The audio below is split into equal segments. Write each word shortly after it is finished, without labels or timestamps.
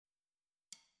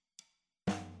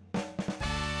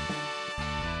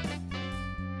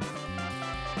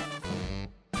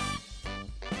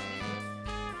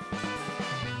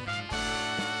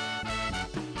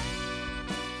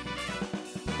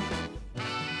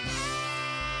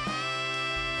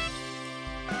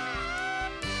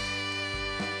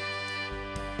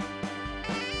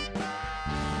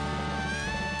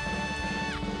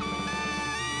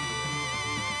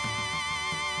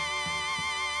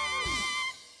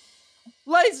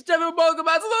ladies and gentlemen, welcome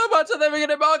back to the Much of the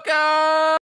Beginning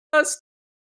podcast.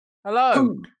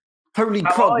 Hello. Holy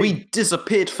crap, we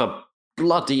disappeared for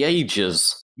bloody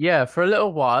ages. Yeah, for a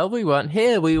little while we weren't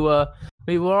here. We were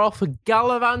off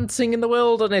gallivanting in the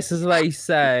wilderness, as they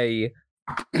say.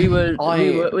 We were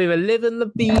living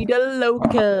the vida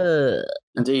loca.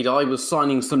 Indeed, I was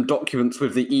signing some documents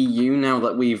with the EU now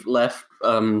that we've left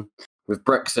with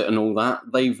Brexit and all that.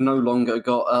 They've no longer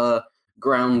got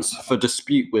grounds for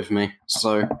dispute with me,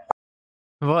 so...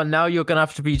 Well, now you're going to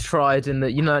have to be tried in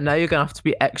the... now you're going to have to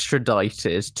be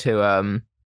extradited to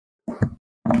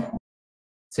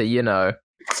Europe.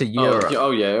 Oh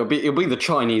yeah, it'll be the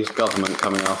Chinese government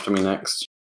coming after me next.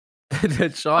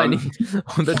 the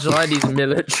Chinese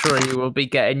military will be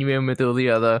getting you in with all the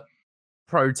other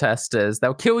protesters.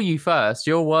 They'll kill you first.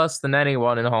 You're worse than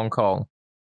anyone in Hong Kong.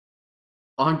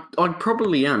 I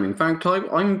probably am. In fact,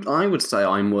 I would say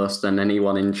I'm worse than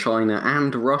anyone in China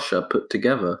and Russia put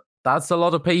together. That's a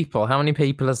lot of people. How many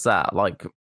people is that? Like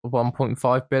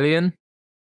 1.5 billion?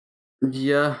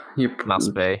 Yeah, you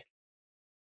must be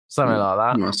something like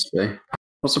that. Must be.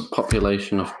 What's the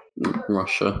population of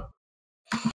Russia?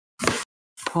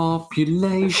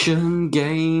 Population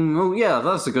game. Oh yeah,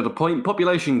 that's a good point.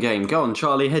 Population game. Go on,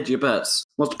 Charlie. Hedge your bets.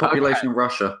 What's the population of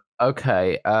Russia?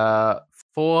 Okay.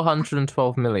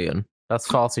 412 million. That's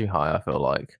far too high, I feel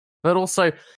like. But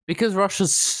also, because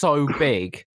Russia's so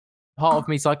big, part of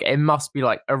me's like, it must be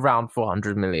like around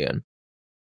 400 million.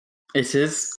 It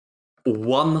is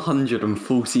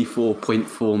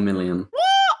 144.4 million.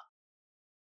 What?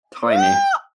 Tiny. What?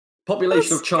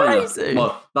 Population That's of China. crazy.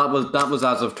 Well, that was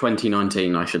as of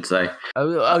 2019, I should say.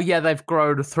 Oh yeah, they've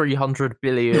grown to 300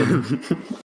 billion.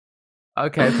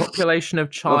 Okay, population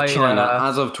of China,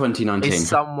 as of 2019 is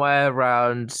somewhere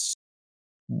around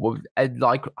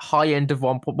like high end of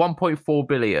 1.4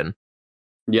 billion.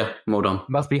 Yeah, well done.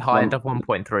 Must be high end of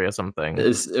 1.3 or something. It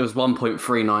was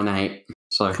 1.398,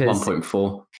 so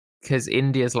 1.4. Because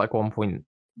India's like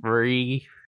 1.3.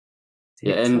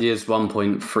 Yeah, India's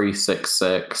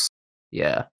 1.366.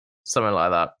 Yeah, something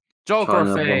like that.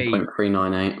 Geography. China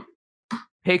 1.398.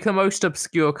 Pick a most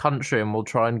obscure country and we'll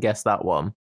try and guess that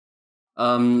one.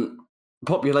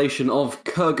 Population of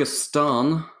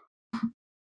Kyrgyzstan.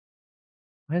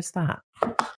 Where's that?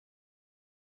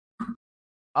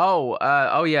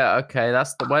 Oh yeah, okay.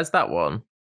 Where's that one?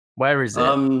 Where is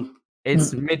it?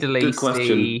 It's Middle East. Good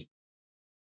question.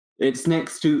 It's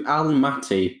next to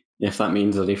Almaty, if that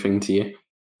means anything to you.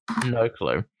 No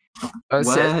clue.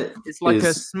 It's like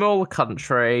a small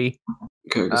country.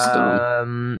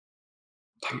 Kyrgyzstan.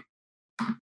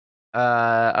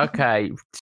 Okay.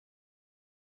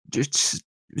 Just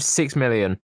 6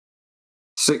 million.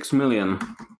 6 million.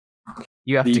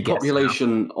 You have to guess. The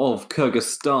population of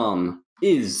Kyrgyzstan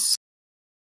is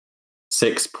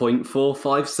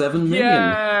 6.457 million.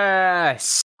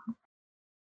 Yes!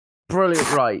 Brilliant,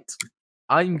 right.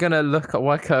 I'm going to look at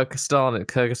where Kyrgyzstan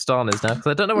is now, because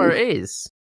I don't know where it is.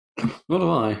 What do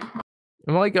I?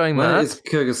 Am I going there? Where is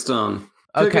Kyrgyzstan?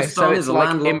 Okay, Kyrgyzstan is a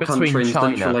like landlocked country in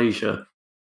Central Asia.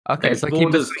 Okay, it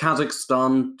borders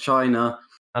Kazakhstan, China,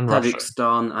 and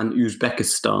Tajikistan, and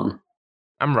Uzbekistan.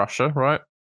 And Russia, right?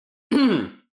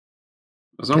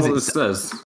 That's not what this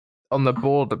says. On the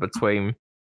border between...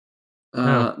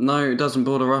 No, it doesn't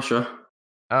border Russia.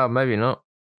 Oh, maybe not.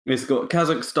 It's got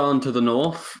Kazakhstan to the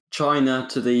north, China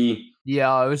to the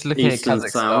Yeah, I was looking east at and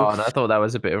Kazakhstan. south, I thought that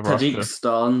was a bit of Russia.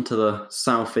 Tajikistan to the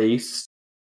southeast,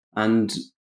 and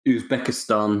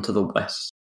Uzbekistan to the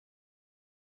west.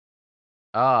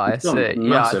 Ah, I see.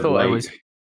 Yeah, I thought it was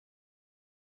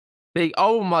big.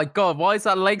 Oh my god, why is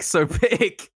that lake so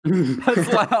big? That's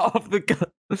like half the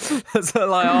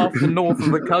north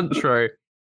of the country.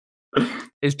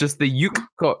 It's just the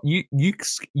Yukskol.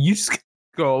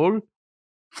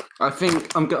 I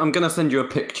think I'm going to send you a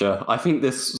picture. I think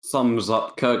this sums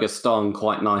up Kyrgyzstan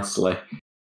quite nicely.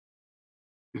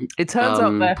 It turns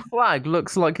out their flag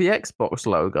looks like the Xbox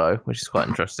logo, which is quite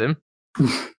interesting.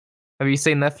 Have you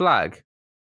seen their flag?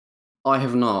 I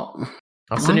have not.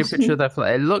 I'll send you a picture of their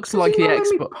flag. It looks like the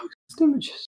Xbox.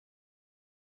 Images.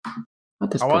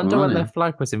 I wonder when their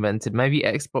flag was invented. Maybe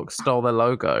Xbox stole their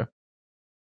logo.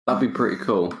 That'd be pretty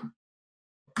cool.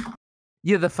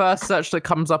 Yeah, the first search that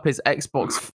comes up is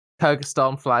Xbox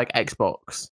Kyrgyzstan flag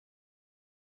Xbox.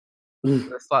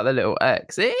 It's like the little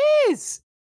X. It is!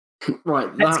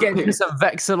 Right. Let's get into some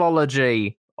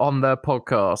vexillology on the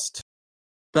podcast.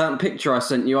 That picture I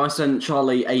sent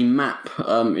Charlie a map.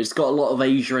 It's got a lot of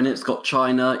Asia in it. It's got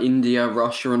China, India,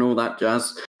 Russia, and all that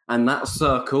jazz. And that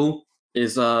circle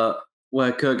is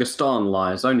where Kyrgyzstan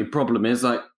lies. Only problem is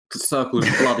that circle's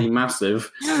bloody massive,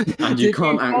 and Did you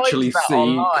can't find actually that see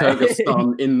online?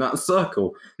 Kyrgyzstan in that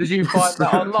circle. Did you find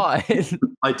that online?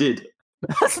 I did.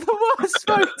 That's the worst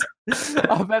photo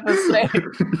I've ever seen.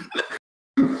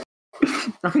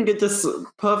 I think it just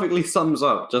perfectly sums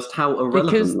up just how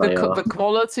irrelevant Because they are. the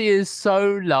quality is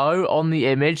so low on the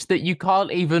image that you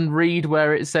can't even read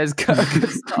where it says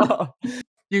Kyrgyzstan.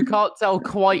 You can't tell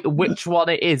quite which one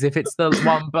it is, if it's the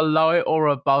one below it or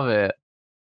above it.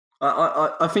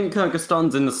 I think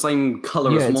Kyrgyzstan's in the same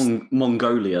colour Yeah, as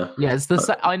Mongolia. Yeah, it's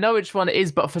I know which one it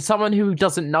is, but for someone who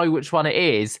doesn't know which one it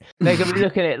is, they're going to be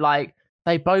looking at it like,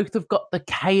 they both have got the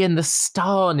K and the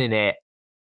Stan in it.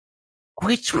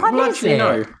 Which one Well, is actually, it?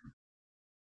 no.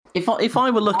 If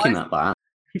I were looking at that,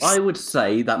 I would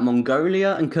say that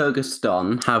Mongolia and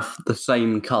Kyrgyzstan have the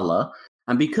same colour,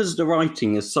 and because the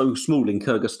writing is so small in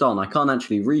Kyrgyzstan, I can't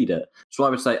actually read it. So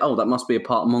I would say, oh, that must be a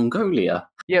part of Mongolia.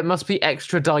 Yeah, it must be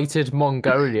extradited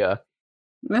Mongolia.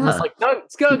 Yeah. And it's like, no,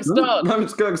 it's Kyrgyzstan. No,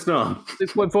 it's Kyrgyzstan.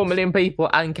 6.4 million people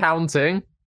and counting.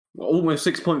 Almost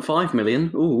 6.5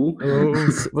 million. Ooh.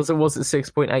 Was it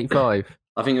 6.85?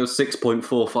 I think it was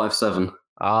 6.457.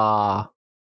 Ah.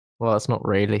 Well, it's not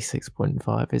really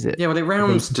 6.5, is it? Yeah, well, it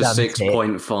rounds to Doesn't it?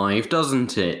 6.5,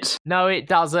 doesn't it? No, it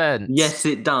doesn't. Yes,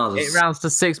 it does. It rounds to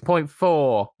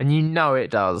 6.4, and you know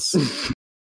it does.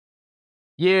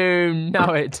 You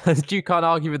know it does. You can't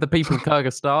argue with the people of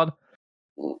Kyrgyzstan.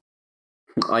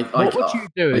 What would you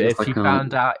do if you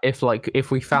found out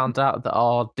if we found out that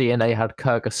our DNA had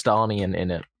Kyrgyzstanian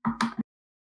in it?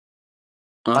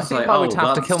 I think I would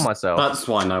have to kill myself. That's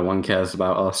why no one cares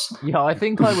about us. Yeah, I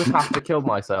think I would have to kill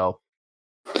myself.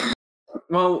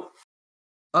 Well,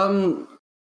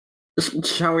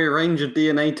 shall we arrange a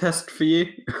DNA test for you?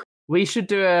 We should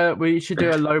do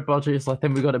a low budget. So I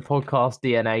think we got a podcast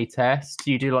DNA test.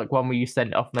 You do like one where you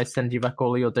send it off and they send you back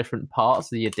all of your different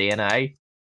parts of your DNA.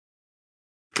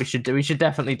 We should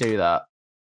definitely do that.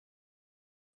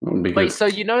 Wait, so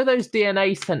you know those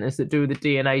DNA centers that do the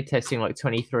DNA testing, like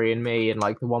 23andMe and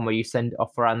like the one where you send it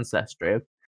off for Ancestry?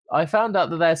 I found out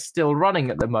that they're still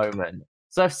running at the moment.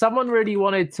 So if someone really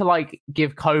wanted to like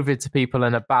give COVID to people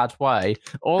in a bad way,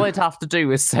 all they'd have to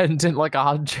do is send in like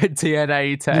 100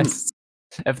 DNA tests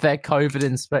of their COVID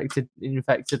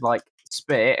infected like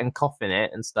spit and cough in it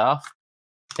and stuff.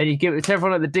 And you give it to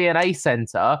everyone at the DNA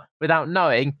center without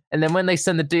knowing, and then when they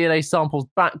send the DNA samples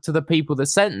back to the people that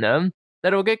sent them,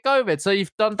 they'll all get COVID. So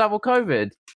you've done double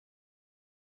COVID.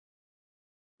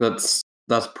 That's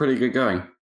pretty good going.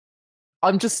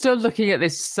 I'm just still looking at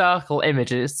this circle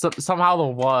image. It's somehow the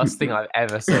worst thing I've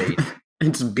ever seen.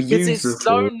 It's beautiful. Because it's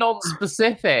so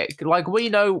non-specific. Like, we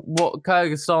know what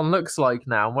Kyrgyzstan looks like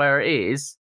now, where it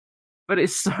is, but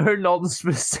it's so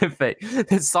non-specific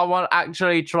that someone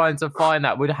actually trying to find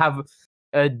that would have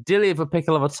a dilly of a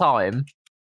pickle of a time.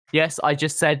 Yes, I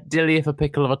just said dilly of a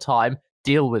pickle of a time.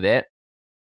 Deal with it.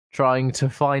 Trying to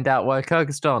find out where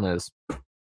Kyrgyzstan is.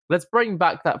 Let's bring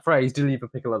back that phrase, dilly of a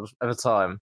pickle of a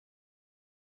time.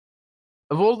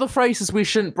 Of all the phrases we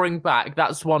shouldn't bring back,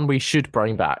 that's one we should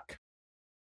bring back.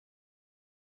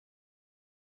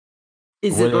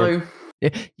 Is it though?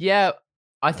 Yeah,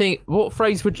 I think. What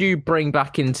phrase would you bring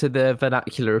back into the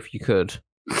vernacular if you could?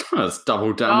 Let's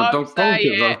double down the dog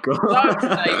pockets I've got. Don't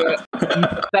say it, you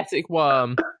pathetic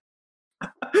worm.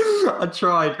 I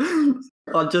tried.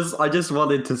 I just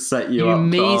wanted to set you up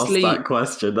to ask that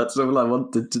question. That's all I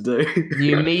wanted to do.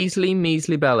 You measly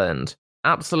bellend.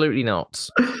 Absolutely not.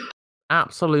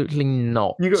 Absolutely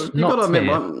not. You got to admit,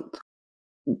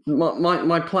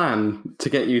 my plan to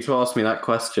get you to ask me that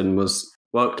question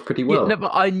worked pretty well. Yeah, no,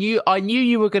 but I knew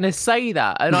you were going to say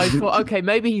that, and I thought, okay,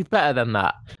 maybe he's better than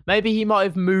that. Maybe he might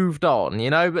have moved on,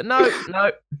 but no.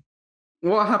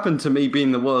 What happened to me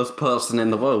being the worst person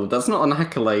in the world? That's not an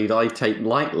accolade I take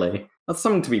lightly. That's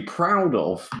something to be proud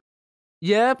of.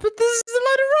 Yeah, but this is a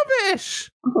load of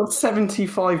rubbish. I got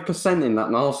 75% in that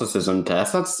narcissism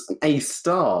test. That's an A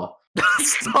star.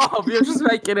 Stop! You're just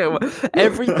making it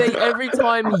every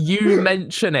time you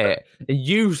mention it,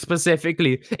 you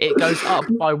specifically, it goes up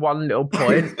by one little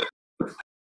point.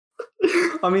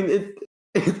 I mean,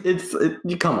 it's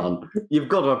you come on. You've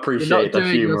got to appreciate the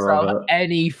humor of it.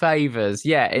 Any favors?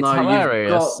 Yeah, it's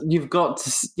hilarious. You've got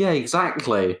to. Yeah,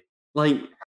 exactly. Like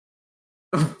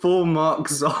 4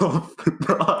 marks off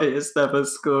the highest ever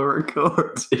score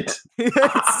recorded.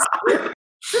 That's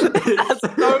so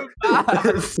bad.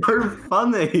 It's so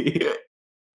funny.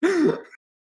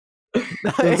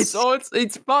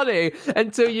 It's funny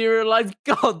until you realise,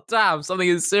 God damn, something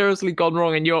has seriously gone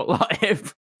wrong in your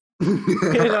life.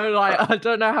 I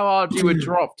don't know how hard you were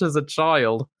dropped as a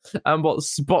child and what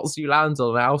spots you landed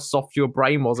on and how soft your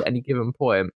brain was at any given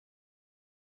point.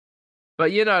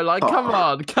 But like, come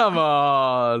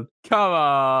on,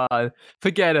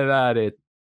 forget about it.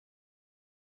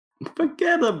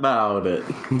 Forget about it.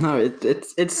 No,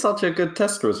 it's such a good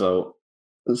test result.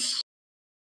 It's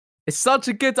such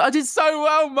a good. I did so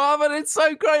well, Mum, and it's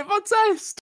so great for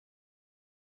test.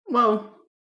 Well,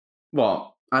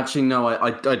 what? Actually, no.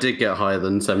 I did get higher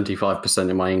than 75%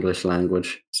 in my English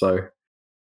language. So.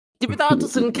 Yeah, but that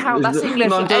doesn't count. That's English.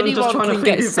 No, anyone can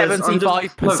get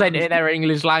 75% in their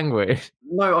English language.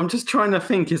 No, I'm just trying to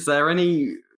think. Is there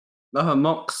any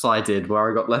mocks I did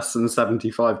where I got less than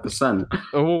 75%?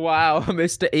 Oh wow,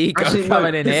 Mr. Ego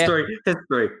coming in here.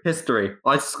 History.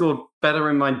 I scored better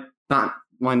in my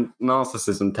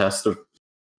narcissism test of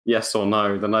yes or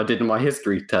no than I did in my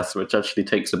history test, which actually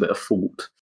takes a bit of thought.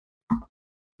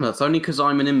 That's only because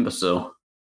I'm an imbecile.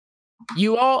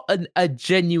 You are a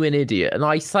genuine idiot, and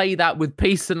I say that with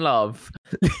peace and love.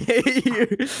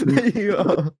 you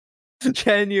are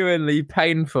genuinely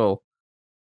painful.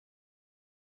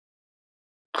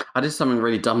 I did something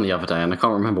really dumb the other day, and I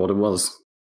can't remember what it was.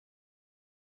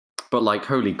 But, like,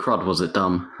 holy crud, was it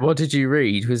dumb. What did you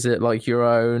read? Was it, like, your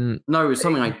own... No, it was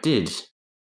something I did.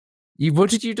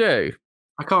 What did you do?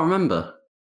 I can't remember.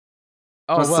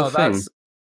 Oh, What's well, the thing?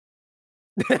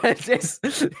 that's...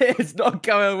 it's not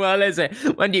going well, is it?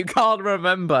 When you can't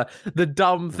remember the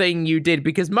dumb thing you did,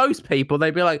 because most people,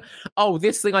 they'd be like, "Oh,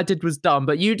 this thing I did was dumb,"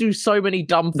 but you do so many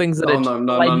dumb things that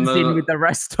blends in with the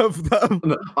rest of them.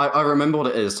 No, I remember what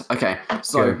it is. Okay,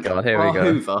 so oh God, here we go.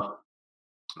 Hoover.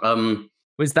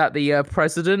 Was that the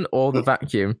president or the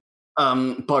vacuum?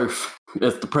 Both.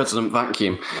 It's the president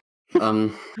vacuum.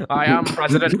 I am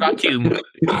President Vacuum.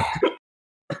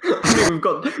 we've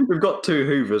got two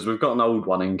Hoovers. We've got an old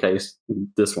one in case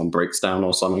this one breaks down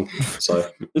or something. So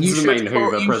it's the main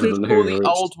Hoover, President Hoover. The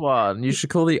old one. You should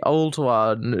call the old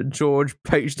one George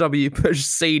H.W. Bush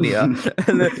Senior, and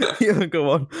then the younger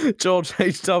one George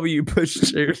H.W. Bush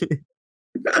Jr.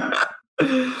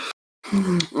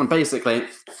 And basically,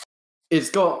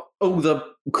 it's got all the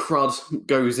crud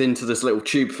goes into this little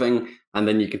tube thing, and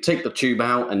then you can take the tube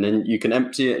out, and then you can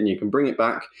empty it, and you can bring it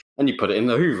back, and you put it in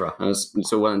the Hoover. And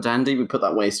it's all well and dandy. We put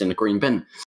that waste in a green bin.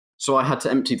 So I had to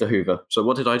empty the Hoover. So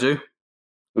what did I do?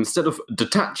 Instead of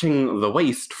detaching the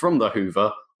waste from the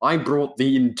Hoover, I brought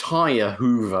the entire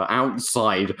Hoover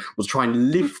outside, was trying to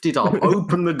lift it up,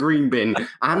 open the green bin,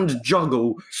 and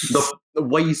juggle the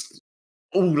waste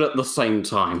all at the same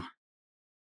time.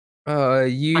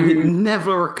 And it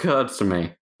never occurred to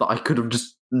me that I could have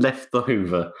just left the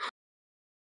Hoover.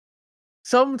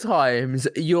 Sometimes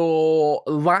your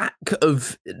lack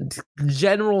of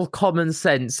general common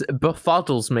sense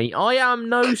befuddles me. I am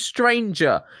no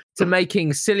stranger to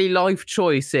making silly life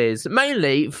choices,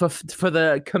 mainly for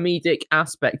the comedic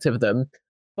aspect of them.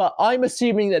 But I'm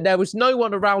assuming that there was no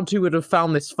one around who would have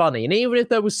found this funny. And even if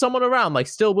there was someone around, they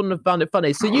still wouldn't have found it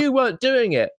funny. So you weren't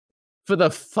doing it for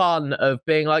the fun of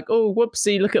being like, oh,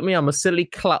 whoopsie, look at me, I'm a silly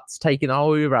klutz taking a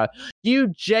Hoover out. You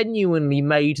genuinely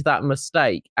made that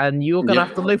mistake, and you're going to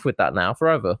have to live with that now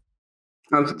forever.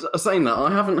 And saying that, I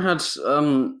haven't had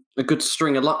a good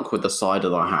string of luck with the side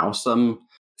of the house. A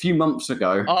few months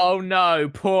ago. Oh no,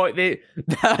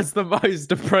 that's the most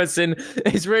depressing.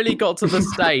 It's really got to the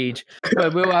stage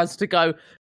where Will has to go,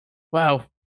 well,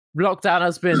 lockdown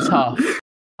has been tough.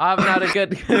 I haven't had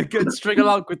a good string of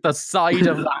luck with the side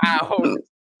of the house.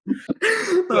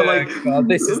 God,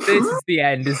 this is the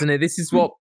end, isn't it? This is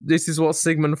what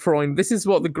Sigmund Freud. This is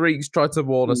what the Greeks tried to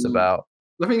warn us about.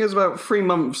 I think it was about 3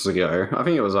 months ago.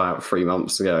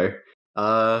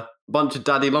 A bunch of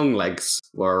daddy longlegs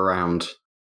were around.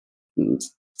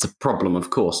 It's a problem,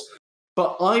 of course.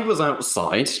 But I was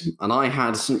outside, and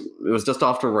it was just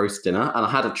after a roast dinner, and I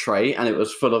had a tray, and it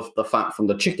was full of the fat from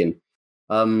the chicken.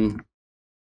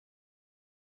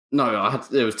 No,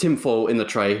 it was tinfoil in the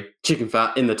tray, chicken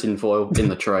fat in the tinfoil in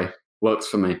the tray. Works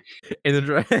for me. In the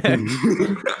tray.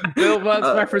 Bill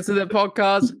Burt's reference to the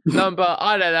podcast number,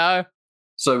 I don't know.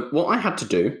 So what I had to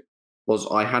do was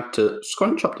I had to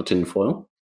scrunch up the tinfoil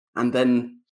and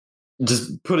then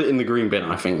just put it in the green bin,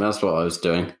 I think. That's what I was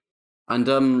doing.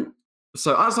 And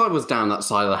so as I was down that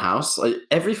side of the house,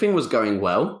 everything was going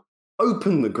well.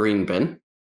 Opened the green bin.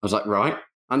 I was like, right.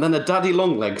 And then a daddy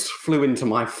longlegs flew into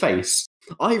my face.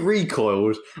 I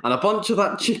recoiled, and a bunch of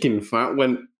that chicken fat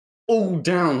went all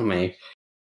down me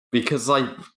because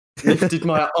I lifted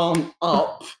my arm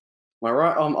up, my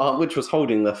right arm up, which was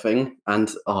holding the thing, and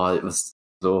it was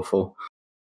awful.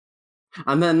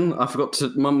 And then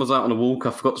Mum was out on a walk,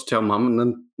 I forgot to tell Mum, and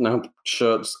then now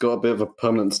shirt's got a bit of a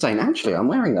permanent stain. Actually, I'm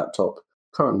wearing that top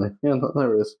currently. Yeah,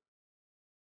 there it is.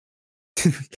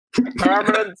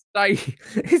 Permanent stay.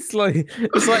 It's like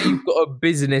you've got a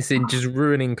business in just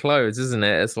ruining clothes, isn't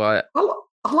it? It's like I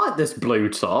like this blue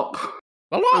top.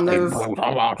 I like And this.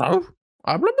 there's-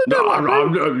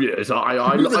 Yes, I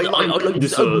like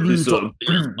this blue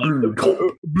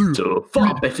top.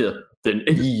 Far better than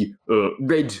any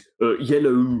red,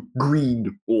 yellow,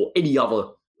 green, or any other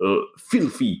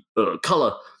filthy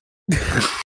colour.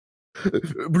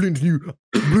 Brilliant new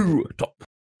blue top.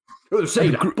 Say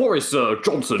that Boris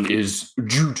Johnson is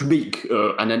due to make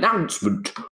an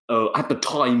announcement at the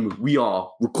time we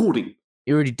are recording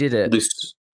You already did it. this.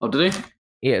 Oh, did he?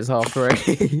 Yeah, it's half three.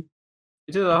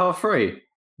 He did it at 3:30.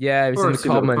 Yeah, it was Boris, in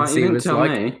the you little comments. cunt, you He didn't was tell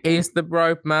like, me. "Here's the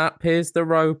roadmap. Here's the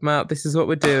roadmap. This is what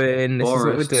we're doing. This is what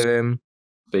we're Boris. doing."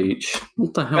 Speech.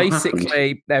 What the hell happened?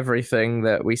 Basically, everything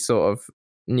that we sort of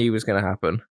knew was going to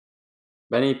happen.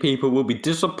 Many people will be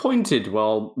disappointed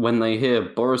when they hear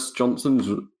Boris Johnson's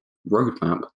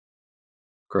roadmap.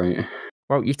 Great.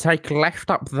 Well, you take a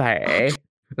left up there,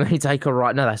 then you take a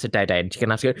right. No, that's a dead end. You're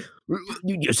going to have to go,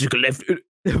 you just take a left.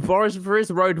 Boris, for his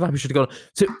roadmap, you should have gone.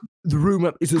 So the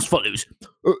roadmap is as follows.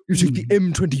 You take the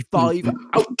M25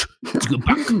 out, to go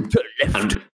back to the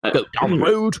left, go down the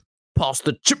road, past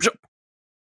the chip shop.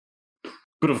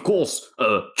 But of course,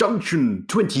 Junction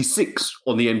 26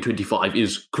 on the M25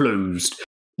 is closed,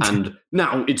 and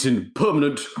now it's in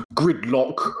permanent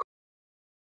gridlock.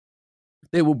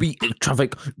 There will be a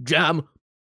traffic jam.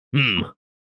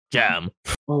 Jam.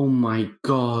 Oh my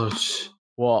gosh.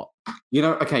 What? You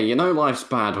know life's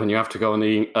bad when you have to go on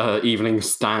the Evening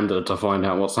Standard to find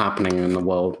out what's happening in the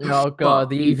world. Oh god,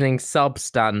 the evening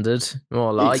substandard.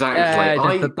 More like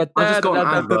Exactly. I just got an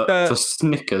advert for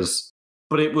Snickers,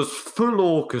 but it was full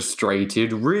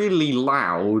orchestrated, really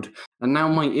loud, and now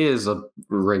my ears are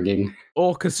ringing.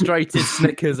 orchestrated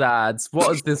Snickers ads. What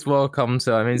has this world come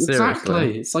to? I mean, seriously.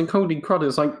 Exactly. It's like holy crud,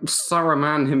 it's like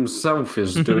Saruman himself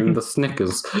is doing the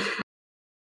Snickers.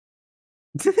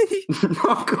 I'm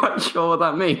not quite sure what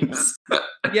that means.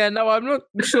 Yeah, no, I'm not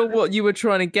sure what you were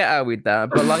trying to get at with that,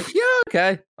 but like, yeah,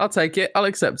 okay, I'll take it. I'll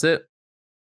accept it.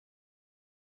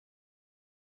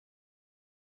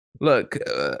 Look,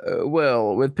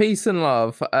 Will, with peace and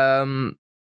love, I'm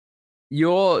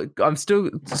still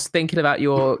just thinking about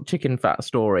your chicken fat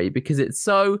story because it's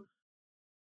so,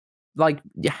 like,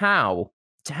 how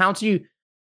do you?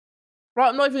 Right,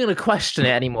 I'm not even going to question it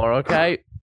anymore. Okay,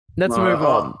 let's move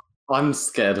on. I'm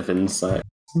scared of insects.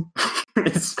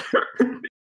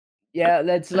 Yeah,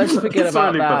 let's forget it's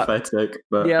about really that. pathetic,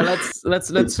 but Yeah, let's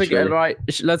it's forget true. right.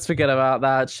 Let's forget about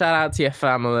that. Shout out to your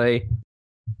family,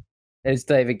 as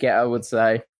David Guetta would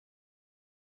say.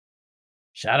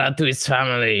 Shout out to his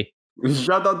family.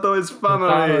 Shout out to his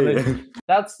family.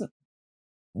 That's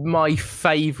my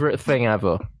favorite thing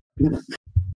ever.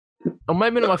 Or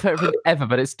maybe not my favorite thing ever,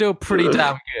 but it's still pretty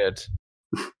damn good.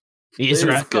 His It is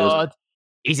record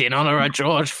is in honor of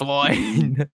George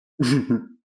Floyd.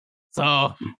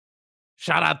 So,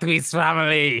 shout out to his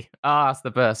family. That's the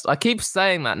best. I keep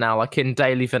saying that now, like in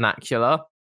daily vernacular.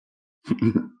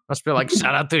 Must be like,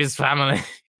 shout out to his family.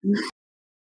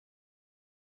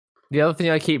 The other thing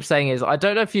I keep saying is, I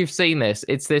don't know if you've seen this.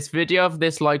 It's this video of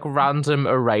this like random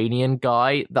Iranian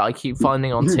guy that I keep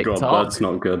finding on TikTok. God, that's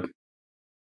not good.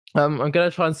 I'm gonna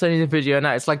try and send you the video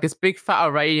now. It's like this big fat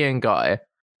Iranian guy,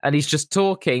 and he's just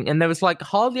talking. And there was like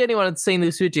hardly anyone had seen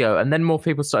this video, and then more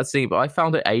people started seeing it. But I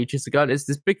found it ages ago, and it's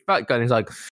this big fat guy. And he's like,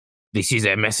 "This is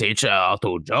a message to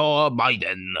Joe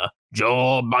Biden.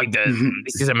 Joe Biden.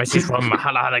 This is a message from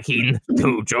Halakin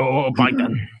to Joe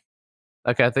Biden."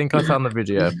 Okay, I think I found the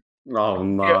video. Oh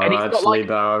no, Yeah, and he's got, actually like-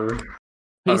 no.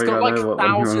 He's think got I like know what one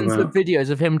you're thousands on of videos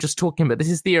of him just talking, but this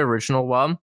is the original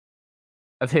one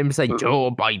of him saying Joe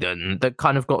Biden that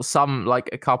kind of got some like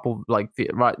a couple like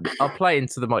right. I'll play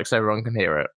into the mic so everyone can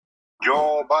hear it.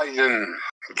 Joe Biden,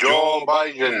 Joe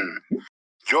Biden,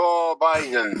 Joe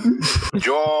Biden,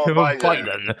 Joe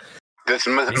Biden. This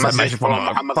is a message from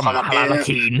Mohammed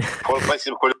Khan.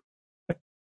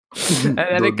 And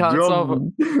then it cuts off.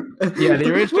 Yeah, the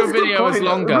original What's video was point-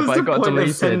 longer, what's but the it got point of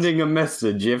deleted. sending a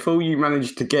message if all you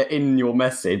managed to get in your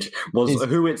message was Is-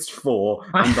 who it's for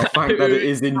and the fact Who that it it's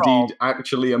is indeed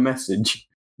actually a message.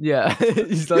 Yeah,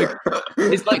 it's like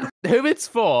who it's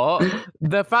for,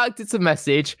 the fact it's a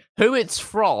message, who it's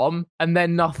from, and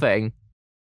then nothing.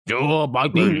 Joe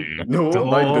Biden. No, Joe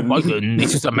Biden. Biden.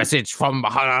 This is a message from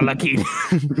Halakin.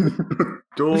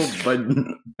 Joe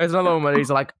Biden. There's another one where he's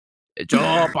like,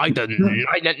 Joe Biden,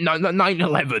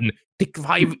 9/11,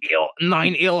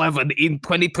 9/11 in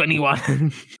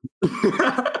 2021.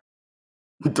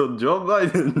 Joe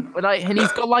Biden. And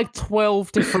he's got like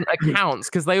 12 different accounts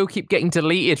because they all keep getting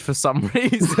deleted for some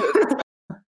reason.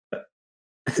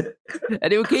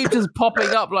 And it will keep just popping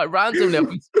up like randomly. I'll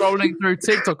be scrolling through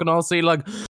TikTok and I'll see like,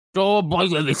 Joe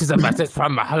Biden, this is a message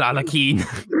from Halal Keen.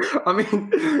 I mean,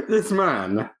 this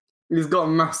man, he's got a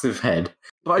massive head.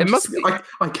 But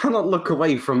I cannot look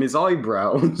away from his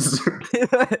eyebrows.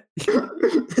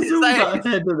 There's all that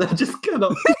head and I just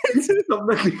cannot stop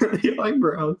looking at the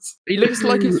eyebrows. He looks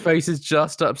like his face is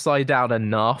just upside down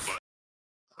enough.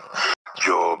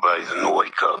 Joe Biden,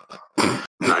 wake up.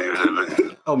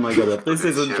 9/11. Oh my god, if this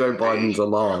isn't Joe Biden's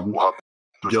alarm. What?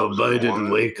 Joe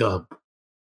Biden, wake up.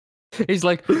 He's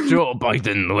like, Joe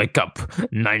Biden, wake up.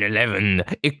 9/11,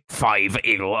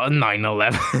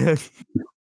 9/11.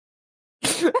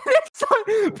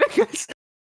 Because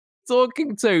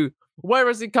talking to, where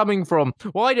is he coming from?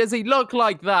 Why does he look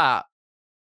like that?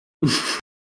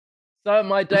 So in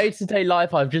my day-to-day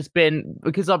life, I've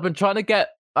been trying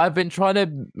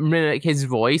to mimic his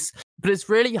voice, but it's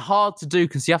really hard to do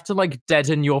because you have to like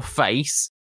deaden your face.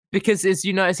 Because as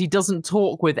you notice, he doesn't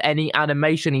talk with any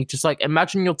animation. He just like,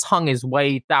 imagine your tongue is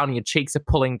way down and your cheeks are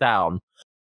pulling down.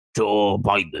 Joe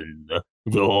Biden,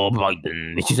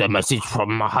 this is a message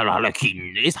from Halal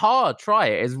Keen. It's hard, try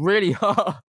it. It's really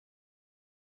hard.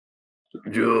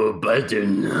 Joe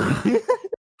Biden,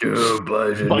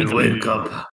 wake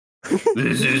up.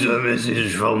 This is a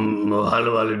message from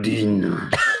Halal Keen.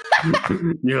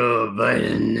 Joe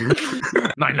Biden.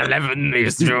 9/11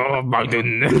 is Joe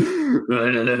Biden.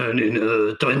 9/11 in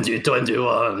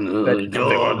 2021.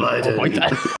 Joe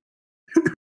Biden.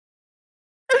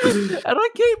 And I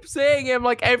keep seeing him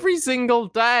like every single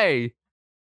day.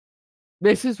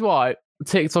 This is why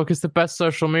TikTok is the best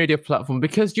social media platform,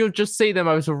 because you'll just see the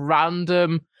most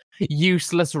random,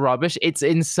 useless rubbish. It's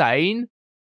insane.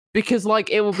 Because like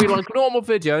it will be like normal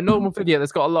video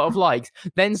that's got a lot of likes.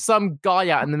 Then some guy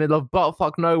out in the middle of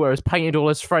buttfuck nowhere has painted all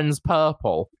his friends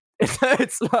purple.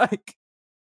 It's like,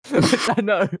 I don't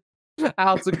know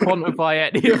how to quantify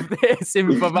any of this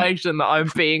information that I'm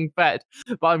being fed,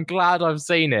 but I'm glad I've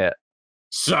seen it.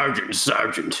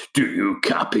 Sergeant, do you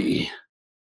copy?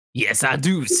 Yes, I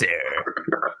do, sir.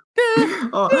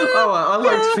 I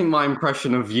like to think my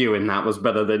impression of you in that was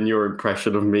better than your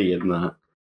impression of me in that.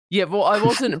 Yeah, well, I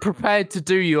wasn't prepared to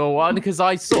do your one because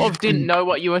I sort of didn't know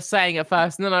what you were saying at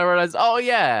first, and then I realized, oh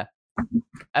yeah.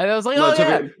 And I was like, oh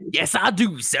yeah. Yes, I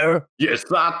do, sir. Yes,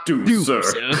 I do, sir.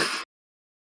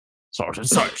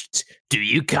 Sergeant, do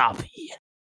you copy?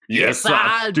 Yes,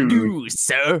 I do,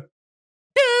 sir.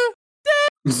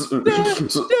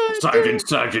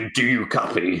 Sergeant, do you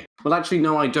copy? Well, actually,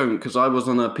 no, I don't, because I was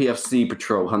on a PFC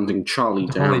patrol hunting Charlie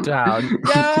down.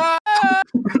 Yeah!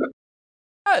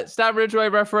 Stan Ridgway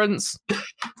reference.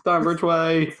 Stan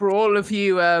Ridgway. For all of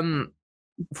you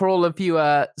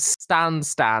Stan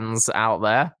out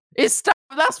there,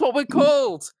 that's what we're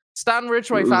called. Stan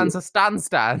Ridgway fans are Stan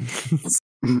Stans.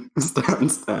 Stan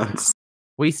Stans.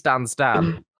 We Stan.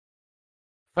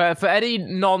 For any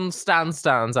non-Stan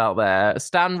Stans out there,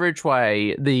 Stan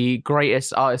Ridgway, the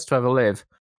greatest artist to ever live,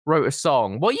 wrote a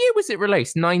song. What year was it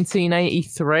released?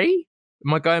 1983?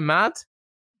 Am I going mad?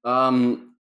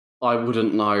 I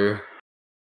wouldn't know.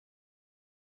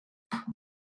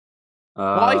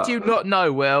 Why do you not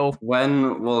know, Will?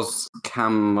 When was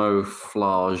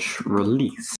Camouflage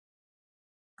released?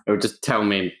 It would just tell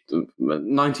me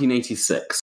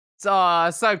 1986.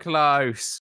 So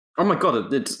close. Oh my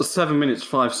god, it's 7 minutes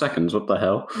 5 seconds. What the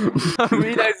hell? I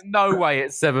mean, there's no way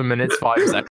it's 7 minutes 5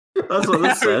 seconds. That's what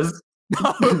this says.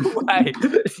 No way.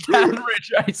 Stan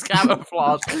Ridgway's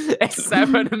Camouflage is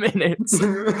 7 minutes.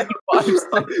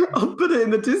 I'll put it in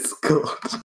the Discord.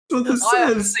 I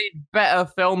have seen better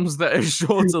films that are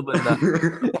shorter than that.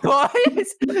 Why?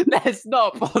 That's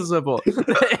not possible.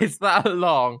 It's that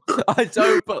long. I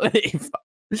don't believe.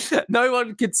 No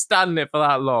one could stand it for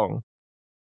that long.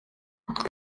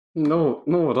 No,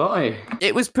 nor would I.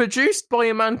 It was produced by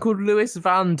a man called Louis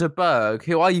Van der Berg,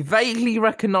 who I vaguely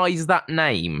recognise that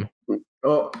name.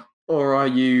 Or are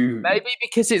you... Maybe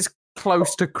because it's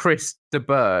close to Chris de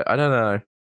Burgh. I don't know.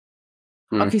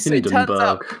 Okay, so it turns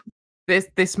out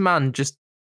this man just...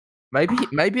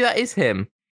 Maybe that is him.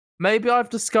 Maybe I've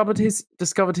discovered his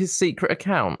secret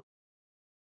account.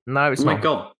 No, it's not. Oh my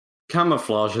god,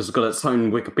 Camouflage has got its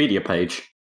own Wikipedia page.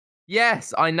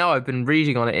 Yes, I know. I've been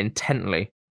reading on it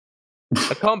intently.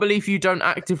 I can't believe you don't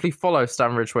actively follow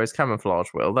Stan Ridgway's Camouflage,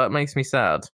 Will. That makes me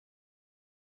sad.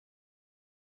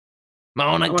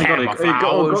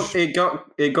 Camouflage.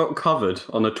 It got covered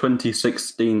on a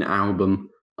 2016 album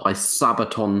by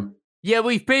Sabaton. Yeah,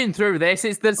 we've been through this.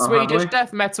 It's the Swedish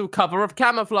death metal cover of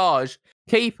Camouflage.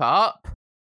 Keep up.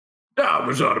 I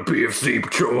was on a PFC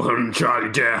patrol hunting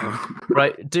Charlie down.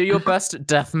 Right, do your best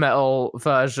death metal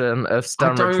version of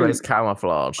Stone Ridge Race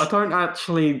Camouflage. I don't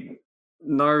actually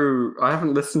know. I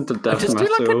haven't listened to death Just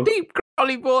metal. do like a deep,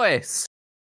 growly voice.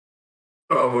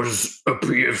 I was a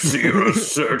PFC on a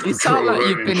search You sound patrol like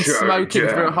you've hunting been Charlie smoking through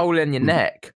a down. hole in your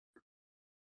neck.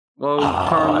 Well,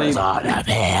 apparently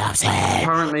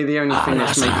the only thing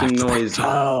that's making noise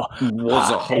was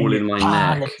a hole in my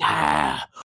neck.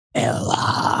 It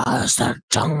was the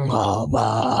Jungle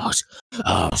Box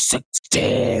of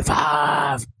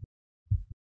 65.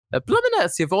 Blooming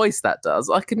hurts your voice, that does.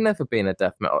 I could never be in a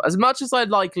death metal. As much as I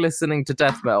like listening to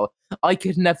death metal, I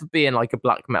could never be in like a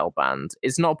black metal band.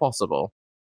 It's not possible.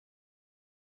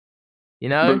 You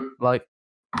know? Like,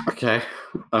 Okay.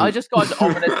 I just got an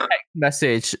ominous text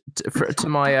message to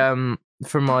my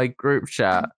from my group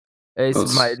chat. It's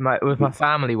with my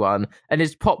family one, and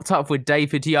it's popped up with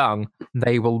David Young.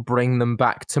 They will bring them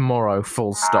back tomorrow.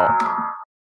 Full stop.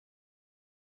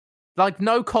 Like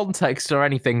no context or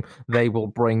anything. They will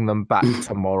bring them back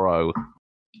tomorrow.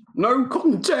 No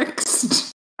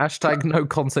context. Hashtag no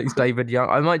context. David Young.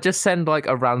 I might just send like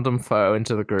a random photo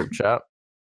into the group chat.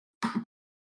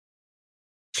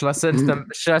 Shall I send them?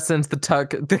 Should I send the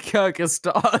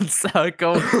Kyrgyzstan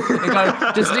circle? And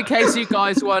go, just in case you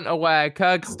guys weren't aware,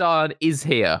 Kyrgyzstan is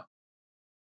here.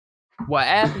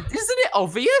 Where? Isn't it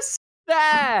obvious?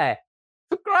 There!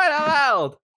 For crying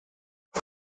out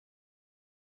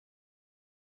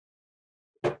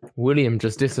loud! William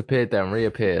just disappeared there and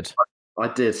reappeared. I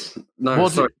did. No,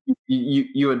 sorry.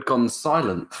 You had gone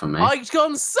silent for me. I'd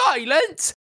gone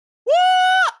silent?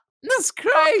 What? That's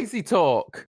crazy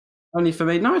talk. Only for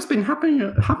me. No, it's been happening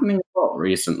a lot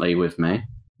recently with me.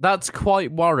 That's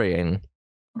quite worrying.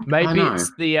 Maybe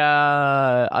it's the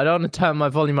I don't want to turn my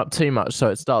volume up too much so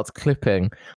it starts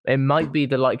clipping. It might be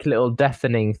the like little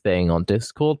deafening thing on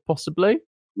Discord, possibly.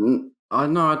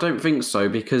 I don't think so,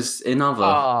 because in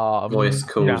other voice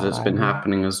calls it's been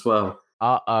happening as well.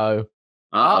 Uh-oh.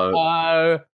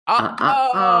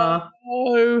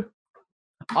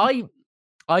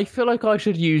 I feel like I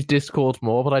should use Discord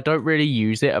more, but I don't really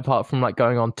use it apart from like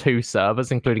going on 2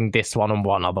 servers, including this one and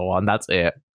one other one. That's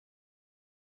it.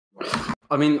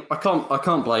 I mean, I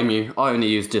can't blame you. I only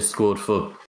use Discord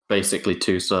for basically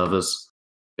 2 servers,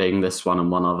 being this one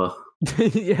and one other.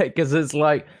 Yeah, because it's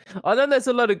like, I know there's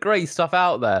a lot of great stuff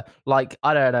out there, like,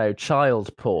 I don't know, child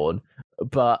porn,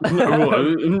 but... I know,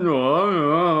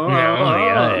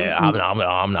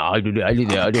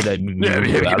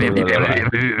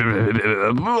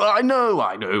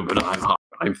 but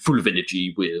I'm full of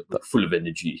energy. We're full of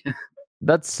energy.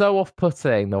 That's so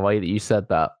off-putting, the way that you said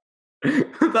that.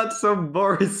 That's so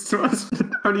Boris.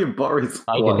 Only a Boris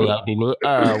quote.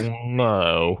 Oh,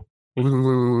 no. Oh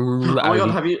my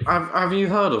god, have you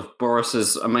heard of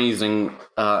Boris's amazing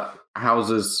House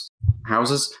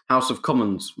of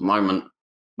Commons moment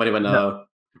when he went,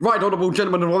 right, honourable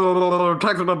gentlemen,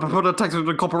 tax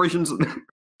corporations.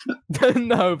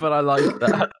 No, but I like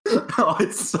that. Oh,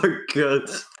 it's so good.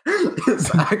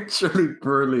 It's actually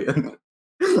brilliant.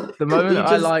 The moment he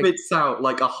just spits out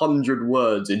like 100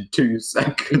 words in 2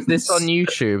 seconds. Is this on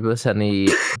YouTube?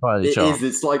 It is.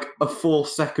 It's like a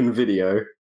 4-second video.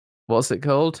 What's it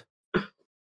called?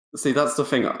 See, that's the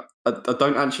thing. I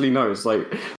don't actually know. It's like,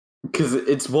 because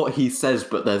it's what he says,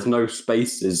 but there's no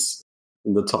spaces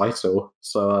in the title.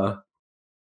 So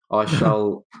I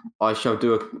shall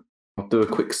do a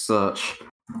quick search.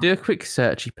 Do a quick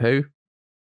searchy poo.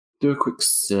 Do a quick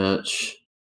search.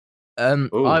 I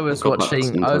was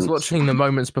watching the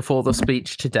moments before the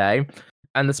speech today,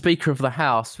 and the Speaker of the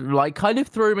House like kind of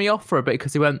threw me off for a bit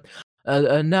because he went,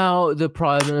 now the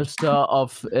Prime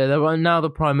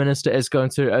Minister is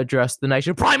going to address the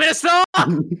nation. Prime Minister!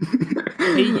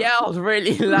 He yelled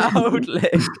really loudly.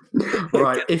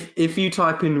 Right, if you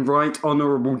type in Right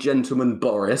Honourable Gentleman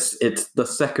Boris, it's the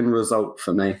second result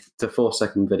for me. It's a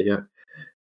 4-second video.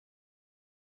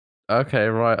 Okay,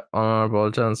 Right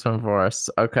Honourable Gentleman Boris.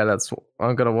 Okay,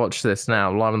 I'm going to watch this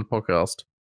now, live on the podcast.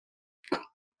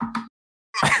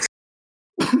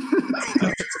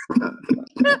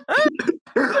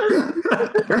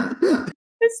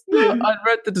 It's not. I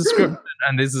read the description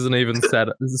and this isn't even said.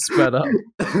 This is sped up.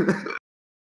 The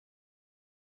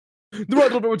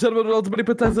right honourable gentleman will ultimately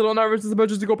protested on average as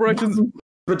emergency corporations.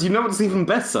 But do you know what's even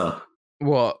better?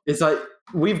 What? It's like,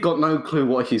 we've got no clue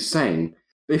what he's saying.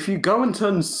 If you go and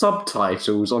turn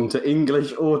subtitles onto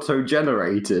English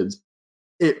auto-generated,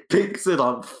 it picks it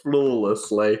up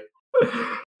flawlessly.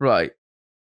 Right.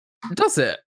 Does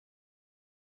it?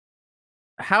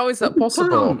 How is that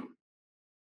possible?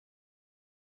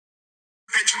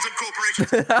 Pensions and corporations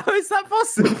How is that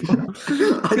possible?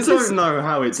 I don't know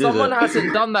how it did Someone it.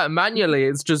 hasn't done that manually.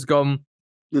 It's just gone.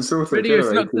 It's also Videos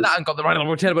generated. looked at that and got the right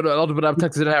level of but a lot of it have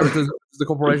taxes inheritance the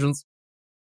corporations.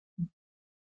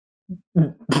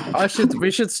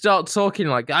 We should start talking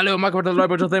like, hello, Michael, the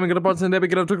robot thing, we're going to put in there, we're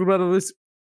going to talk about this.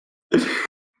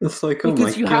 It's like, oh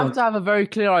Because my you God. have to have a very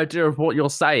clear idea of what you're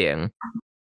saying.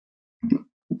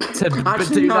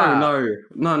 Actually,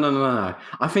 no.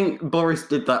 I think Boris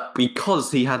did that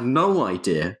because he had no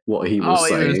idea what he was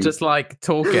saying. He was just like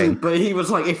talking. But he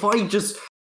was like, if I just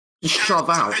shove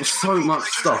out so much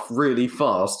stuff really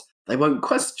fast, they won't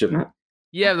question it.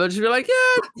 Yeah, they'll just be like,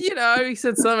 yeah, he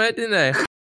said something, didn't he?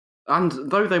 And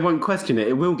though they won't question it,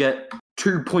 it will get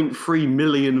 2.3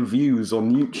 million views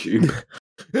on YouTube.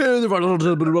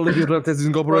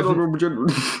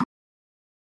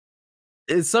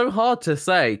 It's so hard to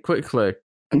say quickly.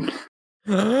 It's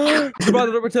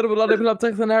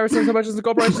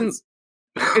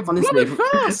Honestly, bloody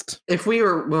fast. If we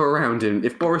were around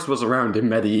if Boris was around in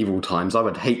medieval times, I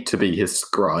would hate to be his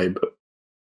scribe.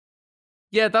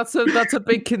 Yeah, that's a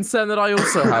big concern that I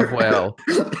also have, Will.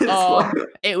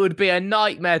 It would be a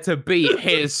nightmare to be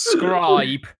his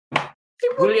scribe.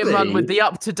 William Munn with the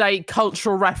up-to-date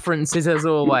cultural references as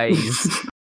always.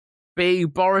 Be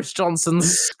Boris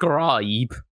Johnson's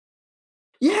scribe.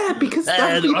 Yeah, because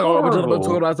that'd be horrible.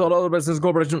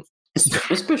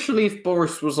 Especially if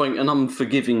Boris was like an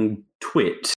unforgiving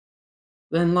twit.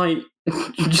 Then like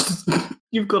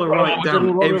you've got to write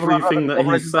down everything that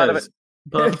he says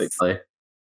perfectly.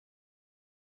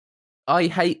 I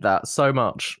hate that so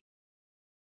much.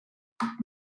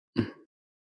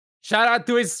 Shout out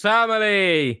to his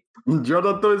family! Shout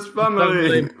out to his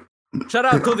family! Shout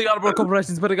out to the honorable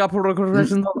corporations, putting up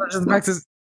corporations, taxes.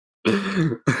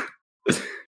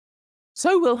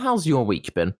 So, Will, how's your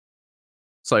week been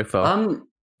so far?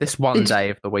 This one day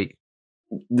of the week.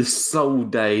 This sole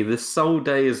day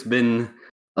has been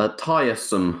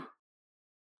tiresome.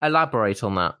 Elaborate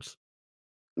on that.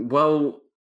 Well,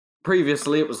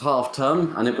 previously it was half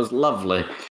term and it was lovely.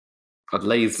 I'd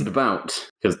lazed about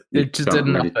because It just did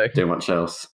really nothing. do much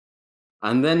else.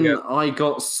 And then I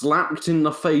got slapped in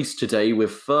the face today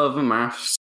with further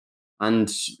maths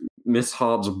and Miss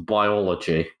Hard's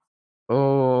biology.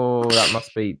 Oh, that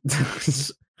must be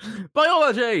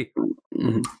biology.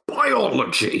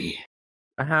 Biology.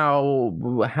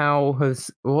 How has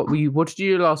what did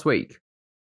you do last week?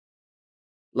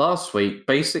 Last week,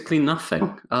 basically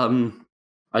nothing.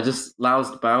 I just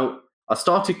lounged about. I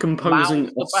started composing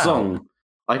a song.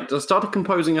 I started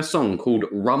composing a song called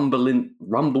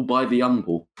Rumble by the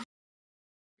Umble.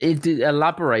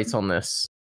 Elaborate on this.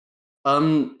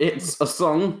 It's a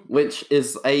song which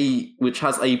has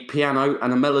a piano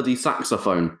and a melody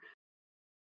saxophone.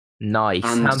 Nice.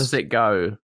 And, how does it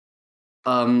go?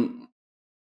 I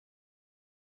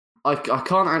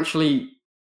can't actually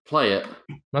play it.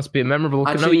 Must be a memorable.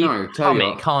 Actually, you no. can hum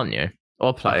it, can't you?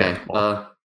 Or play Okay. it.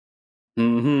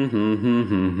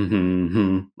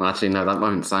 Actually, no, that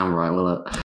won't sound right, will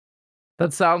it?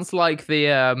 That sounds like the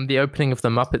opening of the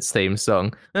Muppets theme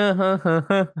song.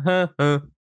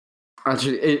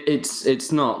 Actually,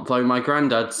 it's not. Though my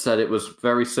granddad said it was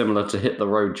very similar to Hit the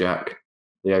Road Jack,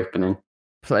 the opening.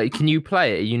 Can you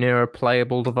play it? Are you near a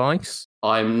playable device?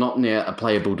 I'm not near a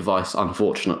playable device,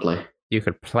 unfortunately. You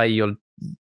could play your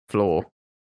floor.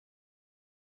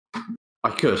 I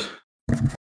could.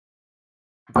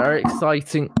 Very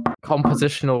exciting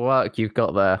compositional work you've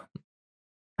got there.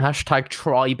 Hashtag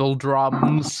tribal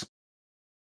drums.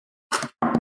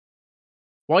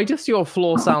 Why does your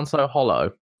floor sound so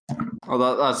hollow? Oh,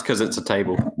 that's because it's a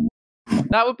table.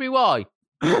 That would be why.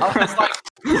 I was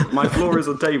like, my floor is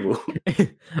a table.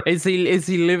 Is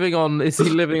he living on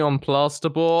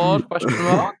plasterboard? Question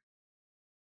mark.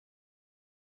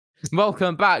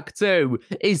 Welcome back to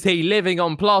Is he living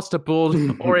on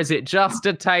plasterboard or is it just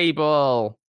a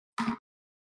table?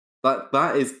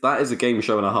 That is a game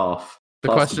show and a half. The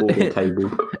question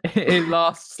table. It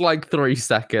lasts like 3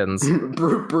 seconds.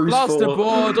 Bruce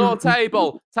Plasterboard or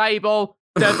table? Table.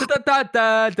 Da, da, da,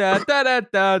 da, da, da,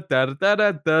 da, da,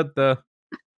 da, da, da.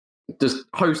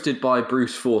 Just hosted by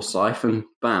Bruce Forsyth and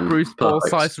bam. Bruce perfect.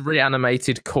 Forsyth's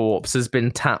reanimated corpse has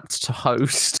been tapped to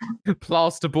host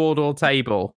Plasterboard or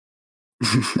table.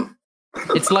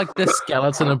 It's like the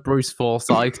skeleton of Bruce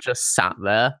Forsyth just sat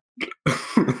there.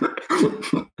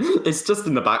 It's just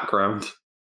in the background.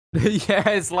 Yeah,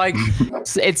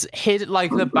 it's hid like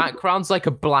the background's like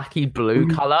a blacky blue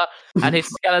color, and his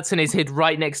skeleton is hid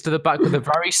right next to the back with a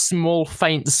very small,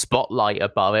 faint spotlight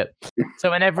above it.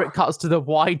 So whenever it cuts to the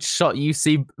wide shot, you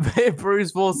see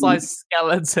Bruce Forsyth's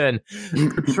skeleton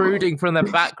protruding from the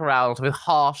background with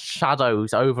harsh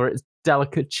shadows over its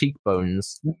delicate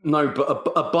cheekbones. No,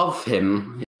 but above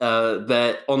him,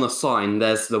 there on a sign,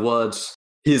 there's the words,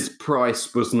 "His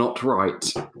price was not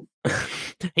right."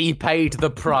 He paid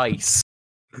the price.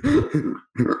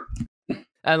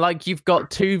 And like you've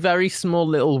got two very small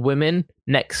little women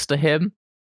next to him.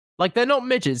 Like they're not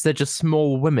midgets, they're just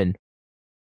small women.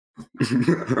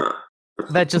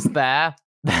 They're just there.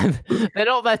 They're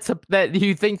not there to.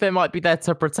 You think they might be there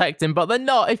to protect him, but they're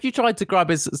not. If you tried to grab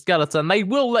his skeleton, they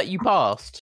will let you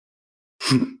past.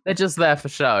 They're just there for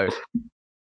show.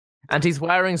 And he's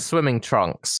wearing swimming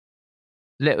trunks,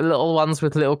 little ones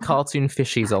with little cartoon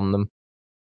fishies on them.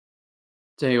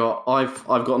 Tell you what, I've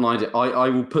got an idea. I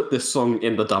will put this song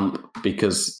in the dump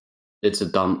because it's a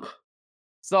dump.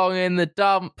 Song in the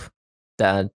dump.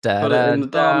 Da, da, Put it in the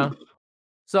da. dump.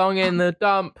 Song in the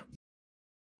dump.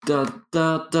 Da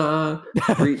da da.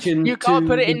 Reach You can't into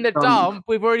put it in the dump.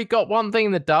 We've already got one thing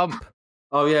in the dump.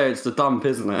 Oh yeah, it's the dump,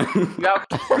 isn't it? You have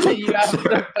to put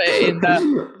it in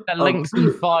the links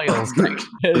and files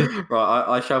section. Right,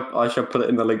 I shall put it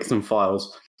in the links and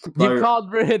files. You Though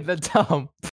can't read the dump.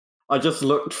 I just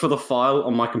looked for the file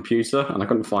on my computer and I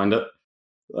couldn't find it.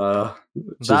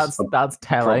 That's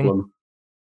telling. Problem.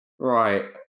 Right.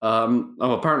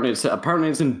 Apparently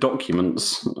it's in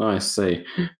documents. I see.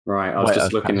 Right, I was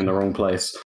just looking in the wrong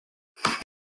place.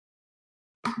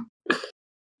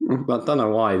 I don't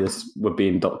know why this would be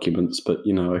in documents, but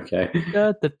okay.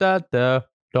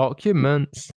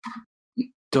 Documents.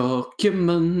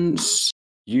 Documents.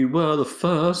 You were the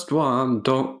first one.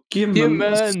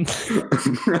 Documents.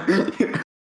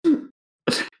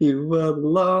 You were the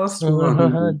last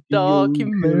one.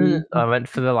 Document. I went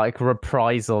for the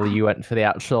reprisal. You went for the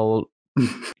actual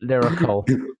lyrical.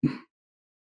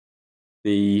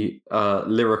 The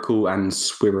lyrical and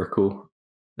spherical.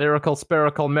 Lyrical,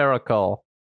 spherical, miracle.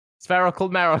 Spherical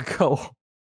miracle.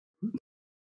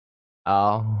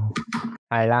 Oh,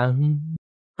 hello.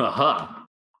 Haha.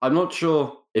 I'm not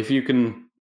sure if you can.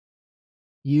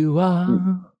 You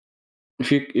are.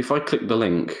 If I click the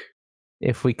link.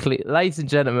 If we click, ladies and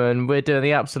gentlemen, we're doing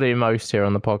the absolute most here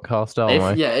on the podcast,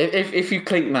 aren't we? Yeah, if you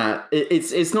click that,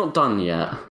 it's not done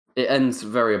yet. It ends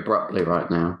very abruptly right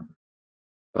now.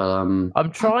 But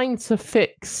I'm trying to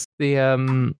fix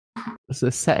the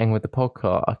setting with the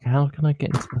podcast. Okay, how can I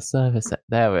get into the server set?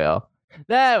 There we are.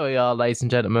 There we are, ladies and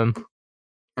gentlemen.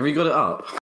 Have you got it up?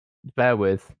 Bear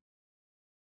with.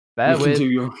 We can do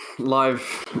your live.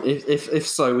 If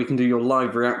so, we can do your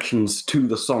live reactions to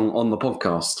the song on the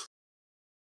podcast.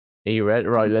 Are you ready?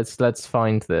 Right, let's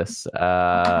find this.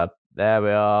 There we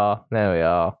are. There we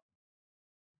are.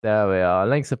 There we are.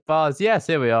 Links of bars. Yes,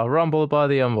 here we are. Rumble by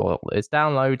the Umble. It's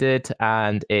downloaded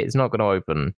and it's not going to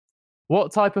open.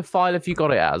 What type of file have you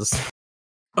got it as?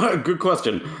 Good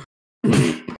question.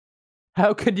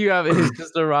 How could you have it as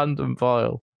just a random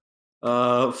file?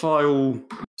 File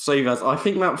save as. I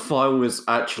think that file is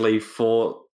actually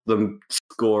for the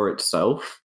score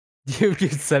itself. You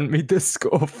just sent me the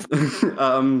score.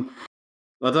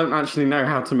 I don't actually know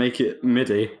how to make it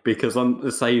MIDI because on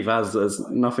the save as there's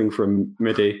nothing from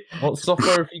MIDI. What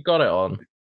software have you got it on?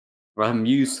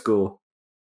 MuseScore.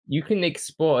 You can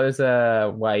export as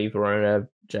a WAV or a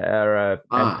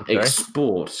MP3.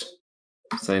 Export.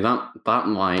 So that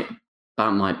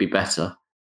might be better.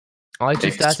 I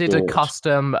just added a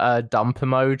custom dump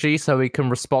emoji so we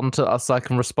can respond to us. So I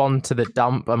can respond to the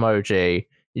dump emoji.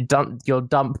 You dump your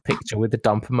dump picture with the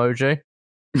dump emoji.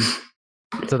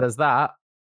 So there's that.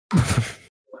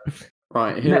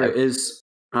 Right, here it is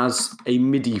as a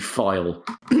MIDI file.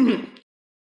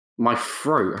 My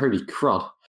throat, holy crud.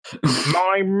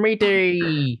 My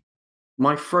MIDI.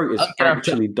 My throat is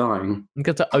actually dying. I'm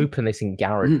going to open this in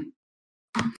Garrett.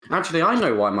 Actually, I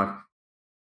know why my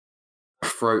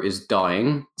throat is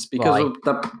dying. It's because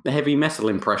of the heavy metal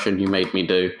impression you made me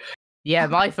do. Yeah,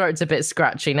 my throat's a bit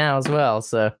scratchy now as well,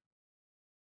 so...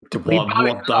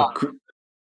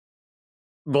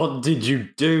 What did you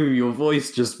do? Your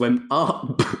voice just went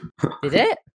up. Did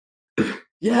it?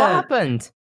 Yeah. What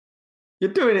happened?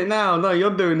 You're doing it now. No,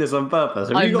 you're doing this on purpose.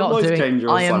 Have you got voice changer or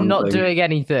something? I am not doing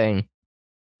anything.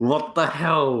 What the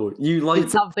hell?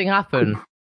 Did something happen?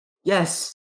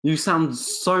 Yes. You sound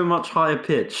so much higher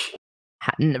pitch.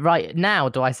 Right now,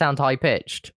 do I sound high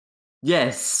pitched?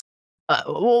 Yes.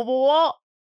 What?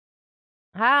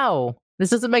 How? This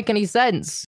doesn't make any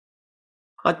sense.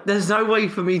 There's no way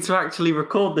for me to actually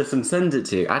record this and send it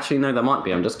to you. Actually, no, there might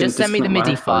be. I'm just going to Just send me the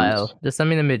disconnect my MIDI headphones. file. Just send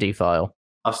me the MIDI file.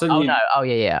 I've sent Oh you. no! Oh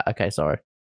yeah. Okay, sorry.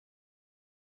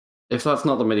 If that's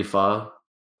not the MIDI file,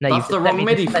 No, That's the wrong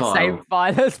MIDI the same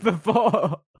file as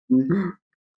before.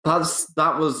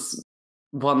 that was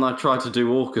one I tried to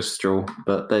do orchestral,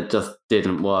 but they just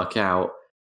didn't work out.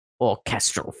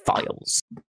 Orchestral files.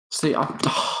 See, I'm.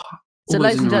 So,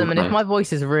 always ladies in and the wrong gentlemen, if place. my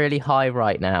voice is really high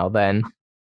right now, then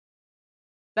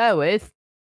bear with.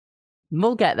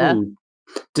 We'll get there. Ooh,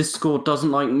 Discord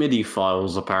doesn't like MIDI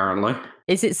files, apparently.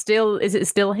 Is it still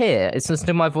here? Is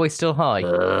still my voice still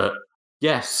high?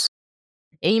 Yes.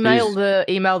 Email please.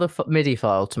 the MIDI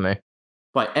file to me.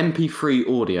 Right, MP3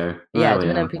 audio. Yeah, There do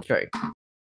we an are. MP3.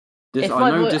 I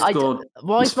know I Discord.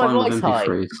 Why is my fine with voice high?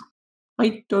 MP3s.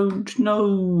 I don't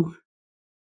know.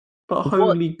 But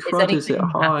holy crud, is it anything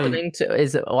high? happening to?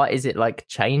 Is it what? Is it like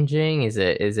changing? Is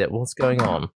it what's going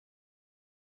on?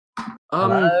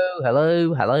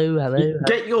 Hello.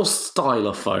 Get your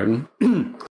stylophone.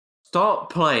 Start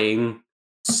playing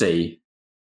C.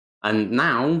 And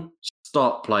now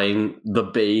start playing the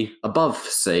B above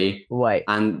C. Wait,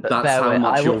 And but that's bear how with-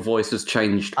 much I your will- voice has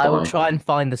changed I will by. try and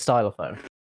find the stylophone.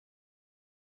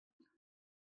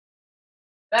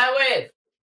 Bear with.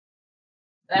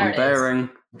 There I'm it is. bearing.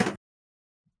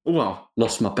 Oh, well,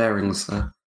 lost my bearings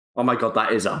there. Oh my god,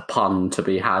 that is a pun to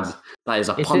be had. That is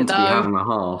a Is pun it to be had though? and a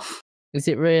half. Is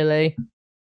it really?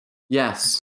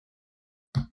 Yes.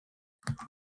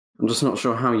 I'm just not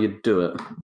sure how you'd do it.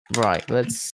 Right,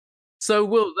 let's. So,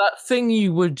 Will, that thing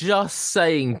you were just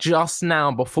saying just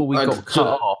now before we I got cut ju-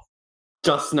 off.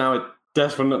 Just now, it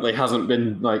definitely hasn't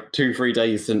been like 2-3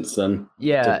 days since then.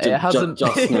 Yeah, ju- it hasn't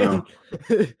just now.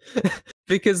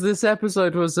 because this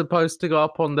episode was supposed to go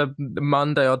up on the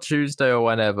Monday or Tuesday or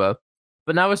whenever,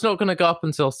 but now it's not going to go up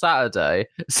until Saturday.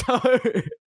 So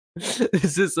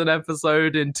this is an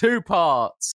episode in 2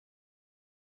 parts.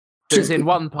 It's in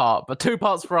 1 part, but 2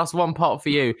 parts for us, 1 part for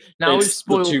you. Now we've It's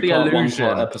spoiled the 2-part, illusion.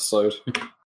 1-part episode.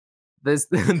 There's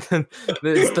the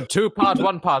 2-part,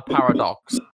 1-part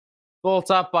paradox.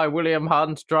 Thought up by William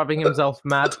Hunt, driving himself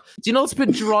mad. Do you know what's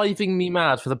been driving me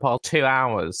mad for the past 2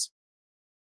 hours?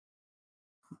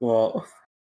 What?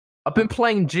 I've been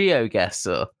playing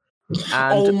GeoGuessr.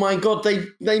 Oh And my god,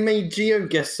 they made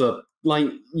GeoGuessr. Like,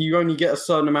 you only get a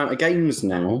certain amount of games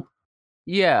now.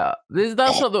 yeah,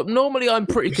 that's not the. Normally, I'm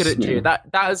pretty good at Geo. That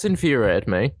has infuriated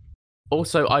me.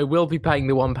 Also, I will be paying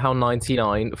the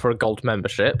 £1.99 for a gold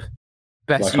membership.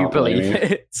 Best I you can't blame believe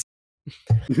you. it.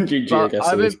 But GeoGuessr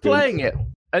I've is been good. playing it,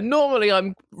 and normally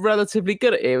I'm relatively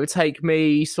good at it. It would take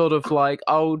me sort of like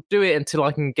I'll do it until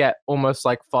I can get almost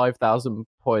like 5,000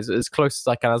 points, as close as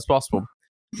I can as possible.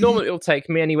 Normally, it'll take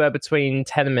me anywhere between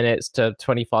 10 minutes to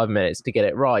 25 minutes to get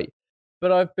it right.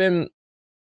 But I've been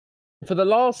for the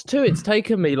last 2, it's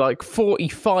taken me like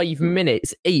 45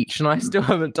 minutes each, and I still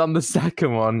haven't done the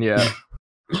second one yet.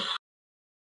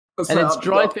 And it's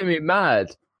driving me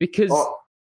mad because.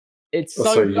 It's Oh,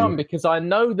 so so dumb you- because I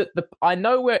know that I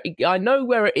know where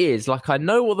it is. Like I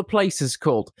know what the place is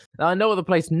called. And I know what the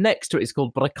place next to it is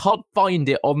called, but I can't find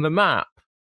it on the map.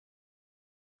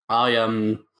 I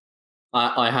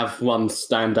have one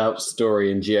standout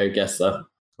story in GeoGuessr.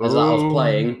 As I was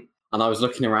playing and I was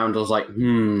looking around, I was like,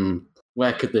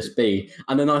 where could this be?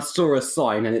 And then I saw a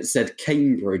sign and it said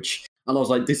Cambridge. And I was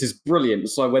like, this is brilliant.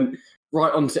 So I went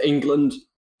right onto England,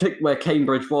 picked where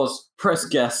Cambridge was, press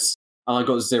guess, and I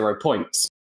got 0 points.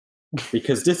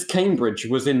 Because this Cambridge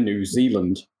was in New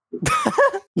Zealand.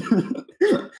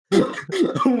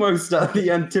 Almost at the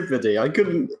antipode. I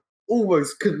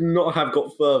almost could not have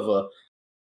got further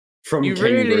from You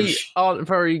Cambridge. really aren't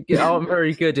very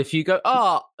good if you go,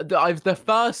 the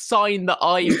first sign that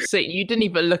I've seen, you didn't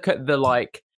even look at the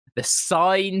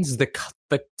signs, the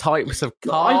types of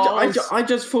cars. I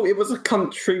just thought it was a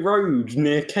country road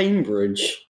near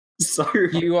Cambridge. So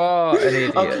You are an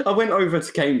idiot. I went over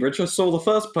to Cambridge. I saw the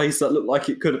first place that looked like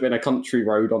it could have been a country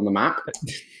road on the map.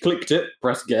 Clicked it,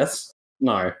 pressed guess.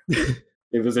 No,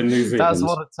 it was in New Zealand. That's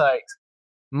what it takes.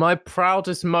 My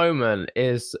proudest moment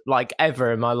is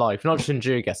ever in my life, not just in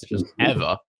GeoGuessr, just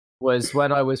ever, was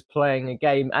when I was playing a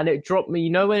game and it dropped me.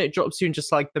 You know when it drops you in just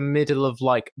the middle of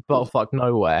buttfuck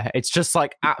nowhere? It's just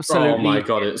absolutely. Oh my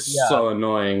god, it's so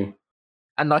annoying.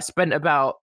 And I spent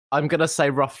about, I'm gonna say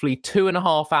roughly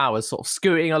 2.5 hours sort of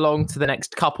scooting along to the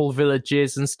next couple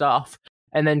villages and stuff,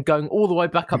 and then going all the way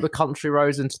back up the country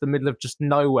roads into the middle of just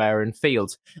nowhere and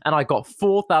fields. And I got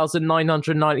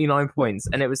 4,999 points.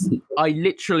 And it was,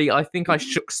 I think I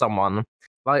shook someone.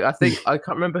 I can't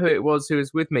remember who it was who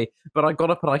was with me, but I got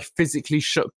up and I physically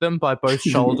shook them by both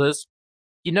shoulders.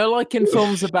 You know, in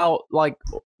films about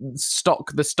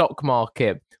the stock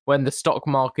market when the stock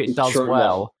market does Tra-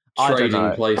 well. I don't Trading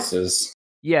know. Places.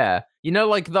 Yeah, you know,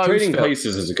 like those Trading films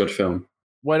Places is a good film.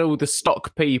 when all the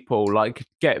stock people like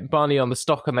get money on the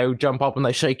stock and they all jump up and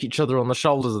they shake each other on the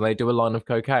shoulders and they do a line of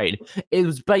cocaine. It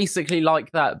was basically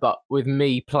like that, but with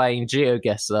me playing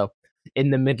GeoGuessr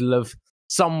in the middle of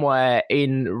somewhere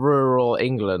in rural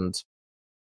England.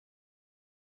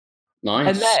 Nice.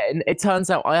 And then it turns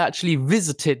out I actually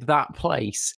visited that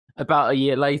place about a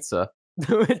year later,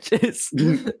 which is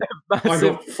I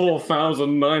massive. got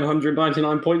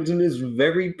 4,999 points in this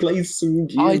very place.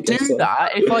 I do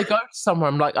that if I go to somewhere.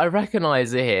 I'm like, I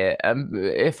recognize it here.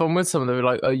 If I'm with someone, they're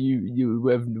like, "Oh,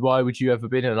 why would you ever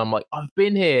been here?" And I'm like, "I've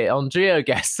been here on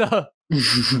GeoGuessr."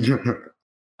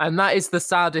 And that is the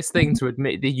saddest thing to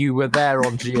admit that you were there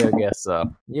on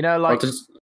GeoGuessr. You know, like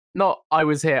not I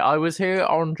was here. I was here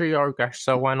on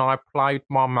GeoGuessr when I played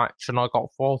my match and I got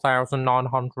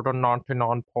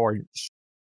 4,999 points.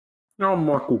 Oh,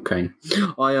 Michael Caine.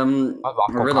 I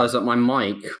realised that my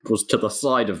mic was to the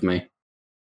side of me.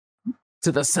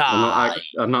 To the side.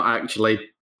 I'm not actually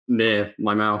near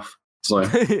my mouth, so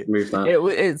move that.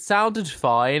 It sounded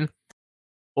fine.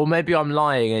 Or maybe I'm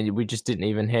lying and we just didn't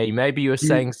even hear you. Maybe you were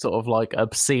saying sort of like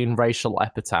obscene racial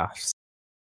epitaphs.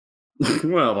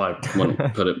 Well, I wouldn't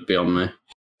put it beyond me.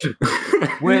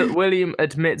 William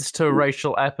admits to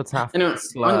racial epitaph. Anyway,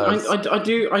 I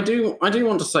do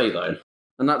want to say though,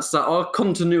 and that's that our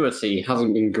continuity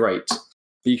hasn't been great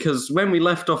because when we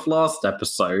left off last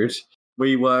episode,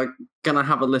 we were gonna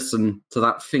have a listen to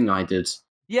that thing I did.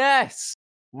 Yes.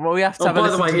 Well, we have to have a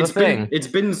listen to the thing. It's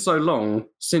been so long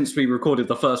since we recorded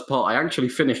the first part. I actually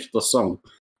finished the song.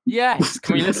 Yes,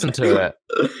 can we listen to it?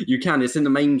 You can. It's in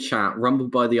the main chat,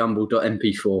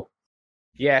 rumblbytheumble.mp4.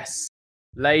 Yes.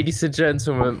 Ladies and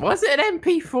gentlemen, was it an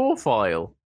MP4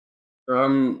 file? I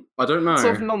don't know. What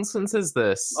sort of nonsense is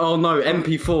this? Oh no,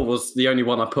 MP4 was the only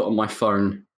one I put on my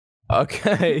phone.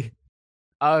 Okay.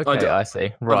 Okay, I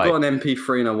see. Right. I've got an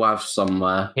MP3 and a WAV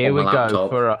somewhere. Here we go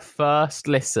laptop. For a first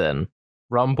listen.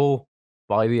 Rumble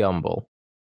by the Humble.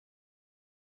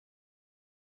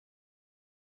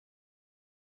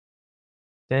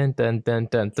 Dun dun dun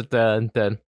dun dun dun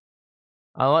dun.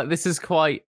 I like this is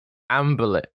quite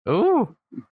ambulate. Ooh.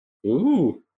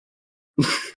 Ooh.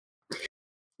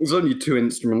 There's only 2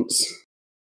 instruments.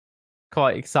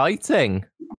 Quite exciting.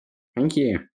 Thank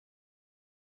you.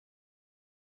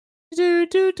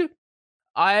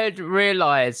 I had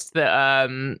realised that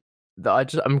I'm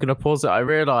gonna pause it. I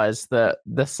realised that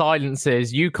the silence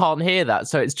is you can't hear that,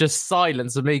 so it's just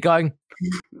silence of me going.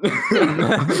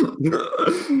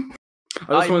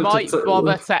 I might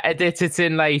bother to edit it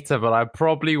in later, but I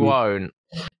probably won't.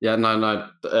 Yeah, no,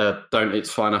 don't.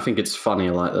 It's fine. I think it's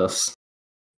funny like this.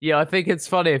 Yeah, I think it's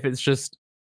funny if it's just.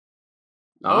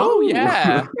 Oh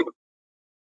yeah.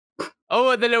 Oh,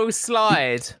 and the little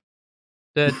slide.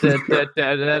 Oh, that's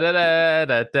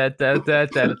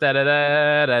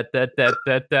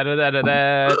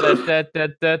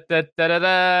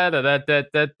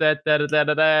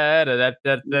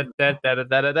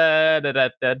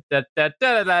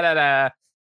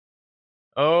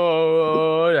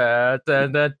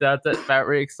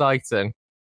very exciting.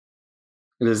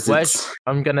 It is.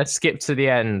 I'm gonna skip to the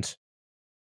end.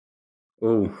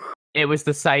 Oh. It was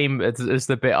the same as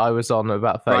the bit I was on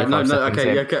about 35 right,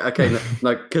 seconds in. Okay,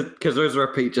 no, because there's a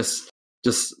repeat, just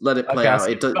let it play out.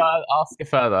 Ask it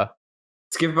further.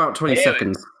 Let's give about 20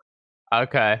 seconds.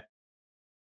 Okay.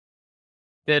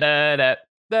 Da-da-da,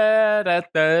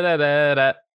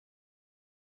 da-da-da-da-da-da.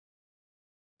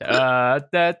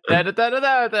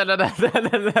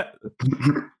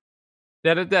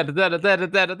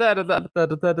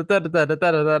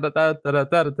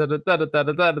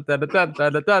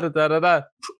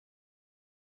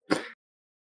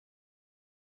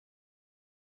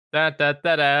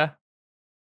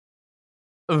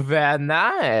 Very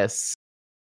nice.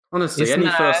 Honestly, Isn't any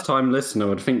that- first-time listener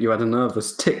would think you had a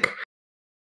nervous tick.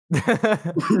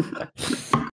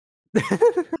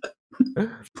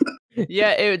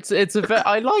 Yeah,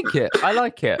 I like it. I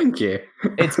like it. Thank you.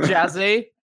 It's jazzy.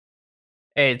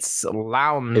 It's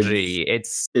loungy.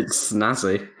 It's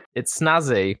snazzy. It's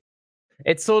snazzy.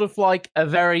 It's sort of like a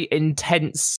very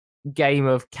intense game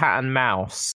of cat and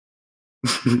mouse.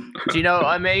 Do you know what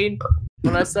I mean?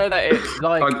 When I say that, it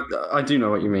like I do know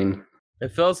what you mean.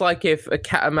 It feels like if a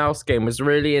cat and mouse game was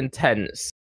really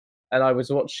intense, and I was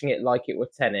watching it like it were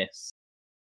tennis.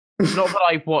 Not that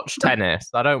I watch tennis.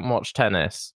 I don't watch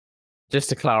tennis. Just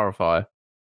to clarify,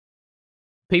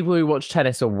 people who watch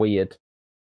tennis are weird.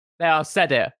 There, I've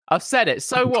said it.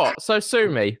 So what? So sue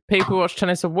me. People who watch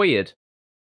tennis are weird.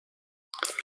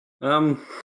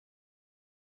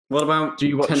 What about Do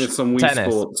you watch tennis on Wii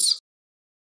tennis? Sports?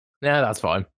 Yeah, that's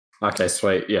fine. Okay,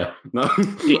 sweet. Yeah, no,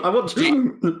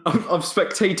 I've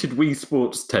spectated Wii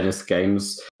Sports tennis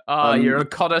games. You're a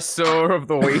connoisseur of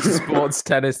the Wii Sports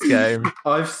tennis game.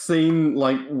 I've seen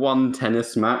like one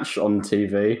tennis match on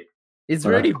TV. It's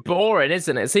really boring,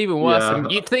 isn't it? It's even worse. Yeah.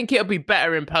 You'd think it'd be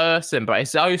better in person, but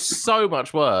it's so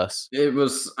much worse. It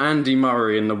was Andy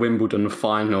Murray in the Wimbledon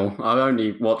final. I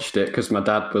only watched it because my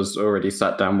dad was already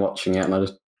sat down watching it, and I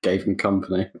just gave him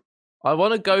company. I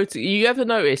want to go to. You ever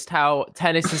noticed how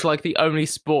tennis is like the only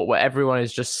sport where everyone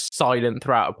is just silent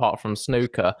throughout, apart from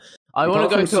snooker? I want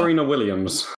to go to Serena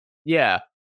Williams. Yeah.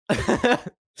 Yeah.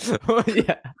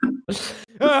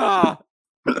 Ah!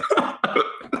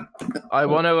 I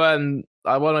want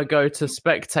to go to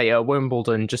spectator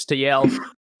Wimbledon just to yell boo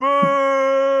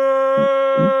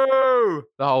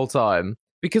the whole time,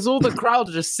 because all the crowd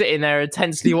are just sitting there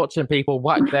intensely watching people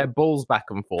whack their balls back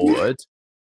and forward.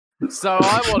 So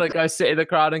I want to go sit in the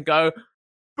crowd and go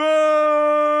boo!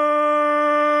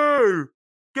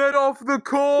 Get off the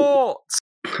court!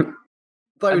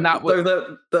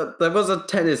 There was a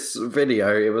tennis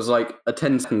video. It was like a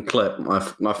 10-second clip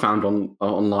I found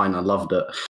online. I loved it.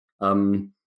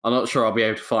 I'm not sure I'll be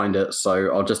able to find it,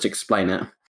 so I'll just explain it.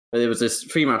 But there was this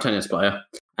female tennis player,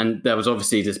 and there was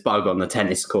obviously this bug on the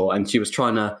tennis court, and she was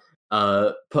trying to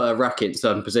put her racket in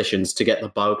certain positions to get the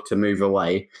bug to move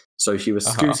away. So she was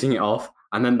scooting it off,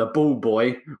 and then the ball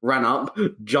boy ran up,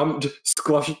 jumped,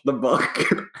 squashed the bug.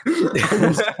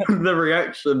 And the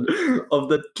reaction of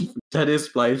the tennis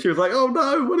player, she was like, "Oh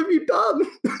no, what have you done?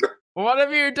 What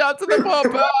have you done to the ball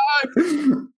bug?"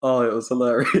 Oh, it was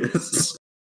hilarious.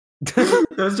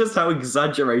 It was just how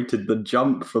exaggerated the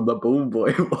jump from the ball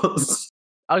boy was.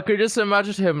 I could just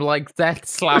imagine him like death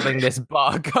slamming this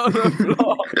bug on the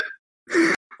floor.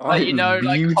 Like, you know,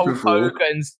 like Hulk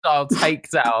Hogan style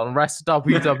takedown, rest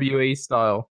WWE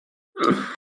style.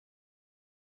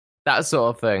 That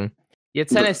sort of thing. Yeah,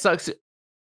 tennis sucks.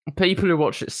 People who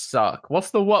watch it suck. What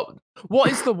is the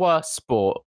worst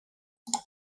sport?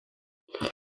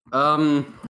 I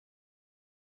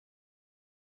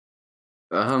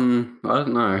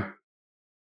don't know.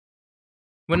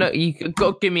 Well, no, you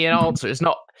got to give me an answer. It's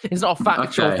not a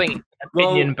factual thing.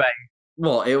 Opinion based.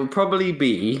 Well, it would probably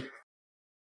be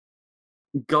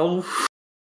golf.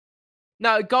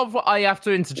 No, golf. I have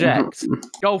to interject.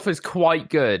 Golf is quite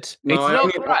good. No,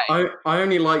 it's not great. I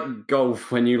only like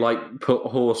golf when you like put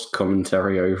horse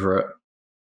commentary over it.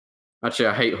 Actually,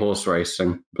 I hate horse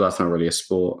racing, but that's not really a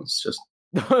sport. It's just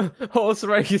horse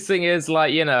racing is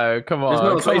like, you know, come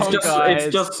on,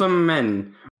 it's just some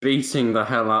men beating the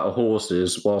hell out of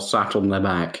horses while sat on their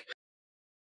back.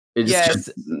 It's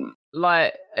just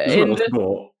like in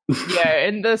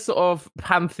the sort of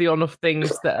pantheon of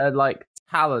things that are like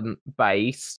talent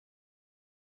based.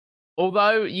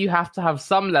 Although you have to have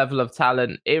some level of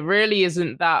talent, it really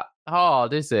isn't that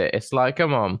hard, is it? It's like,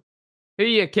 come on, who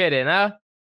you kidding, huh?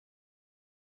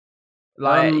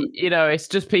 Like, you know, it's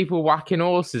just people whacking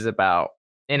horses about,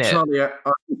 innit? Charlie,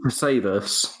 I need to say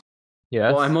this.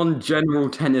 Yes. Well, I'm on general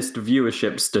tennis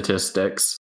viewership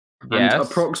statistics. Yes. And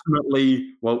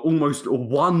approximately, almost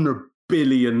 1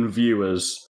 billion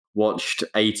viewers watched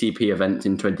ATP events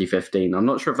in 2015. I'm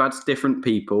not sure if that's different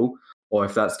people or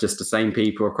if that's just the same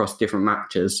people across different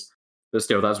matches. But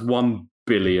still, that's 1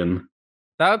 billion.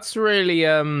 That's really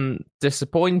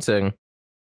disappointing.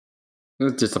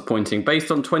 It's disappointing.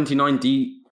 Based on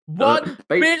 2019... 1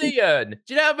 billion! Do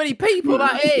you know how many people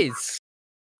that is?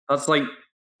 That's like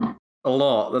a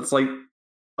lot. That's like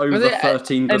over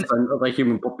 13% of the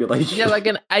human population. Yeah, like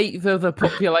an eighth of the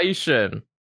population.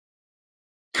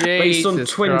 Based on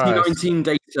 2019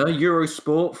 Christ. data,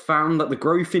 Eurosport found that the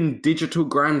growth in digital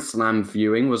Grand Slam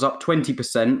viewing was up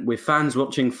 20%, with fans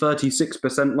watching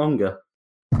 36% longer.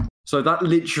 So that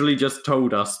literally just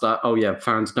told us that, oh yeah,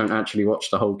 fans don't actually watch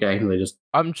the whole game. They just.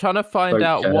 I'm trying to find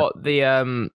out care. what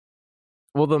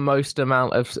the most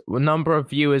amount of number of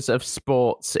viewers of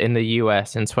sports in the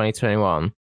US in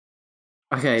 2021.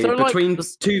 Okay, so between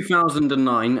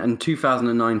 2009 and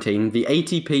 2019, the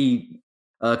ATP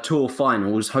Tour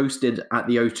finals hosted at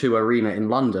the O2 Arena in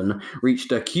London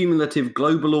reached a cumulative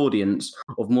global audience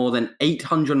of more than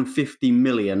 850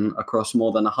 million across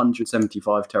more than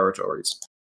 175 territories.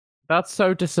 That's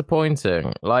so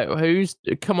disappointing. Like,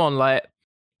 come on, like,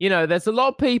 you know, there's a lot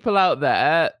of people out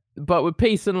there, but with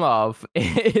peace and love,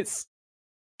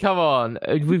 come on,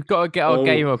 we've got to get our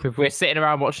game up if we're sitting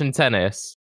around watching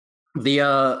tennis.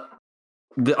 I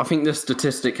think this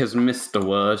statistic has missed a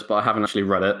word, but I haven't actually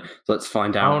read it, so let's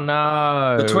find out. Oh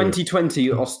no. The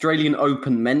 2020 Australian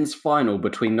Open men's final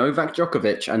between Novak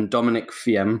Djokovic and Dominic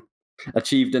Thiem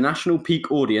achieved a national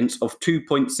peak audience of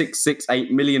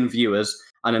 2.668 million viewers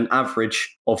and an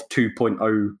average of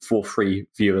 2.043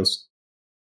 viewers.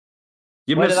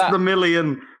 You Where did missed that- the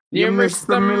million. You missed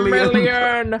the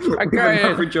million. With an Okay.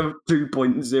 average of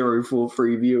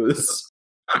 2.043 viewers.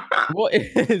 What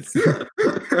is?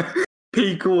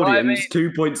 Peak audience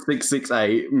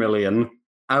 2.668 million.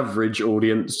 Average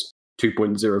audience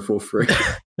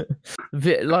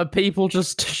 2.043. Like people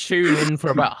just tune in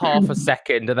for about half a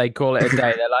second and they call it a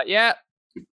day. They're like, yeah,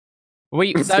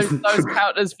 those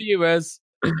count as viewers.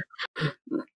 It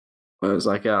was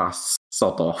like,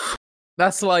 sod off.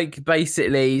 That's like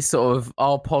basically sort of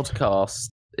our podcast,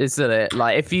 isn't it?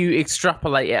 Like if you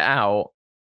extrapolate it out,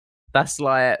 that's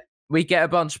like we get a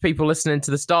bunch of people listening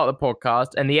to the start of the podcast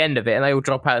and the end of it, and they all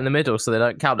drop out in the middle, so they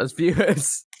don't count as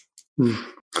viewers.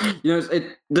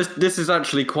 This is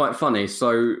actually quite funny.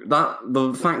 So that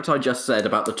the fact I just said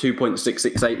about the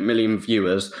 2.668 million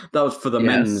viewers, that was for the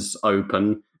men's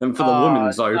open, and for the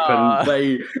women's open,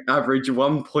 they average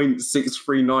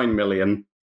 1.639 million.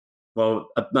 Well,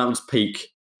 that was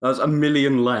peak. That was a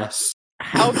million less.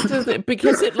 How does it?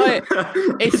 Because it like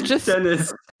it's just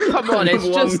tennis. Come on, it's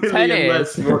 1 just million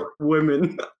tennis. less for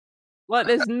women. Like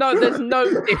there's no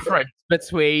difference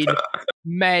between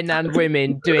men and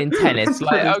women doing tennis.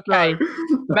 Like okay,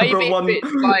 maybe But if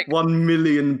it's like 1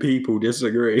 million people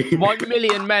disagree. 1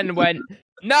 million men went,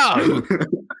 no,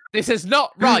 this is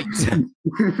not right.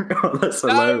 That's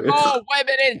No hilarious. more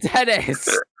women in tennis.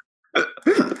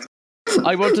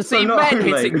 I want to see not men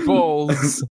only- hitting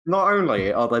balls. Not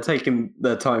only are they taking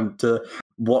their time to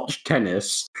watch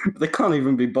tennis, but they can't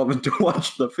even be bothered to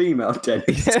watch the female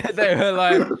tennis. They were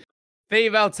like,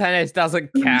 female tennis doesn't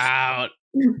count.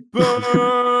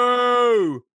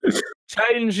 Boo!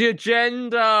 Change your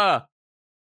gender.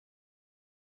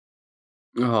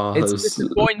 Oh, It's it's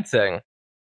disappointing.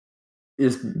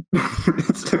 Well,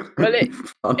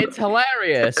 It's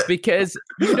hilarious because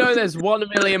you know there's 1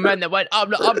 million men that went, I'm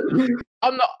not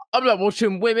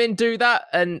watching women do that,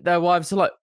 and their wives are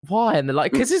like, why? And they're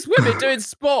like, because it's women doing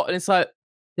sport, and it's like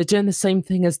they're doing the same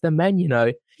thing as the men, you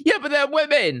know. Yeah, but they're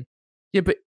women. Yeah,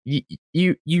 but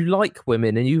you like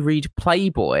women and you read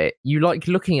Playboy. You like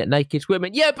looking at naked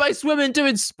women. Yeah, but it's women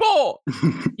doing sport.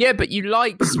 Yeah, but you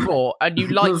like sport and you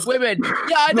like women.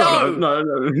 Yeah, I know. No.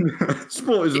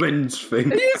 Sport is men's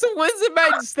thing. It's a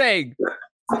men's thing.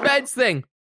 It's a men's thing.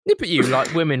 Yeah, but you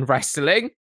like women wrestling.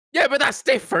 Yeah, but that's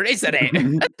different, isn't it?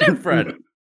 That's different.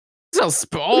 It's not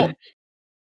sport.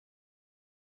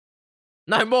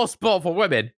 No more sport for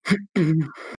women. But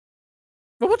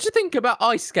what do you think about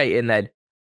ice skating then?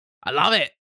 I love it.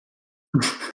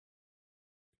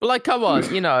 But like, come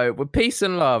on, you know, with peace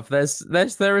and love,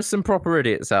 there is some proper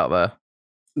idiots out there.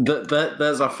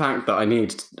 There's a fact that I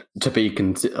need to be.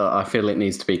 I feel it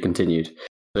needs to be continued.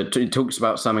 It talks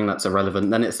about something that's irrelevant.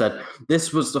 Then it said,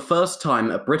 this was the first time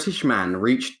a British man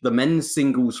reached the men's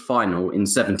singles final in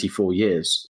 74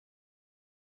 years.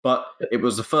 But it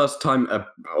was the first time,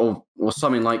 or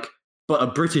something like, but a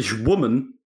British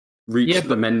woman reached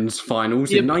the men's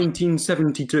finals in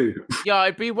 1972. Yeah,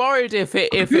 I'd be worried if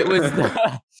it was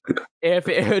if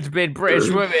it had been British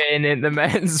women in the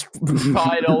men's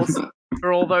finals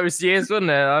for all those years,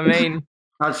 wouldn't it? I mean,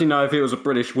 actually, no. If it was a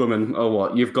British woman, or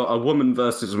what? You've got a woman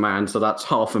versus a man, so that's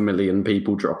 500,000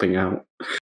 people dropping out.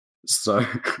 So,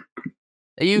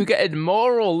 are you getting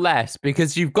more or less?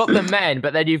 Because you've got the men,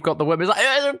 but then you've got the women. It's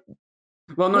like,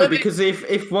 well, no, because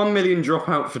if 1 million drop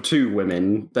out for 2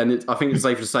 women, then I think it's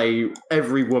safe to say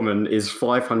every woman is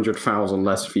 500,000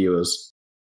 less viewers.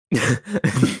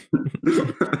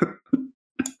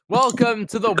 Welcome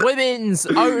to the women's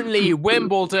only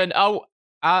Wimbledon. Oh,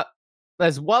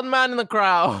 there's one man in the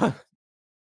crowd.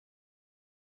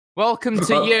 Welcome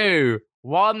to you,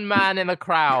 one man in the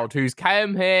crowd who's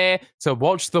came here to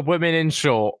watch the women in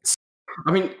shorts.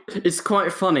 I mean, it's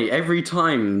quite funny. Every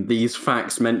time these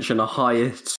facts mention a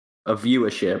highest of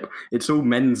viewership, it's all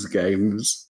men's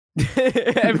games.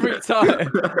 Every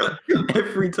time.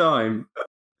 Every time.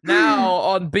 Now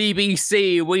on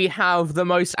BBC, we have the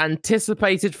most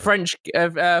anticipated French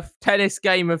tennis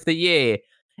game of the year.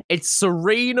 It's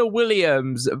Serena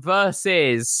Williams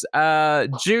versus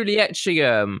Juliet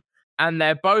Shigam, and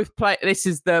they're both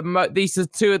these are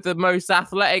two of the most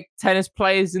athletic tennis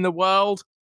players in the world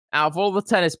out of all the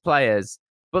tennis players.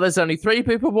 But there's only 3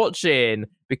 people watching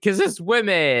because it's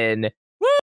women.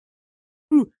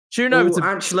 Woo! Tune over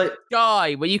to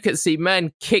Sky, where you can see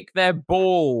men kick their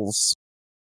balls.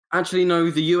 Actually, no,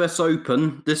 the US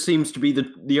Open, this seems to be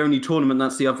the only tournament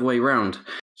that's the other way around.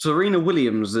 Serena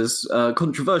Williams is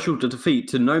controversial to defeat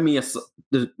to Naomi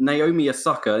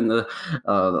Osaka in the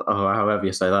however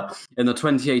you say that, in the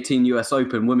 2018 US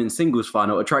Open women's singles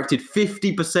final attracted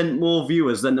 50% more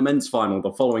viewers than the men's final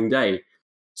the following day.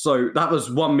 So that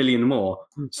was 1 million more.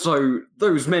 So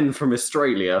those men from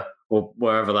Australia, or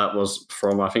wherever that was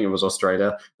from, I think it was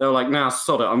Australia, they were like, nah,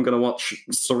 sod it, I'm going to watch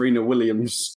Serena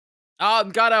Williams.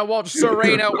 I'm gonna watch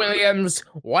Serena Williams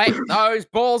wipe those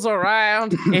balls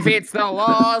around if it's the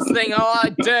last thing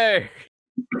I do.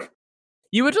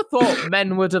 You would have thought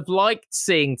men would have liked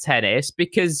seeing tennis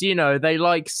because, you know, they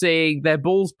like seeing their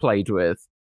balls played with.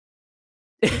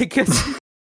 Because,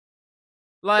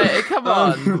 like, come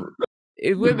on.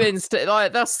 Women's,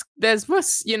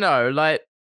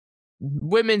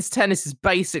 women's tennis is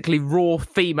basically raw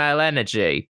female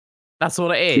energy. That's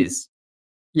what it is.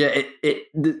 Yeah,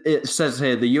 it says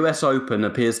here the US Open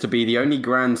appears to be the only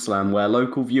Grand Slam where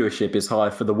local viewership is higher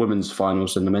for the women's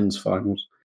finals than the men's finals.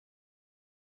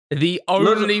 The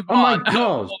only one. Oh my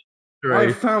god!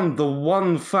 I found the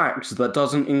one fact that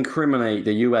doesn't incriminate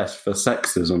the US for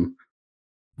sexism.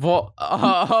 What?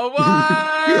 Oh,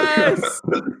 what?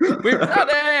 We've done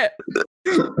it!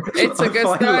 It took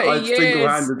us 30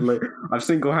 years. I've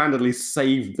single-handedly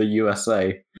saved the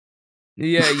USA.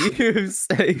 Yeah, you've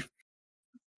saved.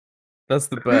 That's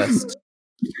the best.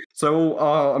 So all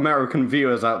our American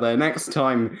viewers out there, next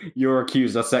time you're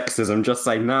accused of sexism, just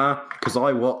say, nah, because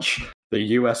I watch the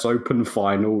US Open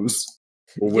finals.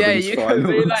 Or women's you finals.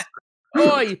 can be like,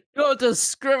 oi, you're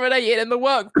discriminating in the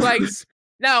workplace.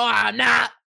 No, I'm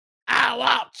not. I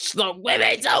watch the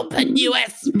Women's Open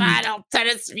US Final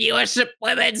Tennis Viewership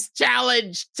Women's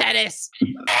Challenge Tennis.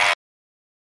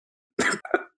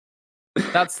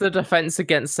 That's the defense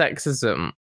against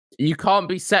sexism. You can't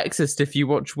be sexist if you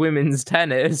watch women's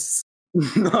tennis.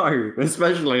 No,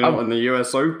 especially not in the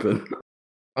US Open.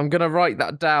 I'm going to write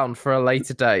that down for a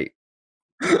later date.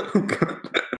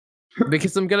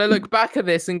 Because I'm going to look back at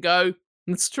this and go,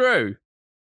 it's true.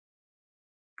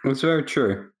 It's very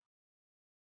true.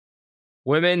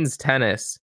 Women's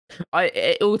tennis.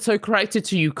 It auto-corrected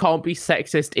to you can't be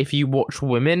sexist if you watch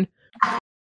women.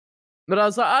 But I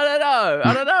was like, I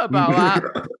don't know about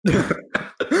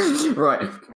that. Right.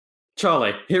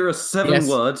 Charlie, here are 7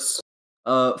 words,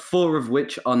 4 of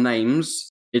which are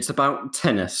names. It's about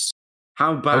tennis.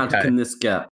 How bad can this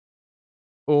get?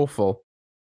 Awful.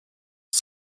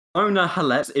 Simona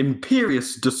Halep's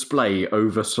imperious display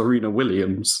over Serena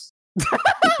Williams.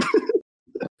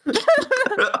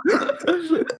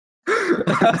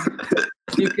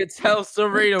 You could tell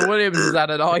Serena Williams has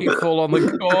had an eyeful on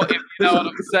the court, if you know what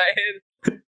I'm saying.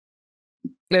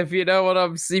 If you know what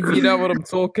I'm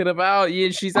talking about,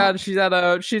 she's had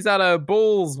her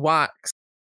balls waxed.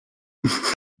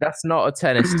 That's not a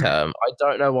tennis term. I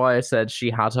don't know why I said she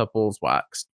had her balls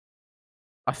waxed.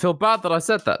 I feel bad that I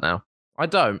said that now. I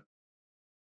don't.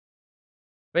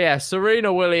 But yeah,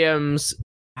 Serena Williams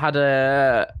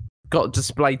got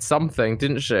displayed something,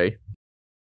 didn't she?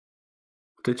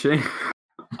 Did she?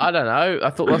 I don't know. I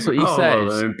thought that's what you said.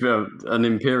 An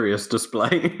imperious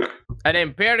display. An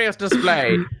imperious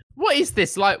display. What is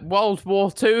this, like World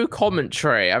War II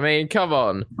commentary? I mean, come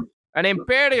on. An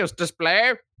imperious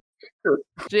display?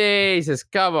 Jesus,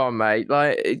 come on, mate.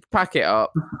 Like, pack it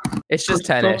up. It's just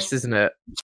tennis, isn't it?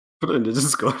 Put it in the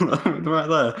Discord right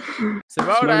there.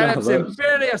 Simona Halep's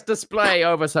imperious display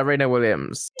over Serena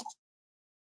Williams.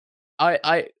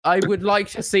 I would like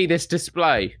to see this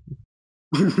display.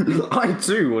 I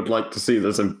too would like to see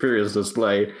this imperious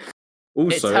display.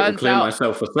 Also, to clear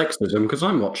myself for sexism because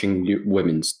I'm watching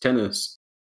women's tennis.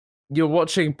 You're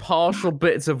watching partial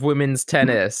bits of women's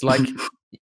tennis. Like,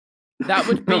 that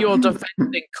would be your defense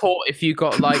in court if you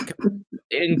got, like,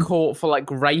 in court for,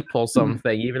 like, rape or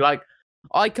something. You'd be like,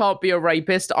 I can't be a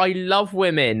rapist. I love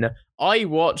women. I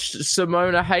watched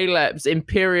Simona Halep's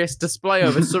imperious display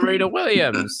over Serena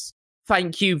Williams.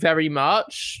 Thank you very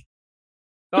much.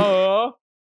 Oh.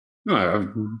 I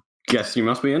guess you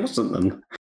must be innocent then.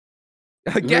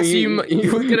 I guess you were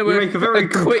going to make a very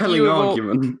compelling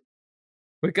argument.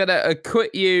 We're going to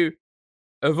acquit you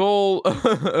of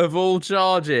all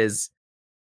charges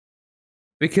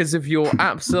because of your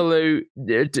absolute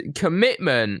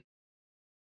commitment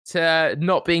to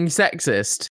not being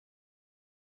sexist.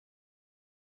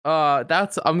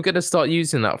 I'm going to start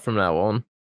using that from now on.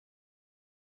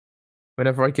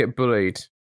 Whenever I get bullied.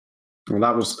 Well,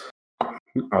 that was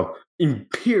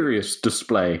imperious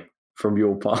display from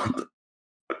your part.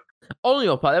 On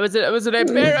your part, it was an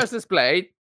imperious display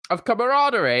of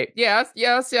camaraderie. Yes,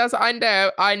 I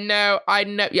know.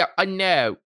 Yeah, I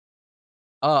know.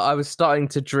 I was starting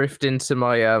to drift into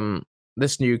my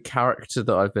this new character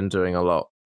that I've been doing a lot.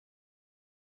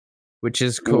 which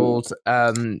is called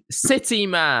City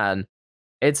Man.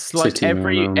 It's like City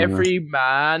Man, every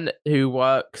man who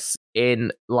works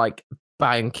in like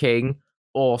banking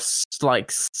or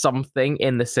like something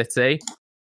in the city,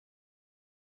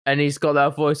 and he's got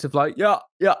that voice of like, yeah,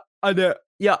 I know,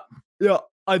 yeah,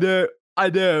 I know, yeah, I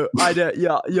know,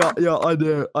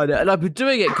 and I've been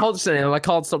doing it constantly, and I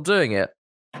can't stop doing it.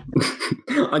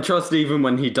 I trust even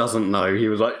when he doesn't know, he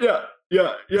was like, yeah,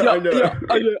 I know.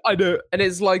 I know, and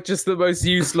it's like just the most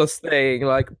useless thing,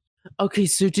 like. Okay,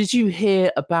 so did you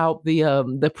hear about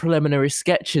the preliminary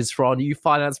sketches for our new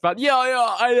finance plan? Yeah,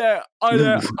 I know,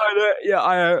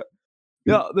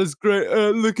 yeah, that's great.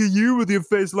 Look at you with your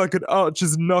face like an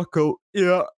archer's knuckle.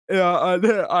 Yeah, I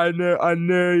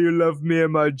know you love me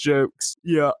and my jokes.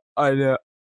 Yeah, I know,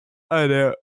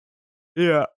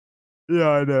 yeah,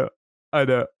 I know,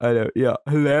 yeah,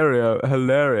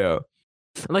 hilario.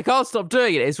 And I can't stop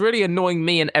doing it. It's really annoying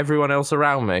me and everyone else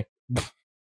around me.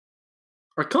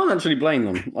 I can't actually blame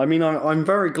them. I mean, I'm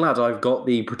very glad I've got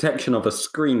the protection of a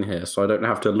screen here, so I don't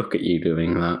have to look at you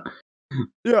doing that.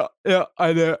 Yeah,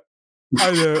 I know.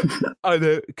 I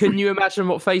know. Can you imagine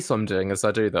what face I'm doing as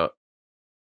I do that?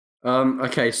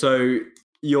 Okay, so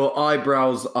your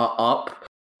eyebrows are up,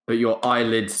 but your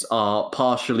eyelids are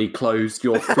partially closed.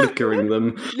 You're flickering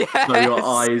them, Yes! so your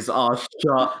eyes are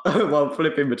shut while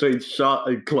flipping between shut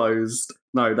and closed.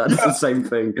 No, that's the same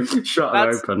thing. Shut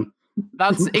and open.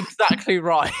 That's exactly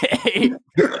right.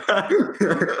 Yeah, I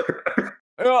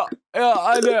know.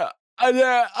 I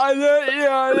know.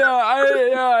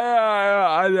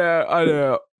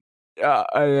 Yeah,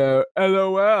 I know.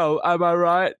 LOL, am I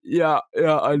right? Yeah,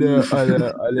 I know.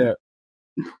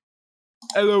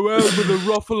 LOL with a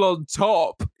ruffle on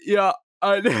top. Yeah,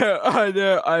 I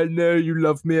know you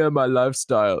love me and my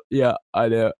lifestyle. Yeah, I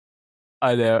know.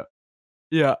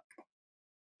 Yeah,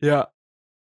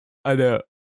 I know.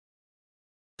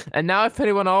 And now if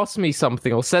anyone asks me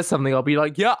something or says something, I'll be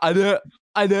like, yeah, I know,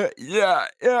 yeah,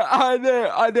 I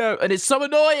know. And it's so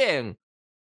annoying.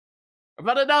 I've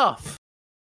had enough.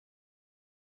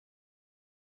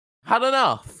 Had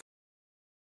enough.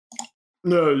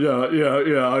 No, yeah,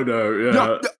 I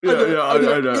know,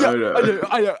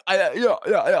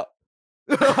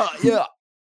 Yeah.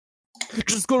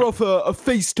 Just got off a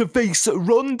face-to-face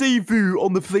rendezvous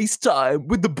on the FaceTime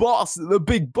with the boss, the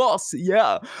big boss,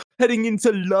 yeah. Heading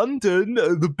into London,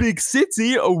 the big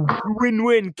city, a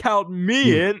win-win, count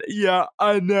me in. Yeah,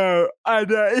 I know.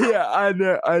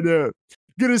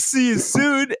 Gonna see you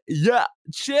soon. Yeah,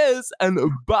 cheers and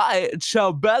bye.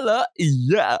 Ciao, Bella.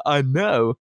 Yeah, I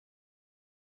know.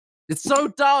 It's so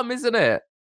dumb, isn't it?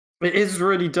 It is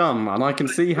really dumb, and I can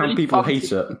see how really people fun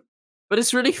hate it. But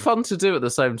it's really fun to do at the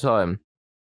same time.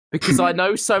 Because I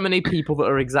know so many people that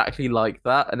are exactly like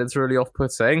that, and it's really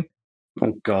off-putting.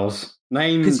 Oh, God.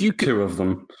 Name two of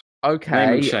them. Okay.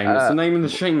 Name and shame. It's the name in the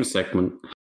shame segment.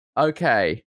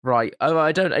 Okay, right. Oh,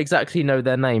 I don't exactly know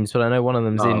their names, but I know one of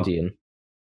them's Indian.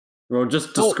 Well,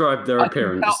 just describe their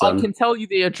appearance, then. I can tell you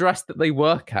the address that they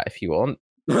work at if you want.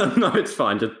 No, it's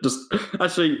fine. Just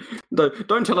actually,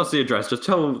 don't tell us the address. Just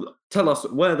tell us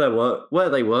where they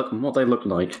work, and what they look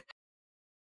like.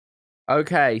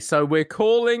 Okay, so we're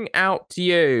calling out to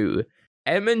you,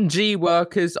 M&G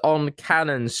workers on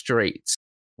Cannon Street,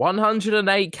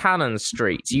 108 Cannon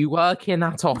Street. You work in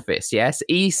that office, yes?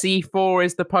 EC4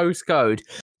 is the postcode.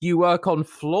 You work on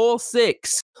floor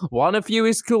 6. One of you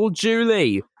is called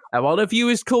Julie. And one of you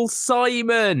is called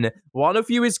Simon. One of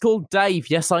you is called Dave.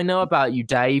 Yes, I know about you,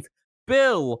 Dave.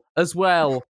 Bill as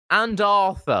well. And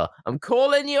Arthur. I'm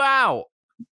calling you out.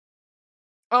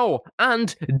 Oh,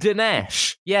 and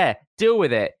Dinesh. Yeah, deal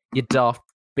with it, you daft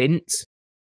bint.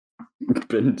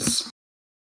 Bints.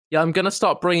 Yeah, I'm going to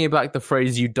start bringing back the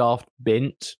phrase, you daft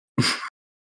bint.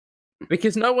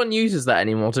 Because no one uses that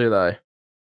anymore, do they?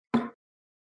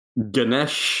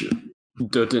 Ganesh.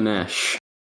 Dinesh.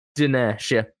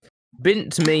 Dinesh, yeah.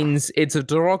 Bint means it's a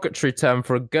derogatory term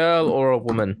for a girl or a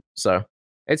woman. So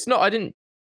it's not, I didn't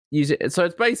use it. So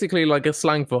it's basically like a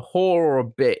slang for whore or a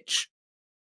bitch.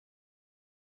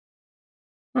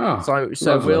 Oh,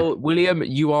 so William,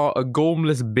 you are a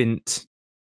gormless bint.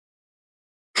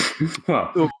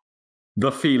 Well,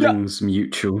 the feeling's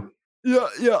mutual.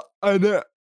 Yeah, I know.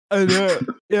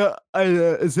 Yeah, I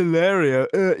know. It's hilarious.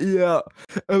 Yeah,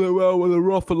 LOL with a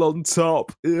ruffle on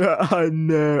top. Yeah, I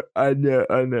know. I know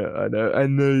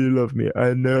you love me.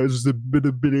 I know. It's just a bit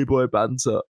of Billy Boy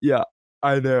banter. Yeah,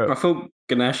 I know. I thought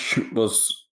Ganesh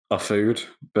was a food,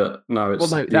 but no, it's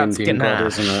the that's Indian Ganesh. god,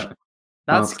 isn't it?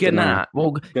 That's Ganesh.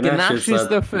 Well, Ganesh is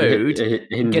the food.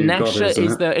 Ganesha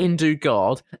is the Hindu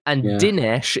god, and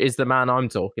Dinesh is the man I'm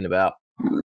talking about.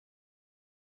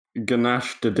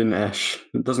 Ganesh to Dinesh.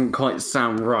 It doesn't quite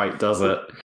sound right, does it?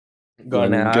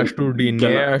 Ganesh to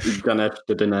Dinesh. Ganesh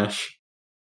to Dinesh.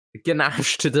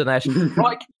 Ganesh to Dinesh.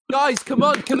 Right, guys, come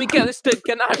on, can we get this to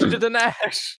Ganesh to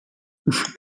Dinesh?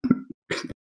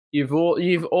 You've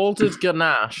ordered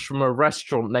Ganesh from a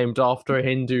restaurant named after a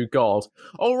Hindu god.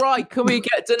 All right, can we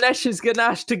get Dinesh's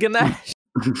Ganesh to Ganesh?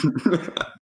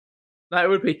 That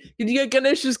would be. Can you get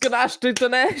Ganesh's Ganesh to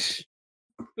Dinesh?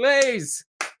 Please,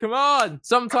 come on.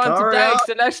 Sometime Hurry today, up.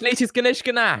 Dinesh needs his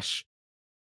Ganesh.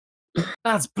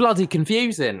 That's bloody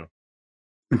confusing.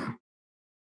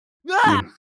 Ah!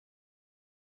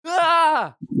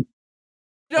 Ah! You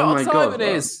know Oh what my time God, it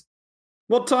is?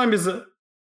 What time is it?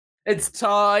 It's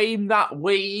time that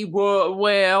we will.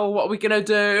 What are we gonna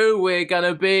do? We're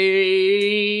gonna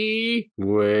be.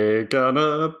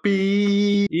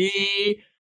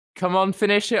 Come on,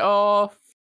 finish it off.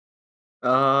 What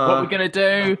are we gonna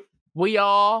do? We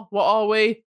are. What are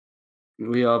we?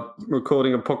 We are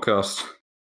recording a podcast.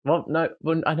 Well, no.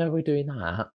 I know we're doing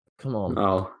that. Come on.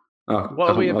 Oh. What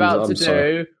are we about to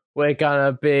do? We're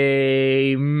gonna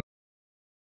be. We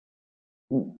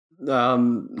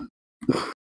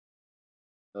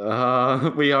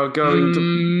are going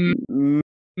to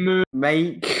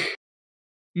make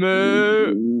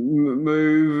moving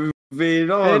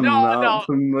on up,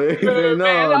 moving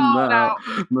on up,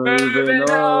 moving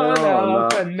on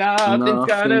up. Nothing's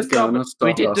gonna stop us.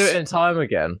 We didn't do it in time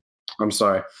again. I'm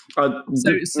sorry. So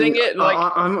sing it like.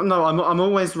 I'm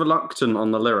always reluctant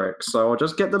on the lyrics, so I'll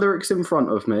just get the lyrics in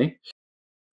front of me.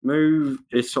 Move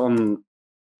it on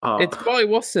up. It's by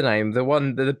what's the name? The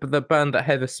one, the band that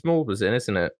Heather Small was in,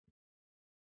 isn't it?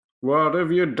 What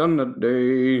have you done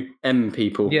today? M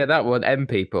people. Yeah, that one. M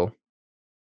people.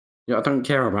 Yeah, I don't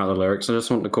care about the lyrics. I just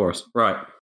want the chorus. Right.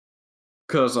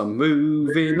 Cause I'm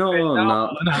moving on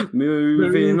up,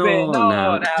 moving on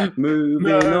out,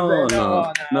 moving on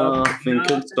up. Nothing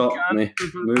can stop me.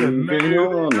 Moving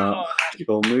on up,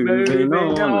 you're moving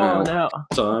on out.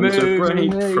 Time to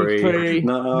break free.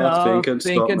 Nothing can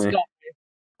stop me.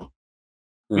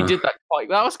 We did that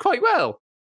that was quite well.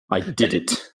 I did it.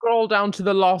 Scroll down to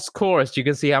the last chorus. You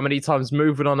can see how many times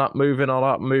moving on up, moving on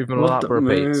up, moving on up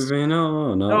repeats. Moving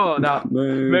on up, Oh, no.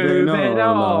 moving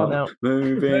on up,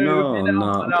 moving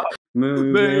on up,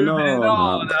 moving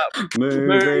on up,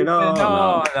 moving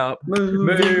on up,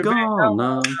 moving on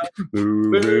up,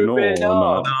 moving on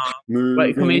up.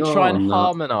 Wait, can we try and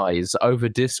harmonise over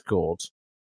Discord?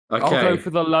 Okay. I'll go for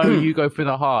the low, you go for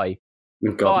the high.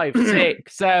 God. 5,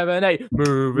 6, 7, 8.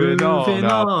 Moving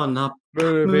on up.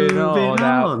 Moving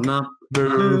on up.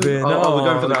 Moving on. Oh, we're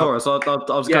going for the chorus. I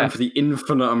was going for the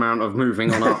infinite amount of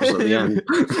moving on ups at the end.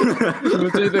 We'll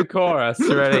do the chorus.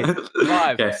 Ready?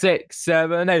 5, 6,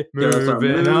 7, 8.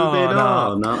 Moving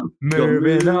on up.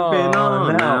 Moving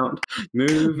on up.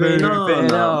 Moving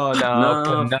on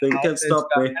up. Nothing can stop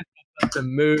me.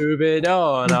 Moving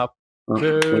on up.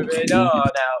 Moving on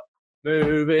up.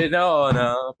 Moving on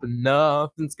up, and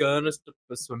nothing's gonna stop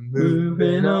us from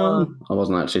moving on. I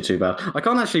wasn't actually too bad. I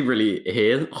can't actually really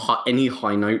hear any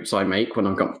high notes I make when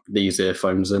I've got these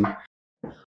earphones in.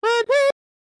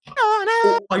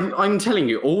 I'm telling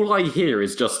you, all I hear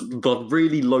is just the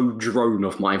really low drone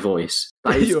of my voice.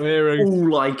 That is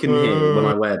all I can hear when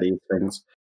I wear these things.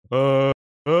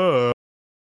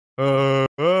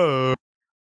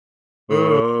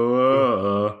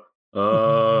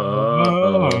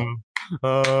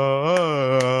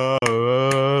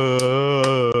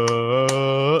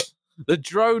 The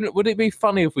drone. Would it be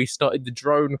funny if we started the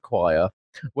drone choir,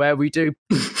 where we do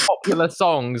popular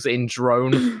songs in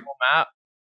drone format?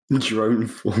 Drone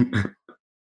format.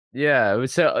 Yeah.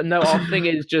 So no, our thing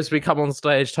is just we come on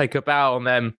stage, take a bow, and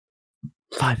then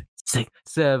 5, 6,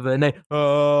 7, 8.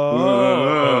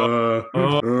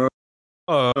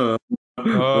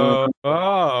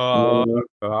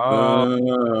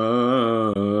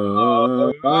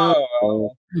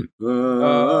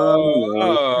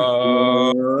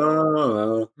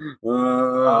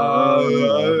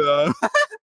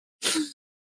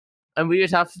 And we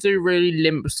would have to do really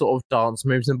limp sort of dance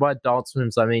moves, and by dance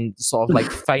moves I mean sort of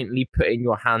like faintly putting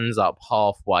your hands up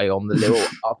halfway on the little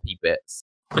uppy bits.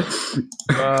 I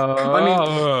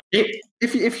mean,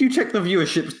 if you check the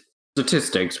viewership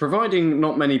statistics, providing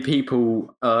not many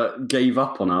people gave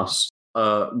up on us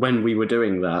when we were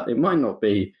doing that, it might not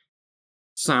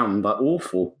sound that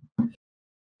awful.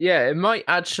 Yeah, it might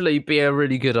actually be a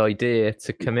really good idea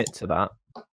to commit to that.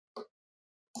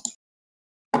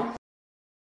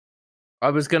 I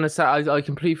was going to say, I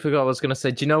completely forgot I was going to say,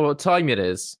 do you know what time it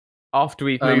is? After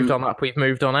we've moved on up, we've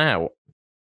moved on out.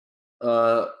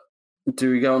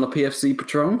 Do we go on a PFC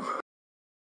patrol?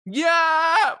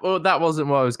 Yeah. Well, that wasn't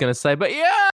what I was going to say, but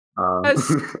yeah.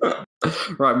 Yes.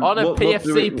 Right. On a what do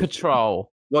PFC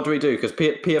patrol. What do we do? Because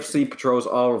PFC patrols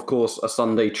are, of course, a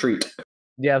Sunday treat.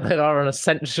 Yeah, they are an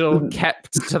essential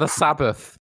kept to the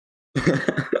Sabbath.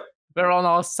 We're on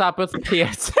our Sabbath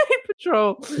PFC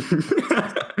patrol.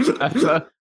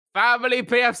 Family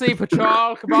PFC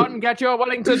patrol. Come on, get your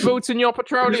Wellington boots and your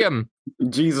petroleum.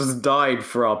 Jesus died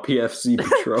for our PFC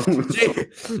patrol.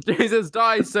 Jesus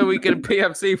died so we can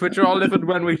PFC patrol if and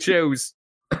when we choose.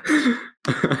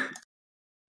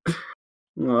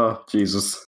 Oh,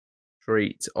 Jesus.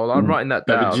 Treat. Oh, I'm writing that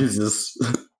down. Jesus.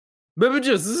 Baby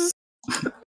Jesus.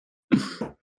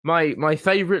 My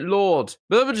favourite lord.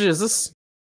 Baby Jesus.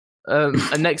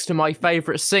 And next to my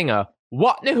favourite singer,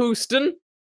 Whitney Houston.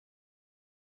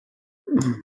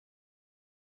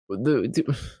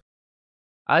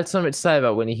 I had something to say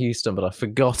about Whitney Houston, but I've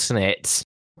forgotten it.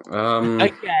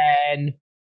 Again.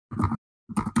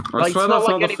 I swear that's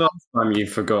not the first time you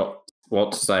forgot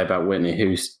what to say about Whitney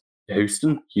Houston.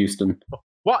 Whitney Houston.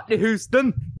 Whitney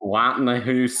Houston. Whitney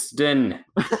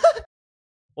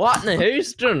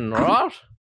Houston, right?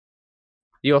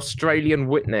 The Australian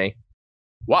Whitney.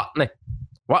 Whitney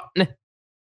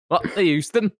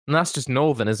Houston. And that's just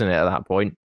northern, isn't it, at that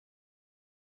point?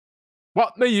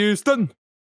 Whitney Houston.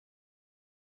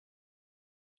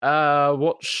 How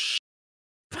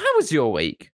was your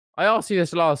week? I asked you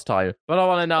this last time, but I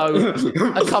want to know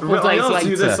a couple of days later. I asked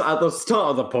you this at the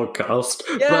start of the podcast,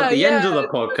 but at the end of the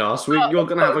podcast, you're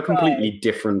going to have a completely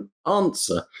different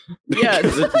answer.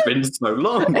 Because it's been so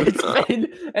long. It's been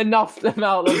enough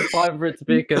amount of time for it to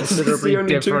be a considerably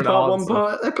different answer.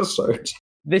 One-part episode.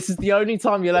 This is the only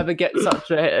time you'll ever get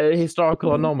such a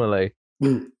historical anomaly.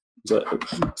 So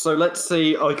let's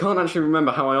see. I can't actually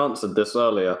remember how I answered this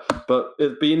earlier, but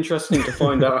it'd be interesting to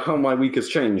find out how my week has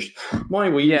changed. My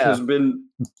week has been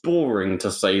boring,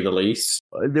 to say the least.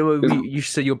 You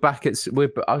said you're back at.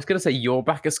 I was going to say you're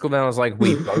back at school, then I was like,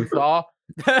 we both are.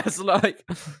 That's like,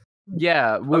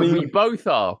 yeah, we both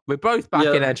are. We're both back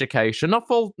in education, not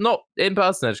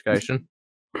in-person education.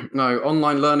 No,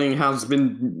 online learning has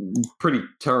been pretty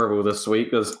terrible this week.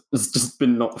 It's just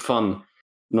been not fun.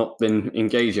 Not been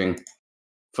engaging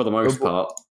for the most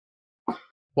part.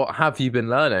 What have you been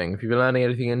learning? Have you been learning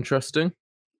anything interesting?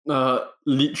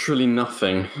 Literally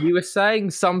nothing. You were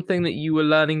saying something that you were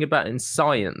learning about in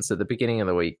science at the beginning of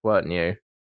the week, weren't you?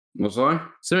 Was I?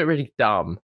 Something really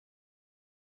dumb.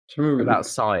 About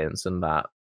science and that.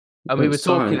 And we were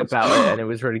talking about it and it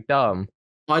was really dumb.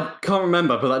 I can't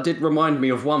remember, but that did remind me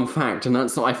of one fact, and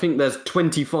that's that I think there's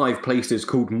 25 places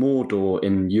called Mordor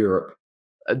in Europe.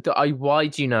 Why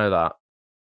do you know that?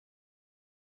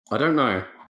 I don't know.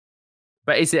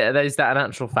 But is that an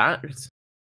actual fact?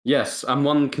 Yes, and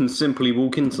one can simply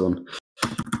walk into them.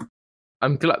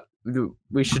 I'm glad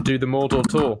we should do the Mordor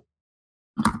tour.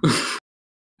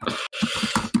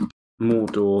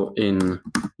 Mordor in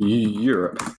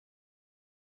Europe.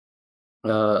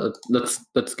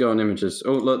 Let's go on images.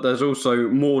 Oh, look, there's also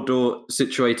Mordor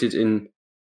situated in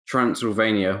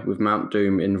Transylvania with Mount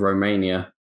Doom in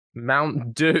Romania.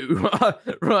 Mount Doom,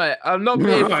 right? I'm not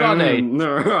being funny.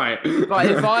 No, right. But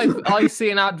if I see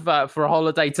an advert for a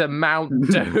holiday to Mount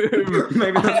Doom,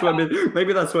 maybe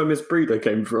that's where Miss Breeder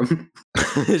came from.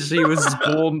 She was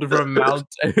spawned from Mount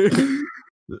Doom.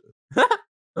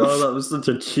 Oh, that was such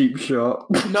a cheap shot.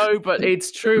 No, but it's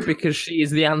true because she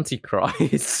is the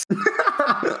Antichrist.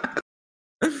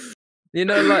 You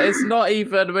know, like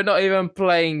we're not even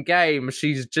playing games.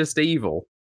 She's just evil.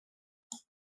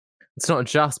 It's not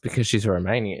just because she's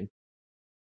Romanian.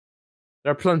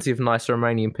 There are plenty of nice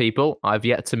Romanian people. I've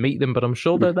yet to meet them, but I'm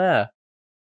sure they're there.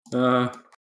 You're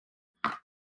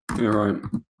right.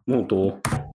 Mordor.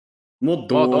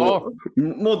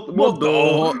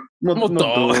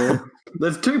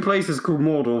 There's two places called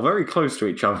Mordor, very close to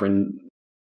each other in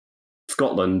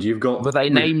Scotland. You've got. Were they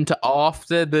named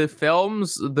after the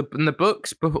films, in the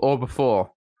books, or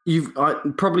before?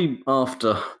 Probably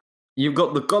after. You've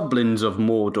got the Goblins of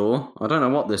Mordor. I don't know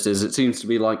what this is. It seems to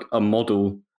be like a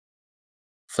model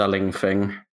selling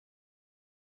thing.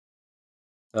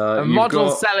 A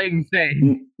model selling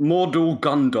thing. Mordor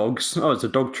Gun Dogs. Oh, it's a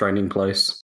dog training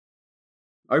place.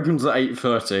 Opens at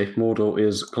 8:30. Mordor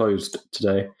is closed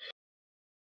today.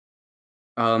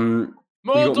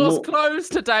 Mordor's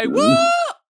closed today. What?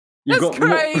 That's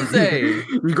crazy.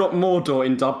 We've got Mordor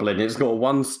in Dublin. It's got a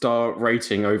 1-star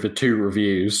rating over 2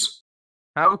 reviews.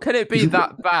 How can it be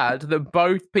that bad that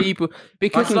both people...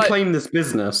 Because I can claim this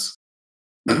business.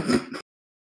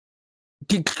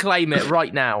 Claim it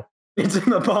right now. It's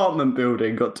an apartment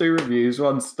building. Got 2 reviews,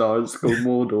 1 star. It's called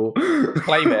Mordor.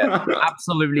 Claim it.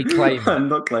 Absolutely claim it. I'm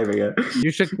not claiming it.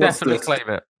 You should What's definitely this? claim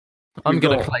it. I'm You've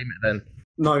gonna got- claim it then.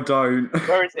 No, don't.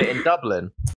 Where is it? In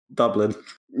Dublin. Dublin.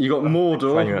 You got Claim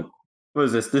Mordor. it. What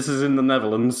is this? This is in the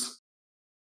Netherlands.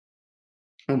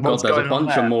 Oh god, What's there's a going on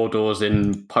bunch of there? Mordors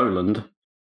in Poland.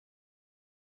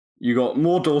 You got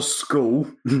Mordor School.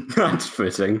 That's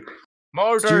fitting.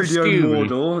 Mordor Studio School.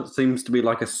 Mordor seems to be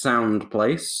like a sound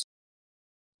place.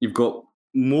 You've got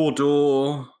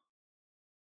Mordor.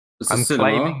 It's a I'm cinema.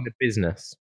 claiming the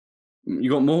business.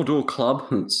 You got Mordor Club.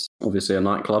 It's obviously a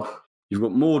nightclub. You've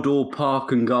got Mordor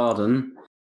Park and Garden,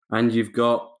 and you've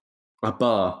got a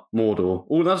bar, Mordor.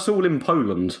 Oh, that's all in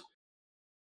Poland.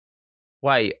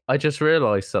 Wait, I just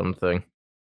realised something.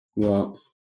 What?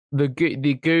 The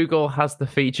Google has the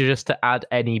feature just to add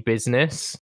any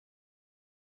business.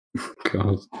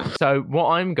 God. So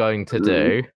what I'm going to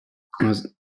do,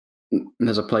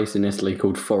 There's a place in Italy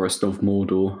called Forest of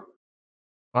Mordor.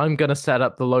 I'm going to set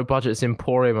up the low budget's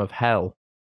Emporium of Hell.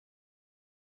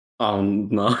 Oh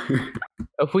no.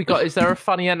 Have we got? Is there a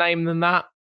funnier name than that?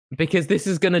 Because this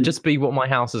is going to just be what my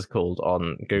house is called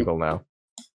on Google now.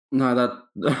 No,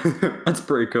 that's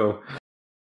pretty cool.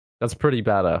 That's pretty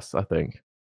badass, I think.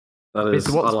 That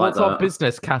is. What's I like our that.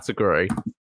 business category?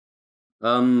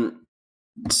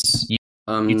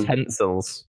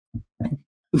 Utensils.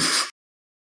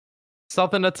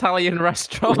 Southern Italian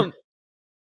restaurant.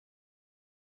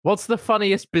 What's the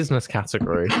funniest business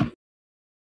category?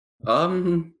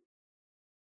 Oh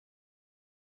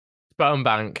Sperm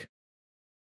bank.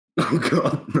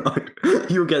 god, no.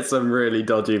 You'll get some really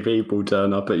dodgy people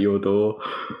turn up at your door.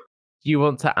 Do you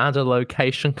want to add a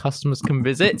location customers can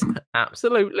visit?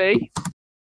 Absolutely.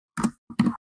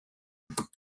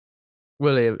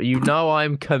 William, you know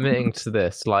I'm committing to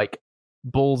this. Like,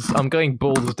 balls. I'm going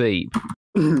balls deep.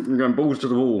 I'm going balls to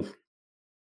the wall.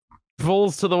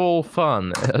 Balls to the wall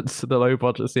fun. It's the low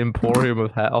budget's Emporium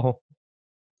of Hell.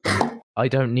 I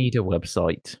don't need a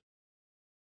website.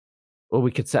 Or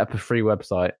we could set up a free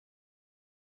website.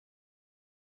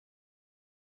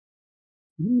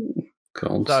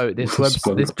 God. So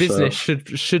this business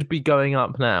should be going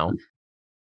up now.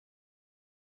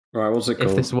 Right, what's it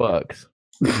called? If this works.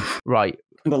 Right.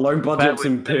 The low budget's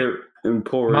with me.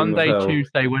 Emporium Monday, of Hell.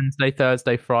 Tuesday, Wednesday,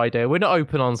 Thursday, Friday. We're not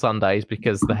open on Sundays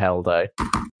because of the hell day.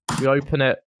 We open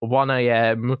at 1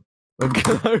 a.m. and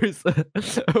close at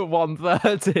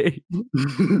 1:30.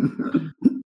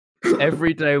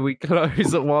 Every day we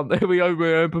close at 1. We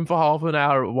open for half an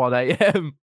hour at 1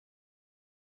 a.m.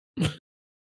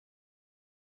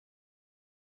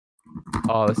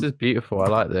 Oh, this is beautiful. I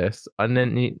like this. I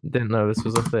didn't know this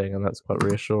was a thing, and that's quite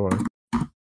reassuring.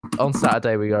 On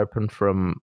Saturday, we open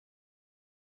from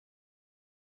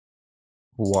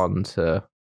 1 to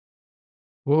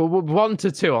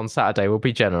 2 on Saturday. We'll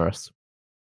be generous.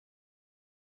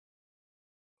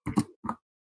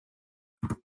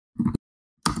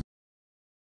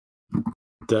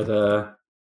 Da-da.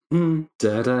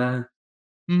 Da-da.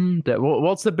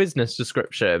 What's the business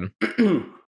description?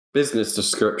 Business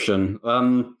description.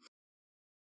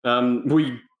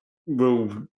 We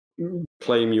will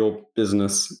claim your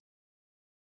business.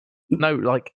 No,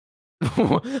 like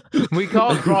we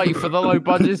can't write for the low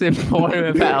budgets Emporium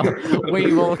of Hell.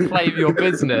 We will claim your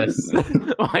business.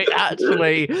 Like,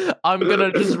 actually, I'm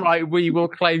gonna just write. We will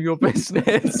claim your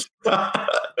business because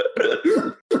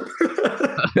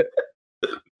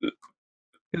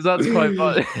that's quite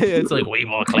funny. It's like we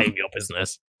will claim your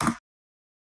business.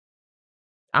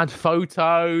 Add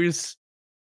photos.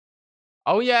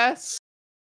 Oh yes,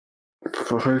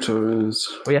 Photos.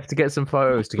 we have to get some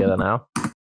photos together now.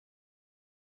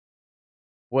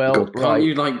 Well, God, can't right.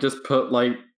 you like just put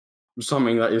like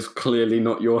something that is clearly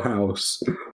not your house?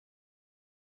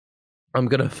 I'm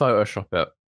gonna Photoshop it.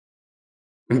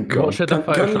 God. What should I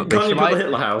Can Photoshop? you Shall put I- the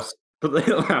Hitler house? Put the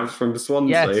Hitler house from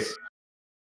Swansea. Yes.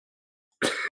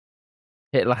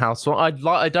 Hitler House. Well, I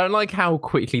don't like how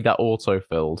quickly that auto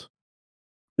filled.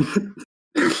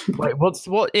 Wait,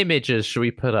 what images should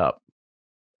we put up?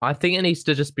 I think it needs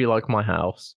to just be like my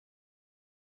house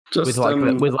Just with like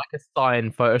a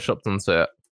sign photoshopped onto it.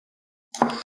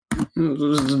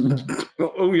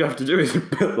 all you have to do is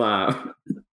put that.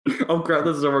 Oh crap,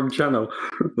 this is the wrong channel.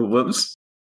 Whoops.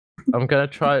 I'm gonna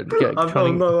try and get.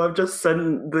 Oh no, I've just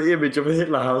sent the image of a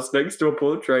Hitler house next to a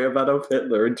portrait of Adolf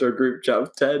Hitler into a group chat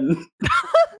of 10.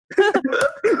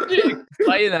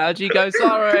 Play that. You go.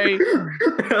 Sorry.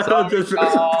 I just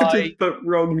put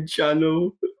wrong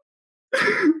channel.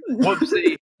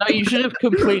 Whoopsie. No, you should have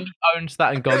completely owned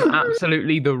that and gone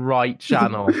absolutely the right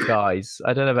channel, guys.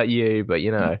 I don't know about you, but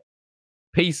you know,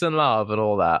 peace and love and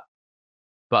all that.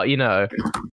 But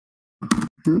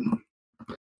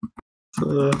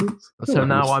so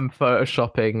now I'm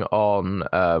photoshopping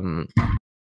on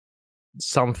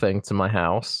something to my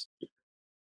house.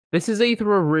 This is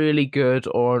either a really good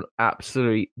or an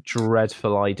absolutely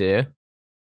dreadful idea.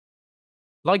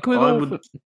 Like with I all, would and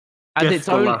guess it's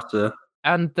the only, latter.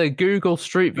 and the Google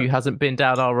Street View hasn't been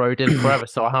down our road in forever,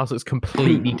 so our house is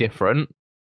completely different.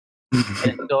 And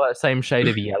it's still that same shade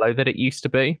of yellow that it used to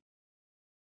be.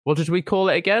 What did we call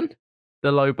it again?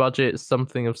 The low budget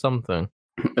something of something.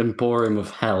 Emporium of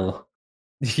Hell.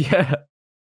 Yeah.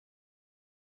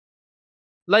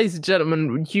 Ladies and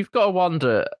gentlemen, you've got to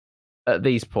wonder at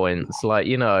these points, like,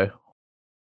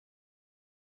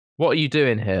 what are you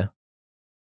doing here?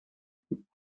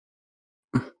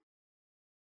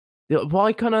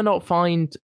 Why can I not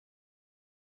find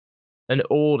an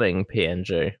awning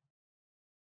PNG?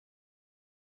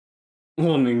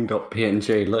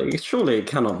 Warning.png. Like, surely it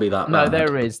cannot be that No, bad.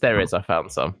 there is. I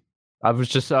found some. I was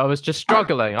just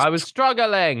struggling. I was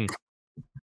struggling.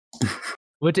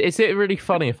 Is it really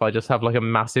funny if I just have like a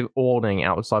massive awning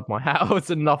outside my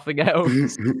house and nothing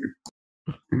else?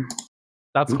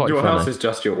 That's quite Your funny. house is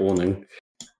just your awning.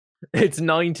 It's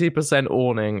 90%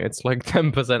 awning. It's like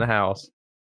 10% house.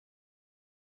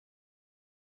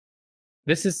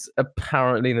 This is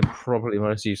apparently the probably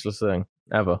most useless thing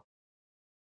ever.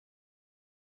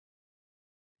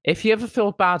 If you ever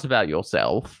feel bad about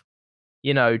yourself,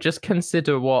 just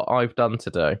consider what I've done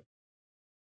today.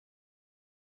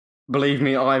 Believe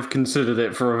me, I've considered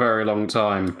it for a very long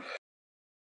time.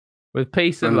 With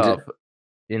peace and And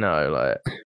love, like...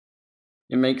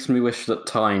 It makes me wish that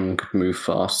time could move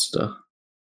faster.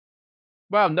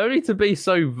 Wow, no need to be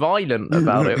so violent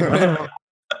about it.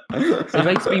 It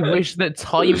makes me wish that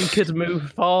time could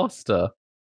move faster.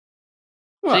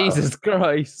 Well, Jesus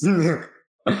Christ. No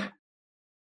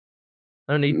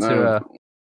need to...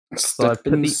 So I put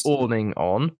the awning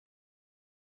on.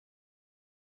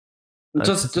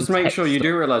 Just make sure you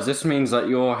do realise this means that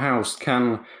your house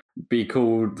can be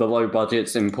called the Low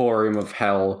Budget's Emporium of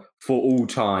Hell for all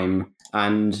time,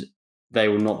 and they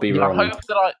will not be wrong.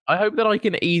 I hope that I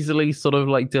can easily sort of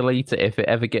like delete it if it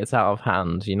ever gets out of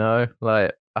hand.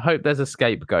 Like I hope there's a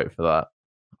scapegoat for that.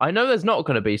 I know there's not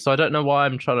going to be, so I don't know why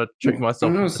I'm trying to trick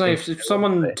myself. I'm going to say if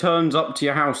someone turns up to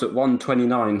your house at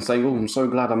 1:29 saying, "Oh, I'm so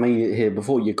glad I made it here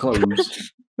before you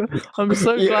closed." I'm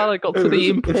so glad I got to the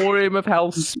Emporium of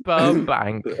Hell sperm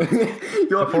bank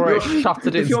before it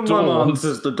shuttered its doors. If your mum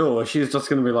answers the door, she's just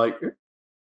going to be like,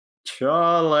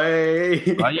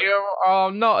 "Charlie, are you?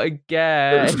 Oh, not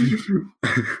again."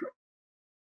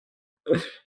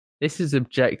 This is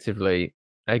objectively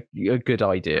a good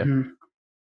idea.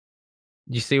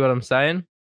 You see what I'm saying?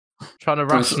 Trying to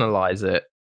rationalize it.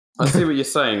 I see what you're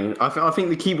saying. I think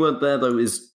the key word there, though,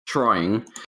 is trying.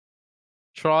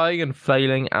 Trying and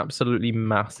failing absolutely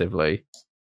massively.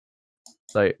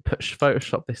 So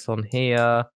Photoshop this on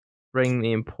here. Bring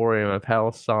the Emporium of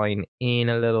Hell sign in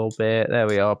a little bit. There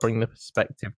we are. Bring the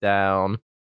perspective down.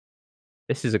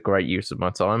 This is a great use of my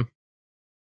time.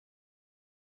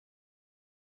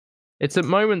 It's at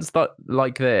moments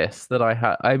like this that I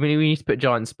have. I mean, we need to put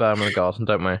giant sperm in the garden,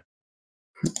 don't we?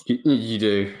 You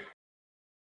do.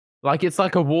 Like it's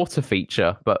like a water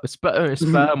feature, but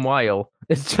sperm whale.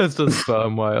 It's just a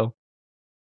sperm whale.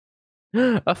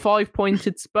 A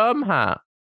 5-pointed sperm hat.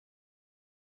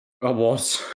 A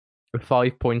what? A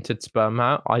 5-pointed sperm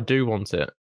hat. I do want it.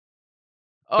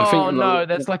 Oh no,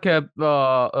 there's like a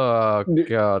oh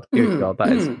god, good god,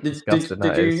 that is disgusting.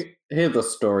 Did you hear the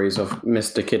stories of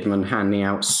Mr. Kidman handing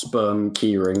out sperm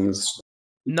keyrings?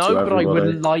 No, but I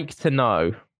would like to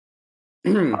know.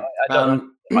 I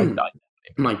don't know.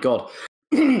 My god.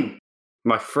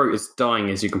 My throat is dying,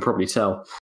 as you can probably tell.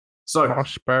 So, my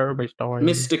sperm is dying.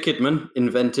 Mr. Kidman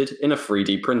invented in a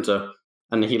 3D printer,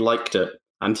 and he liked it,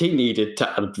 and he needed to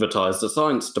advertise the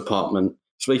science department.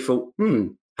 So he thought,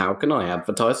 how can I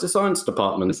advertise the science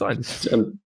department?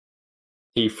 And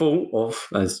he thought of,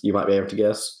 as you might be able to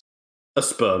guess, a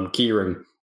sperm keyring.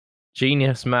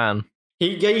 Genius man.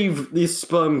 He gave this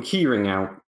sperm keyring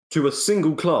out to a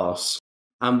single class,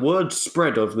 and word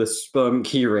spread of this sperm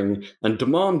keyring, and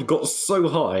demand got so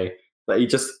high that he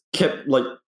just kept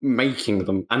making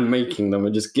them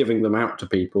and just giving them out to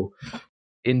people.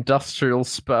 Industrial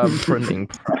sperm printing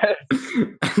press.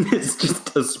 And it's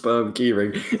just a sperm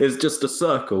keyring. It's just a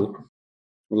circle,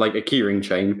 like a keyring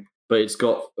chain, but it's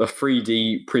got a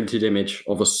 3D printed image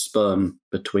of a sperm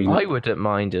between. I wouldn't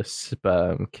mind a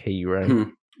sperm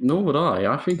keyring. Nor would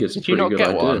I. I think it's a pretty good idea. Did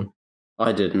you not get one?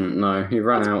 I didn't. No, he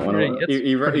ran out when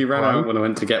I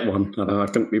went to get one, and I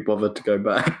couldn't be bothered to go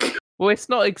back. Well, it's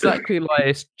not exactly like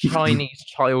it's Chinese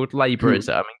child labour, is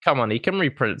it? I mean, come on, he can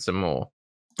reprint some more.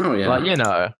 Oh yeah.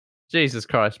 Like, Jesus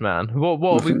Christ, man. What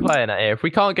are we playing at here? If we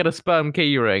can't get a sperm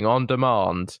keyring on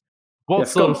demand, what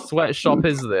sort of sweatshop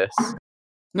is this?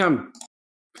 No,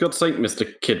 for God's sake,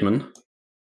 Mr. Kidman.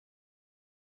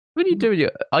 What are you doing?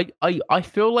 I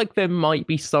feel like there might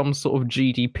be some sort of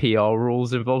GDPR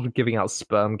rules involved with giving out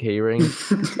sperm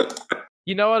keyrings.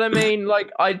 You know what I mean?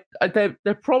 Like,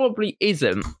 there probably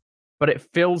isn't, but it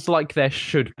feels like there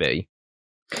should be.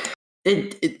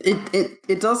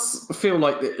 It does feel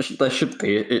like there should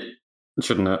be. It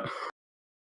shouldn't it?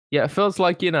 Yeah, it feels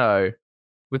like,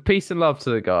 with peace and love to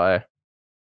the guy.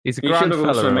 He's a He grand should have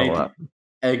fella also and all made that.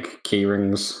 egg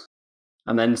keyrings,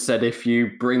 and then said if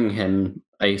you bring him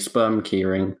a sperm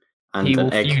keyring and He an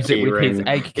will egg fuse it with his keyring,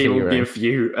 egg he will keyring. give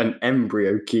you an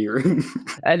embryo keyring.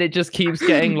 And it just keeps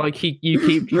getting like you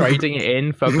keep trading it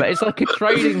in for, but it's like a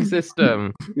trading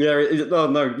system. Yeah,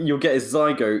 no, you'll get a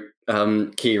zygote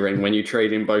keyring when you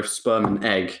trade in both sperm and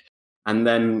egg, and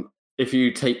then if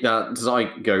you take that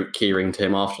zygote keyring to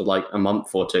him after like a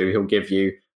month or two, he'll give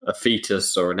you a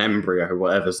fetus or an embryo or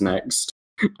whatever's next,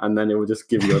 and then it will just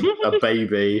give you a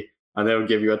baby, and then it'll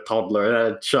give you a toddler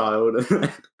and a child.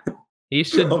 He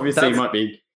should Obviously, it might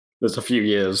be there's a few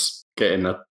years getting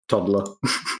a toddler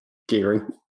keyring.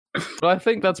 But I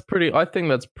think that's pretty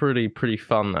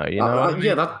fun though. You know? what I mean?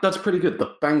 Yeah, that's pretty good.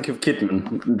 The Bank of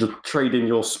Kidman, just trade in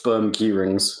your sperm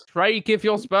keyrings. Trey, give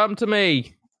your sperm to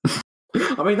me.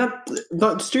 I mean,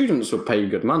 that students would pay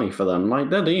good money for them. Like,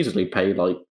 they'd easily pay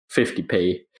like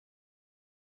 50p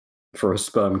for a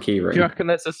sperm keyring. Do you reckon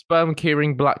there's a sperm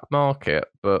keyring black market?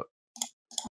 But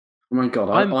Oh my god,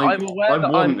 I'm I aware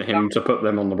that want him to put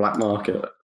them on the black market.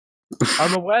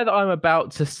 I'm aware that I'm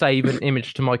about to save an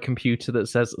image to my computer that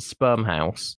says sperm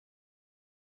house.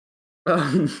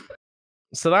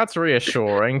 So that's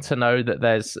reassuring to know that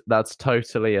that's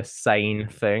totally a sane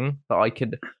thing that I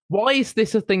could. Why is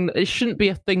this a thing? It shouldn't be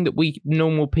a thing that we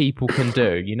normal people can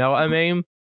do. You know what I mean?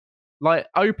 Like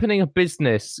opening a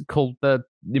business called the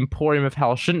Emporium of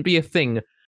Hell shouldn't be a thing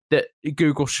that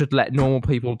Google should let normal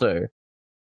people do.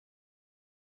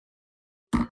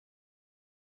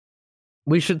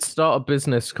 We should start a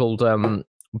business called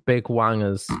Big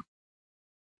Wangers.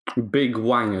 Big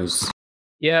Wangers.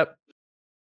 Yep.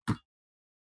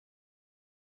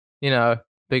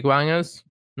 Big Wangers?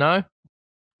 No?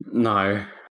 No.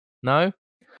 No?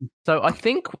 So I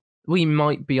think we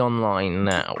might be online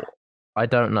now. I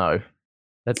don't know.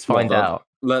 Let's find out.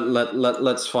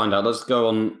 Let's find out. Let's go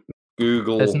on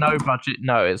Google. There's no budget.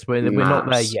 No, we're not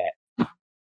there yet.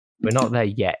 We're not there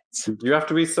yet. Do you have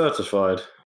to be certified?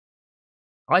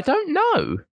 I don't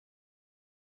know.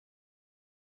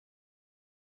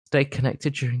 Stay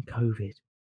connected during COVID.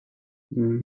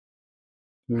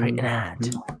 Right, an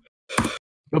ad.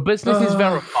 Your business is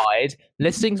verified.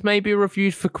 Listings may be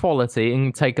reviewed for quality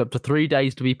and take up to 3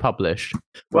 days to be published.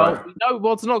 Well, Right. we know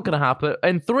what's not going to happen.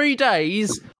 In 3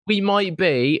 days,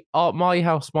 my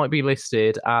house might be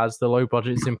listed as the low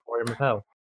budget Emporium of Hell.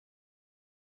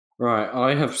 Right,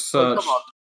 I have searched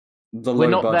the We're low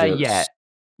not budgets. there yet.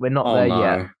 We're not Oh there no.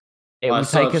 yet. It I will take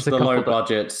searched us a the couple low of...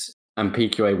 budgets and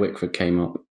PQA Wickford came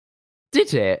up.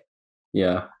 Did it?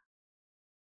 Yeah.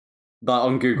 That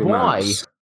on Google Why? Maps.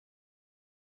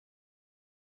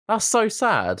 That's so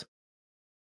sad.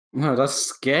 No, that's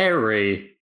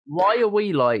scary. Why are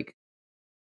we like...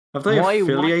 Have they Why-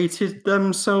 affiliated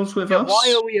themselves with us?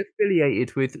 Why are we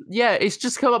affiliated with... Yeah, it's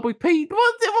just come up with Pete.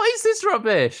 What is this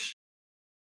rubbish?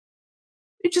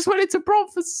 It just went into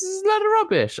prompt for this is a load of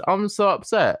rubbish. I'm so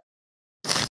upset.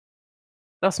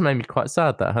 That's made me quite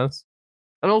sad, that has.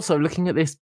 And also, looking at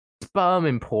this sperm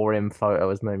emporium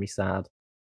photo has made me sad.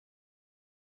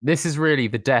 This is really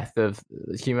the death of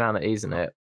humanity, isn't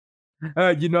it?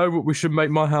 You know what? We should make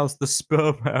my house the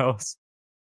sperm house.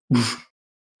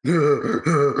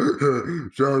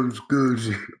 Sounds good.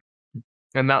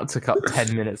 And that took up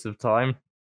 10 minutes of time.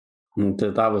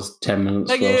 That was 10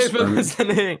 minutes. Thank well you for spent.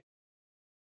 listening.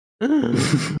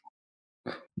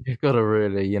 You've got to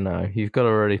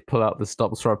really pull out the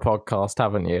Stops for a podcast,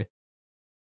 haven't you?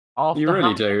 After You really how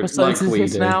many do, episodes like is we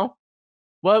this do. now?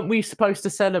 Weren't we supposed to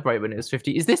celebrate when it was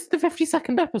 50? Is this the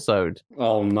 52nd episode?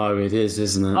 Oh no, it is,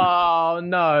 isn't it? Oh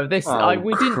no!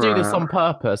 We didn't do this on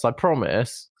crap. purpose. I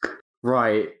promise.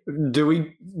 Right. Do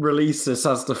we release this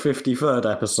as the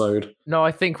 53rd episode? No,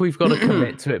 I think we've got to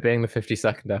commit to it being the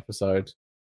 52nd episode.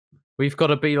 We've got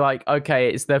to be like, okay,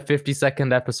 it's the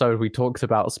 52nd episode. We talked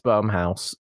about Sperm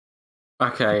House.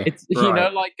 Okay. It's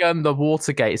like the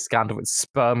Watergate scandal. It's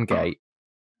Spermgate.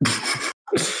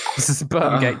 This is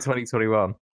Spermgate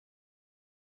 2021.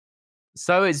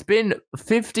 So it's been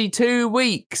 52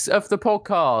 weeks of the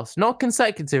podcast, not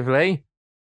consecutively.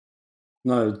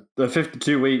 No, the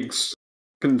 52 weeks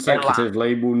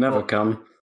consecutively will never come.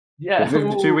 Yeah. The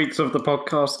 52 weeks of the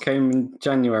podcast came in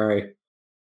January.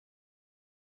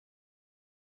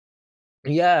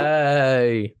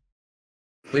 Yay.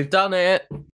 We've done it.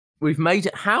 We've made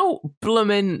it. How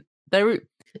blooming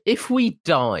if we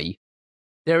die,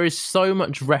 there is so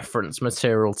much reference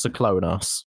material to clone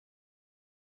us.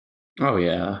 Oh,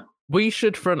 yeah. We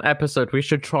should, for an episode, we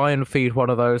should try and feed one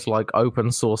of those like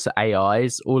open source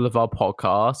AIs all of our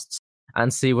podcasts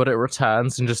and see what it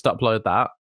returns and just upload that.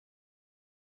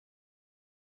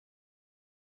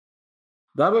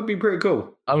 That would be pretty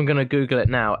cool. I'm going to Google it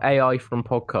now. AI from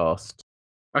podcast.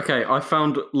 Okay, I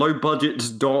found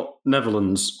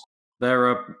lowbudgets.netherlands.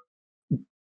 They're a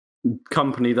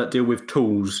company that deal with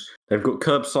tools. They've got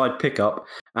curbside pickup,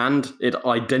 and it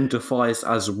identifies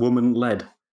as woman-led.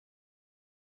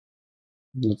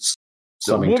 It's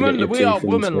something to get your We are teeth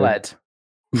into. woman-led.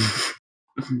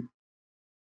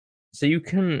 So you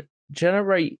can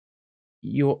generate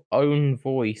your own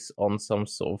voice on some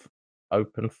sort of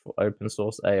open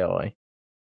source AI.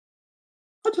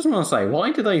 I just want to say,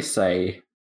 why do they say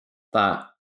that,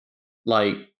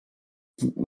 like,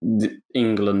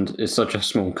 England is such a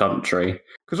small country?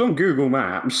 Because on Google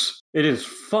Maps, it is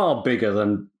far bigger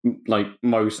than, like,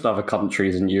 most other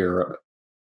countries in Europe.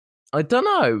 I don't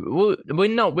know. We're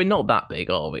not that big,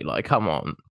 are we? Like, come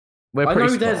on. We're I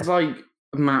pretty know there's, small. like,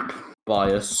 map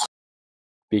bias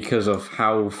because of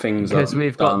how things are Because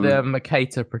we've got done. the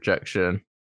Mercator projection.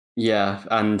 Yeah,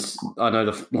 and I know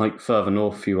the further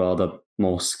north you are, the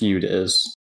more skewed it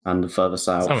is, and the further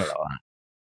south, Something like that.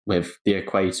 with the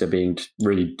equator being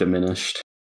really diminished.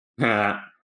 We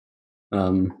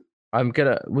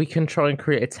can try and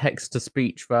create a text to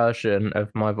speech version of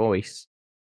my voice.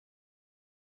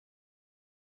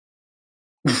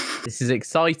 This is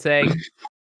exciting.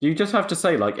 You just have to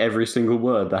say like every single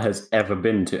word that has ever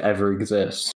been to ever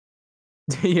exist.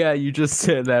 Yeah, you just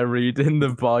sit there reading the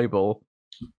Bible.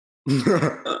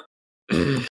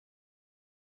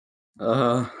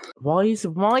 Why is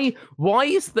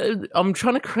the I'm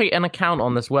trying to create an account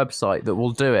on this website that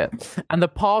will do it, and the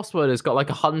password has got like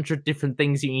 100 different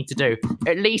things you need to do.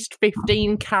 At least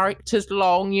 15 characters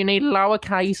long. You need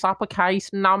lowercase, uppercase,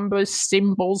 numbers,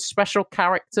 symbols, special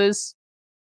characters.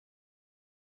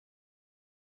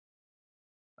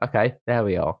 Okay, there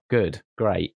we are. Good,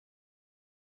 great.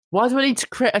 Why do I need to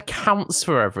create accounts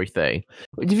for everything?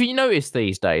 Have you noticed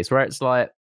these days where it's like,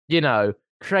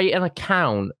 create an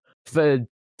account for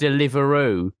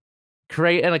Deliveroo,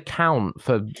 create an account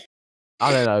for,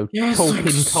 I don't know, Yes,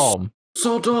 Talking Tom.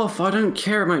 Sod off, I don't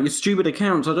care about your stupid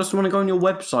accounts. I just want to go on your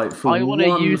website for I wanna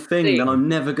one use thing, then I'm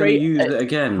never going to use it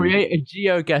again. Create a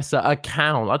GeoGuessr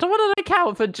account. I don't want an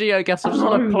account for GeoGuessr, I just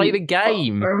want to play the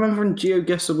game. I remember when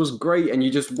GeoGuessr was great and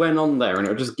you just went on there and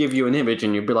it would just give you an image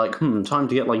and you'd be like, time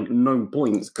to get like no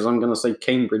points because I'm going to say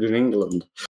Cambridge in England.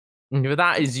 But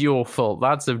that is your fault.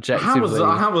 That's objectively.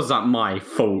 How was that my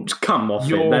fault? Come off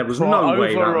Your it. There was no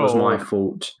way that was overall- my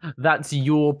fault. That's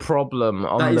your problem.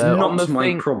 That is not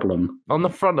my problem. On the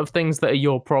front of things that are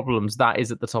your problems, that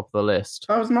is at the top of the list.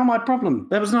 That was not my problem.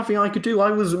 There was nothing I could do. I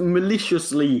was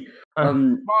maliciously...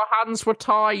 My hands were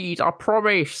tied, I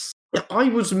promise. I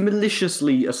was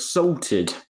maliciously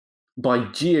assaulted by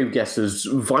GeoGuessr's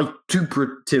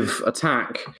vituperative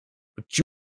attack.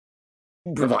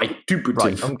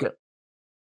 Vituperative. Right,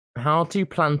 how do you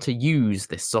plan to use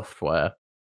this software?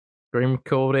 Screen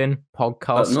recording,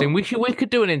 podcasting. We could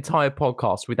do an entire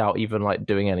podcast without even like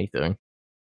doing anything.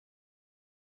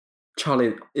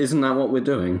 Charlie, isn't that what we're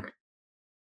doing?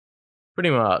 Pretty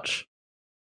much.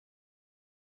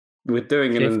 We're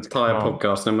doing an Shift entire command.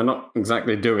 podcast and we're not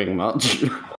exactly doing much.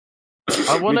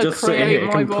 I want we to just sit create here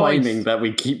my complaining voice. that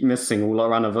we keep missing all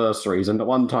our anniversaries, and at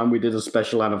one time we did a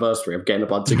special anniversary of getting a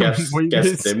bunch of guests We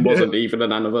guests in. missed Wasn't even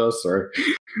an anniversary.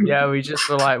 Yeah, we just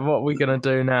were like, what are we gonna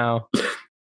do now?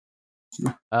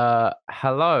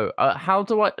 Hello. How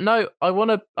do I? No, I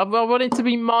want it to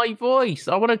be my voice.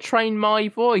 I want to train my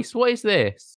voice. What is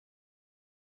this?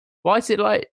 Why is it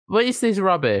like? What is this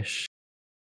rubbish?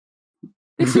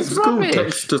 This is It's called rubbish.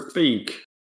 text to speak.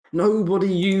 Nobody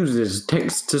uses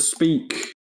text to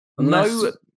speak. Unless,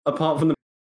 apart from the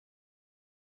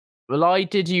Well, I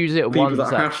did use it people once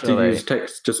that have actually. to use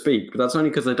text to speak, but that's only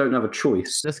because they don't have a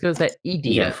choice. Just because they're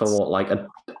idiots. Yeah, for what, like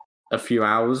a few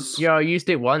hours? Yeah, I used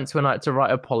it once when I had to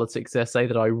write a politics essay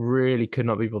that I really could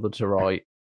not be bothered to write.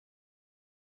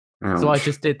 So I Ouch.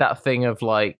 just did that thing of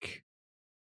like,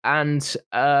 and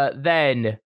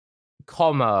then,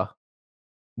 comma,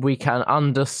 we can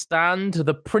understand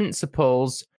the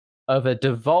principles of a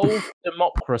devolved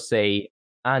democracy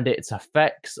and its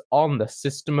effects on the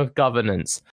system of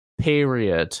governance.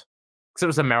 Period. Because it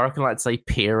was American, I'd say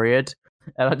period.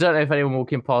 And I don't know if anyone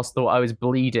walking past thought I was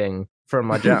bleeding from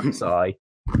my Jap's eye,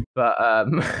 but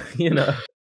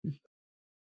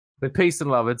with peace and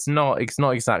love, it's not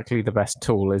exactly the best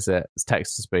tool, is it? It's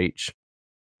text to speech.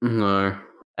 No.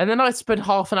 And then I spent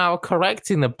half an hour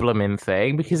correcting the blooming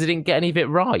thing because I didn't get any of it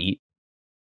right.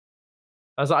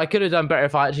 I was like, I could have done better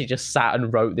if I actually just sat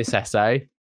and wrote this essay.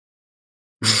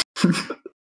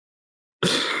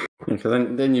 Okay,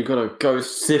 then you've got to go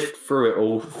sift through it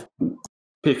all,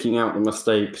 picking out the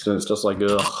mistakes, and it's just like,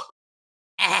 ugh.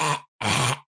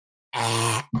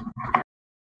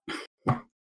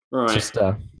 Right. Just,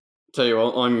 Tell you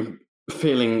what, I'm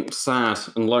feeling sad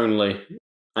and lonely.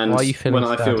 And Why are you feeling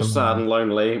when I sad feel and sad and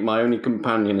lonely, my only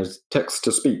companion is text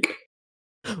to speak.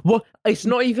 what? It's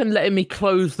not even letting me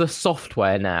close the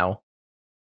software now.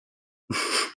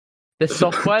 The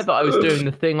software that I was doing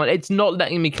the thing on, it's not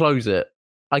letting me close it.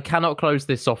 I cannot close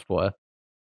this software.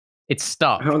 It's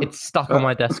stuck. It's stuck on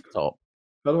my desktop.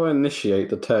 How do I initiate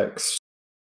the text?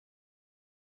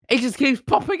 It just keeps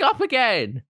popping up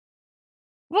again.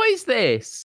 What is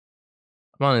this?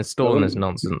 I'm uninstalling this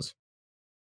nonsense.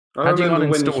 How do you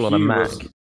uninstall on a Mac?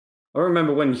 I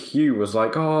remember when Hugh was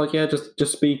like, "Oh yeah, just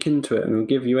speak into it, and it'll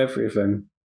give you everything."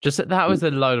 That was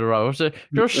a load of rubbish.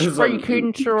 Just speak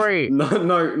into it.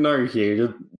 No,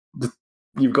 Hugh.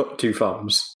 You've got 2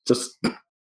 thumbs. Just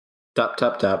tap,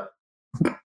 tap, tap.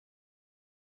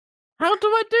 How do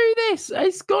I do this?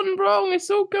 It's gone wrong. It's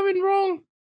all going wrong.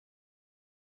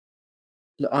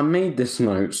 I made this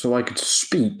note so I could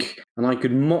speak and I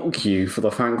could mock you for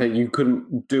the fact that you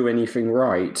couldn't do anything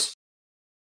right.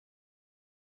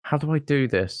 How do I do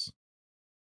this?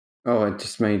 Oh, I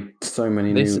just made so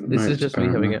many This notes, is just me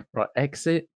having it. Right,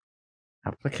 exit,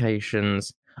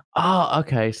 applications.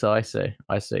 Okay, so I see.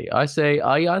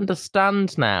 I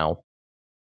understand now.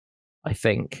 I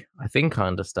think I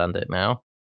understand it now.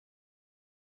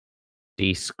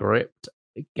 Descript,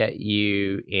 get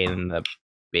you in the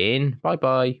bin.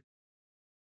 Bye-bye.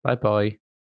 Bye-bye.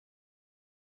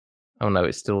 Oh no,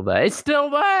 it's still there. It's still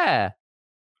there!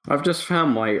 I've just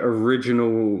found my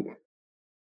original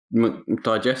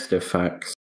digestive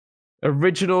facts.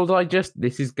 Original digest.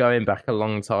 This is going back a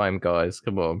long time, guys.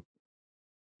 Come on.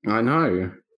 I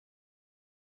know.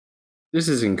 This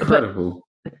is incredible.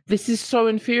 This is so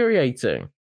infuriating.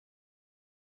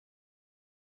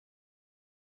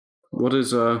 What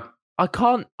is I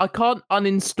can't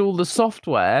uninstall the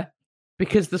software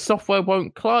because the software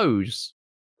won't close.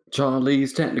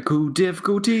 Charlie's technical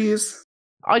difficulties?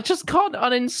 I just can't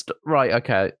uninstall. Right,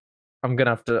 okay. I'm gonna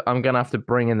have to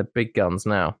bring in the big guns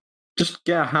now. Just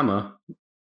get a hammer.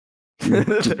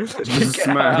 Just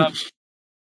smash.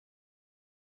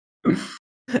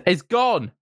 It's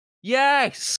gone.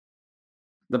 Yes.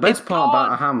 The best part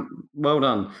about a hammer, well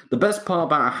done. The best part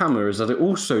about a hammer is that it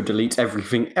also deletes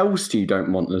everything else you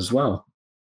don't want as well.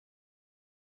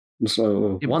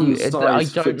 So one size I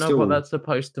don't fits know what all. that's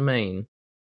supposed to mean.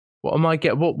 What am I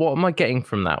getting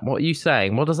from that? What are you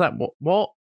saying? What does that?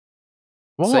 What?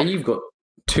 Say you've got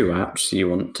 2 apps you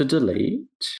want to delete.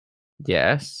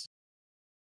 Yes.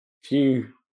 If you,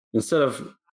 instead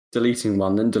of deleting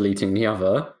one then deleting the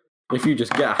other, if you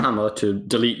just get a hammer to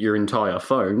delete your entire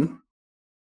phone.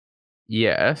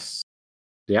 Yes.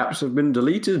 The apps have been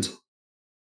deleted.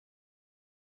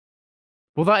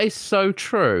 Well, that is so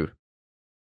true.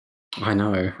 I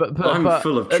know. But I'm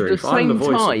full of truth. I'm the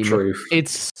voice of truth.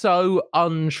 It's so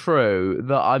untrue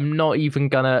that I'm not even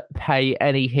going to pay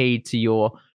any heed to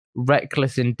your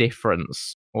reckless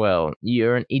indifference. Well,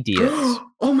 you're an idiot.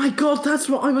 Oh my god, that's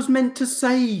what I was meant to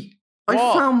say. What?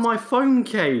 I found my phone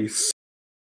case.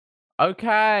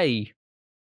 Okay.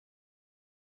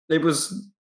 It was...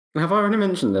 Have I already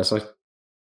mentioned this?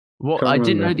 What? I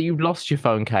didn't know that you lost your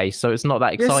phone case, so it's not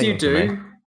that exciting. Yes, you to do. me.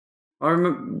 I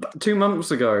remember 2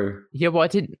 months ago. Yeah, well, I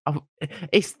didn't.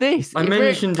 It's this. I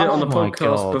mentioned it on the my podcast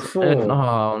God. before.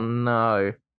 Oh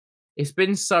no! It's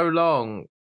been so long.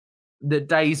 The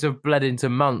days have bled into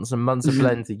months, and months have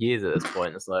bled into years at this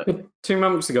point. It's like 2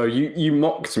 months ago, you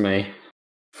mocked me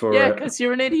for yeah, it. because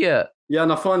you're an idiot. Yeah,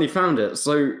 and I finally found it.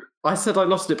 So I said I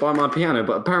lost it by my piano,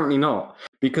 but apparently not,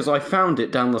 because I found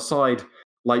it down the side,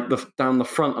 like down the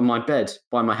front of my bed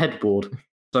by my headboard.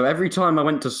 So every time I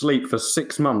went to sleep for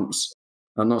 6 months,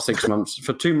 not 6 months,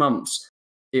 for 2 months,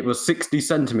 it was 60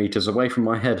 centimeters away from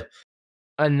my head.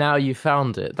 And now you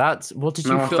found it. What did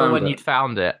you Now I feel found when it. you'd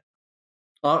found it?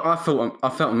 I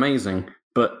felt amazing,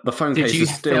 but the phone Did case you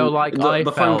is still. feel like I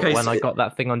the phone felt case, when I got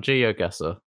that thing on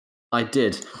GeoGuessr? I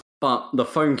did, But the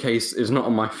phone case is not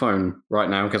on my phone right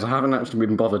now because I haven't actually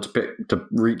been bothered to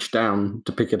reach down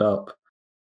to pick it up.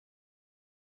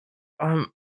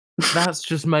 That's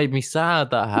just made me sad.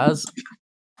 That has.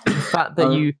 The fact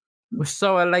that you were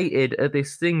so alighted at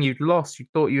this thing you'd lost, you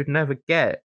thought you'd never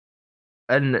get,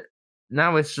 and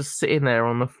now it's just sitting there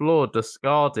on the floor,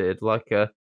 discarded like a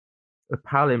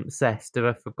palimpsest of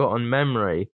a forgotten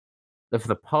memory of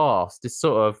the past. It's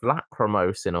sort of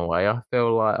lachrymose in a way. I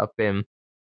feel like I've been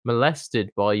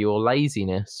molested by your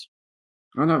laziness.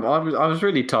 I know. I was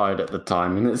really tired at the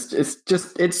time, and it's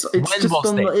just When was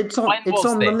on this? it's on When it's was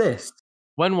on the this? list.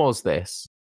 When was this?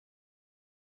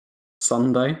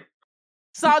 Sunday.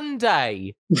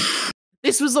 Sunday.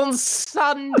 This was on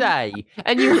Sunday,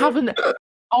 and you haven't.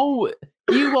 Oh,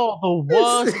 you are the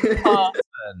worst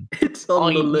person. It's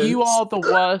on the list. You are the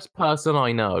worst person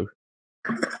I know.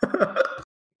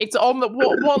 It's on the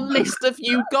what list have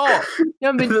you got? You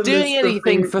haven't been The doing list of anything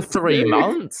things for to 3 do.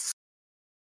 months.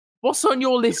 What's on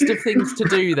your list of things to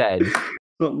do then?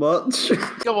 Not much.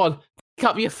 Go on, pick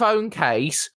up your phone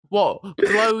case. What?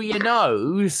 Blow your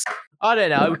nose? I don't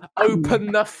know.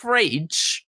 Open the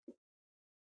fridge.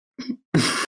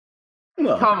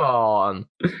 Well, Come on.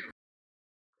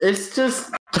 it's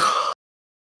just.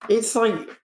 It's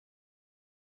like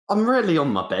I'm really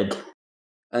on my bed,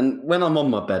 and when I'm on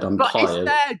my bed, I'm But it's tired.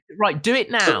 there. Right, do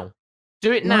it now.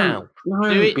 Do it now.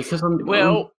 No, Do it. because I'm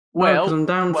Well, I'm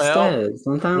downstairs.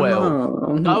 I'm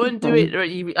down. go and do it.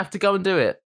 You have to go and do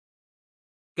it.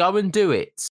 Go and do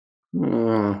it.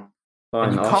 Fine,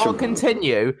 And you I can't shall-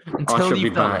 continue I until shall be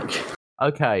you've done back. it.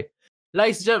 Okay.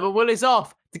 Ladies and gentlemen, Will is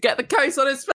off to get the case on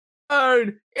his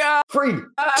phone. Yeah. 3,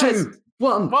 2,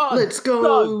 1, One, let's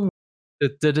go.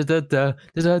 Da-da-da-da,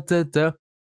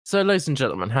 So, ladies and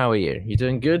gentlemen, how are you? You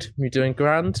doing good? You doing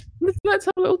grand? Let's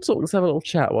have a little talk. Let's have a little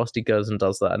chat whilst he goes and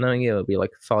does that. Knowing it'll be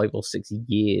like 5 or 6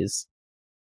 years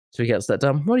till he gets that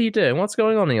done. What are you doing? What's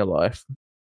going on in your life?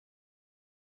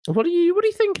 What are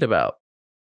you thinking about?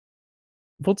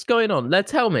 What's going on?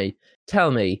 Tell me.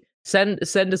 Send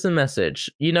us a message.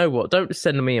 You know what? Don't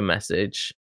send me a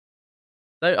message.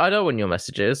 I know when your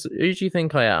message is. Who do you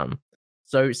think I am?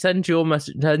 So send your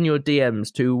message, send your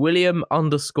DMs to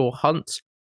William_Hunt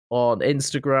on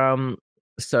Instagram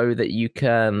so that you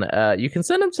can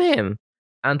send them to him,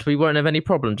 and we won't have any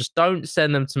problem. Just don't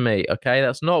send them to me, okay?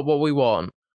 That's not what we want.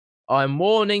 I'm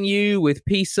warning you with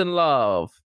peace and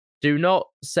love. Do not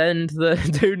send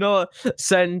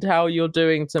how you're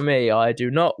doing to me. I do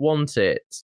not want it.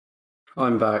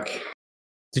 I'm back.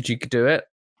 Did you do it?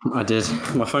 I did.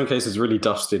 My phone case is really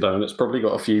dusty though, and it's probably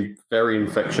got a few very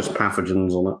infectious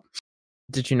pathogens on it.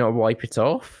 Did you not wipe it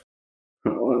off?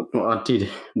 Well, I did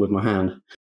with my hand.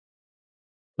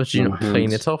 Did you My not clean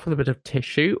hands. it off with a bit of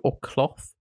tissue or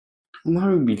cloth?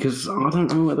 No, because I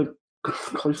don't know where the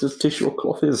closest tissue or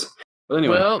cloth is. But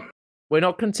anyway, Well, we're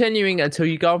not continuing until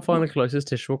you go and find the closest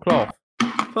tissue or cloth.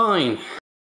 fine.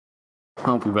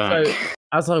 I'll be back. So,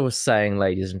 as I was saying,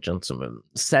 ladies and gentlemen,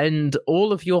 send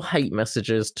all of your hate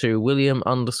messages to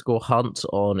William_Hunt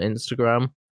on Instagram.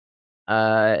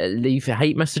 Leave your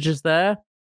hate messages there,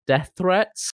 death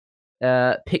threats,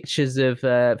 pictures of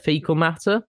fecal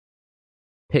matter,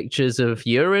 pictures of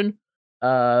urine,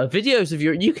 videos of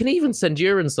urine. You can even send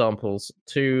urine samples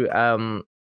to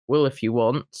Will if you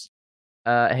want.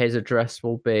 His address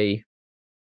will be,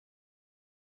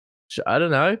 I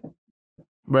don't know,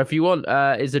 wherever you want.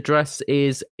 His address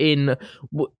is in.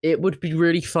 It would be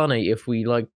really funny if we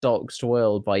like doxed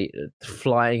Will by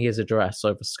flying his address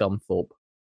over Scunthorpe.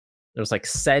 It was like,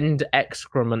 send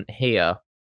excrement here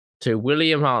to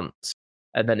William Hunt,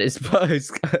 and then his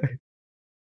postcode.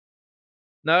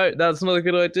 No, that's not a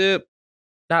good idea.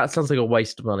 That sounds like a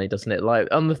waste of money, doesn't it? Like,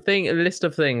 on a list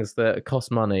of things that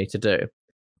cost money to do,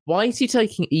 why is he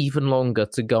taking even longer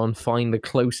to go and find the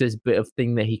closest bit of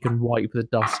thing that he can wipe the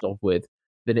dust off with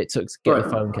than it took to get the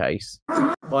Right. phone case?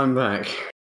 I'm back.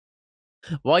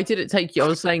 Why did it take you? I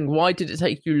was saying, why did it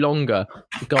take you longer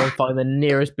to go and find the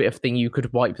nearest bit of thing you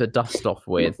could wipe the dust off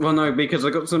with Well, no, because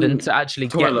I got some than to actually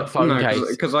get the toilet. phone No, case?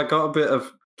 because I got a bit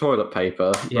of toilet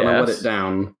paper and I wet Yes. it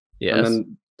down, and Yes.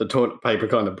 then the toilet paper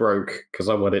kind of broke because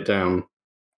I wet it down,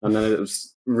 and then it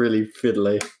was really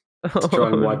fiddly to try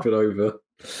and wipe it over.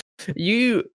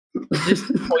 You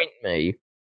disappoint me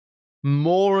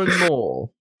more and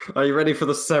more. Are you ready for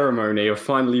the ceremony of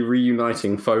finally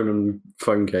reuniting phone and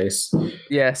phone case?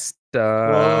 Yes.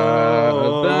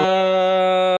 Whoa.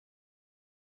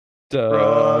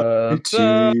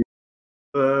 Richie,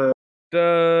 Oh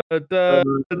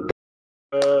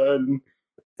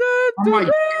my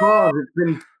god, it's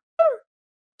been.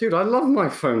 Dude, I love my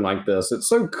phone like this. It's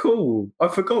so cool. I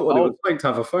forgot what it was like to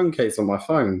have a phone case on my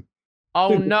phone. Oh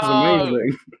This is no!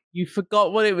 amazing. You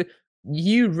forgot what it was.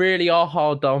 You really are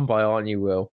hard done by, aren't you,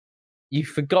 Will? You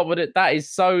forgot what it. That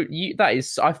is so. That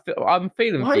is. I'm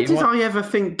feeling. Why for you. did I ever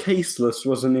think caseless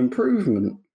was an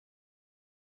improvement?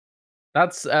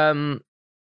 That's don't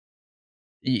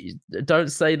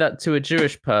say that to a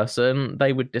Jewish person.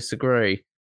 They would disagree.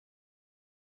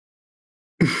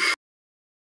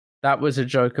 That was a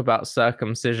joke about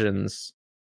circumcisions.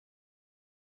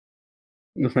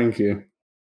 Thank you.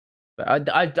 But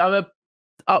I'm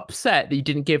upset that you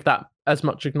didn't give that as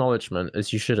much acknowledgement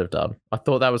as you should have done. I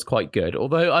thought that was quite good.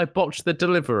 Although I botched the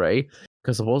delivery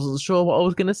because I wasn't sure what I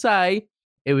was going to say,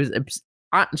 it was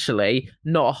actually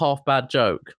not a half bad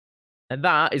joke. And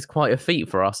that is quite a feat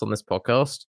for us on this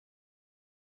podcast.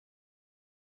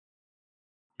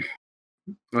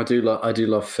 I do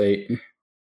love feet.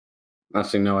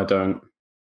 Actually, no, I don't.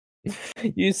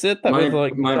 You said that with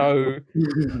like no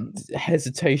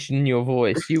hesitation in your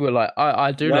voice. You were like,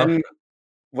 I do love.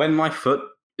 When my foot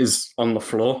is on the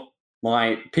floor,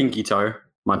 my pinky toe,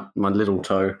 my little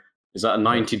toe, is at a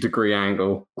 90-degree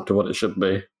angle to what it should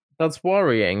be. That's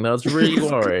worrying. That's really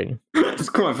worrying. It's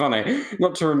quite funny.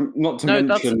 Not to No,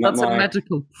 mention that's that a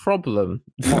medical problem.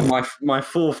 my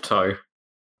fourth toe,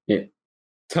 it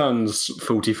turns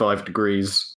 45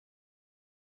 degrees.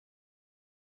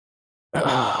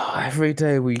 Every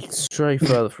day we stray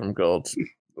further from God.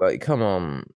 Like, come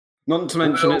on. Not to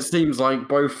mention, it seems like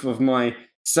both of my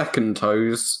second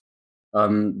toes,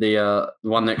 the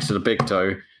one next to the big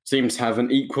toe, seems to have an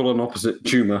equal and opposite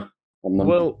tumor on them.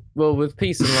 Well, with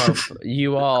peace and love,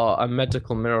 you are a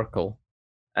medical miracle.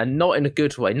 And not in a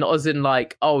good way. Not as in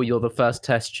like, oh, you're the first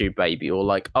test tube baby, or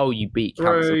like, oh, you beat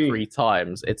cancer 3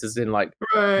 times. It's as in like,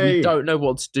 we don't know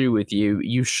what to do with you.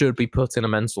 You should be put in a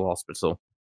mental hospital.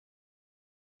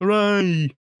 Hooray!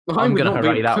 I'm going to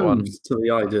hooray that one. To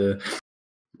the idea.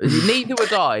 Neither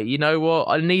would I. You know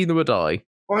what? Neither would I.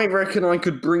 I reckon I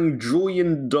could bring joy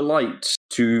and delight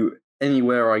to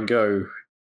anywhere I go.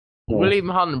 William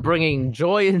Hunt bringing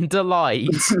joy and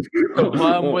delight to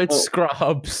Wormwood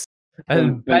Scrubs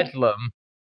and Bedlam.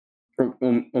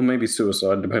 Or maybe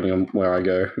suicide, depending on where I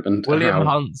go. And William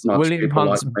Hunt's. Like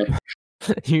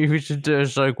You should do a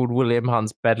show called William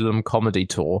Hunt's Bedlam Comedy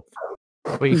Tour.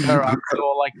 Where you go around to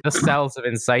all, like, the cells of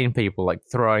insane people, like,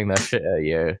 throwing their shit at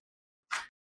you.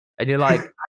 And you're like,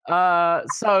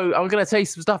 so I'm going to tell you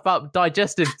some stuff about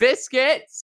digestive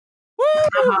biscuits.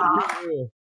 Woo!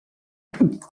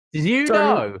 Did you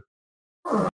know?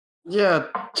 Yeah,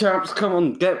 chaps, come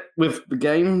on, get with the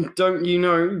game. Don't you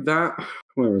know that?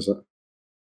 Where is it?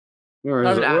 Where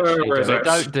is it?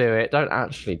 Don't do it. Don't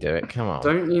actually do it. Come on.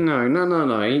 Don't you know?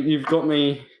 No. You've got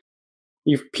me.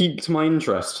 You've piqued my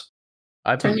interest.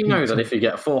 Don't you know that if you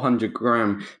get a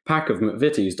 400-gram pack of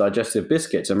McVitie's digestive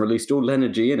biscuits and released all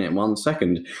energy in it in 1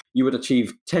 second, you would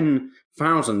achieve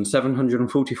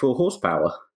 10,744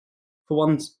 horsepower for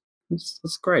once?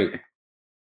 That's great.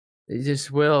 It just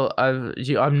will.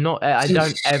 I'm not. I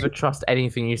don't ever trust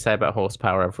anything you say about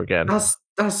horsepower ever again. That's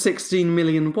 16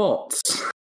 million watts.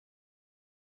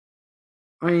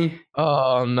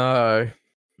 Oh no.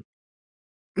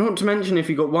 Not to mention, if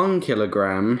you got 1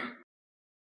 kilogram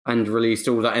and released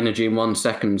all that energy in 1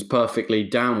 second perfectly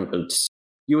downwards,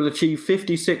 you will achieve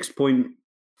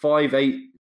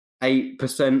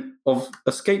 56.588% of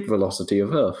escape velocity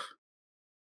of Earth.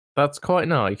 That's quite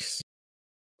nice.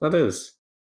 That is.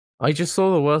 I just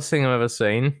saw the worst thing I've ever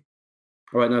seen.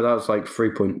 Oh, wait, no, that was like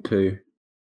 3.2.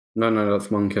 No,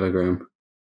 that's 1 kilogram.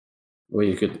 Well,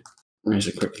 you could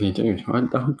measure quickly, dude.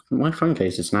 My phone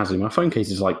case is snazzy. My phone case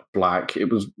is like black.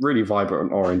 It was really vibrant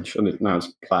and orange, and now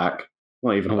it's black.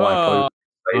 Not even a white.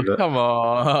 Come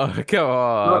on. I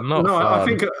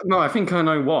think I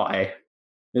know why.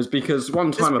 It's because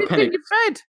one time a pen.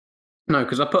 No,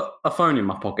 because I put a phone in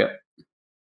my pocket.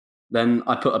 Then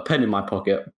I put a pen in my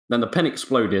pocket. Then the pen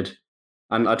exploded,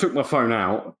 and I took my phone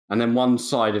out. And then one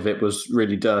side of it was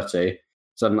really dirty.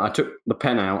 So then I took the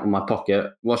pen out of my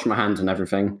pocket, washed my hands and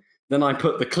everything. Then I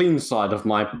put the clean side of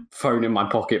my phone in my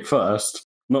pocket first,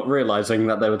 not realizing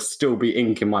that there would still be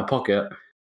ink in my pocket.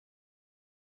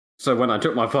 So when I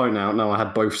took my phone out, I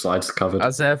had both sides covered.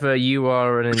 As ever, you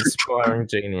are an inspiring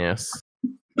genius.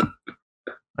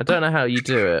 I don't know how you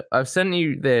do it. I've sent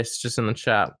you this just in the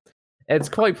chat. It's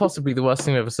quite possibly the worst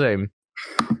thing I've ever seen.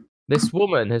 This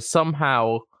woman has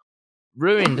somehow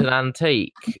ruined an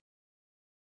antique.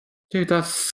 Dude,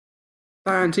 that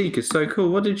antique is so cool.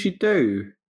 What did she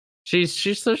do? She's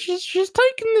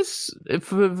taken this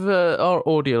for our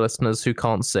audio listeners who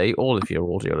can't see. All of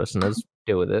your audio listeners,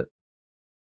 deal with it.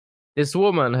 This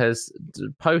woman has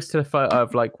posted a photo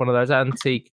of like one of those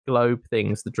antique globe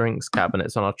things, the drinks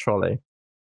cabinets on a trolley,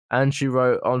 And she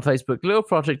wrote on Facebook, little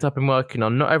project I've been working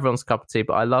on. Not everyone's cup of tea,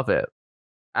 but I love it.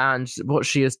 And what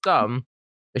she has done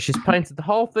is she's painted the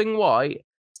whole thing white,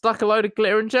 stuck a load of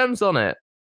glitter and gems on it,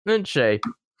 didn't she?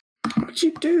 What'd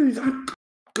you do? That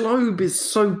globe is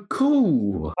so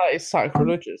cool. That is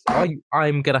sacrilegious.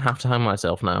 I'm going to have to hang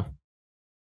myself now.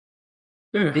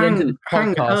 Dude, The end of the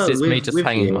hang podcast her is me with- just with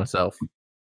hanging you. myself.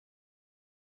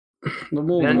 The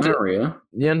more the And- merrier.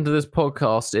 The end of this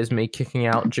podcast is me kicking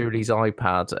out Julie's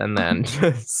iPad and then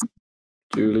just...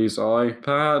 Julie's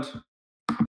iPad.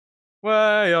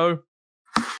 Wayo.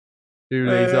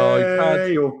 Julie's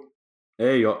iPad. Ayo.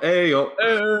 Ayo. Ayo.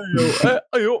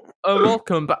 Ayo.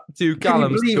 Welcome back to Can you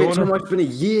Callum's believe it's Corner. almost been a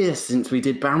year since we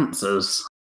did Bouncers?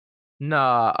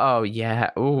 Nah, oh yeah.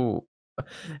 Ooh.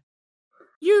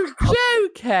 You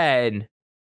joking?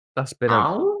 That's been a...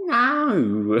 Oh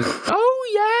no!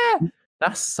 Oh yeah.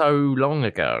 That's so long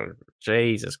ago.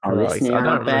 Jesus Christ.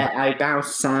 I bow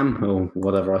Sam or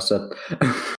whatever I said.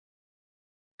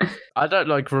 I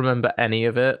don't remember any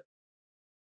of it.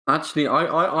 Actually,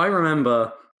 I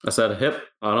remember. I said hip,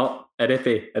 or not, a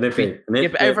hippie. Yeah,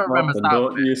 but everyone remembers that.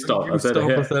 Don't you stop. I said a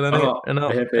hip, hip, hop, and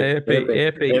don't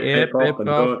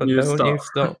you stop.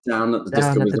 Down at the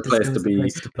disco is the place to be.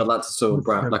 The lights are so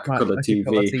bright like a colour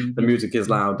TV. The music is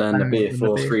loud and the beer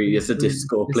falls free. It's a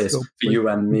disco place for you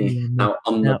and me. Now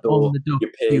on the door, you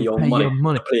pay your money.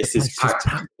 The place is packed.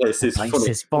 The place is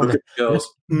funny. Look at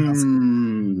girls.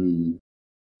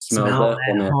 Smell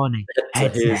that honey.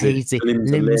 Heads are hazy,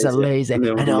 limbs are lazy,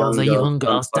 and all the young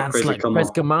girls dance like Chris.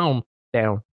 Come on.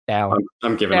 Down.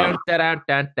 I'm giving Down, up. down.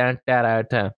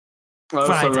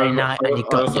 Friday night and you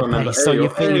got your pay, so you're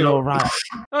feeling alright.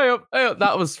 Hey up,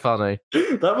 that was funny.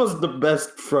 That was the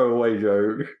best throwaway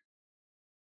joke.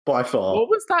 By far. What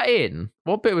was that in?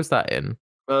 What bit was that in?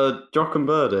 Jock and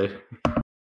Birdie.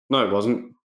 No, it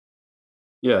wasn't.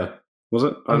 Yeah. Was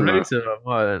it? I don't know.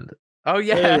 Oh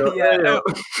yeah,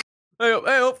 Hey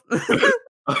up.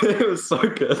 It was so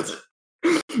good.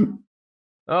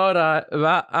 Alright,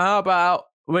 how about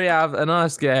we have a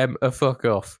nice game of fuck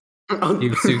off?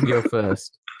 You two go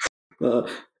first. That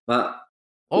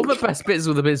All the best bits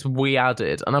were the bits we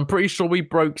added, and I'm pretty sure we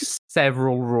broke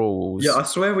several rules. Yeah, I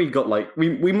swear we got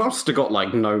we must have got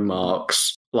no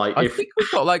marks. I think we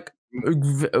got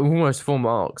almost 4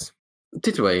 marks.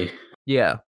 Did we?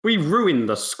 Yeah. We ruined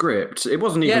the script. It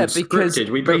wasn't even scripted.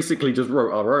 We basically just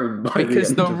wrote our own.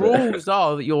 Because the rules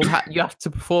are that you have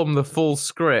to perform the full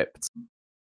script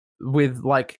with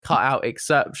cut out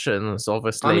exceptions,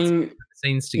 obviously. I mean, to put the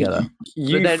scenes together.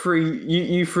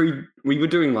 You three. We were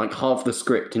doing half the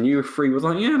script, and you three was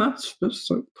yeah,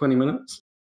 that's 20 minutes.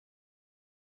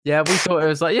 Yeah, we thought it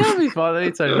was it'll be fine.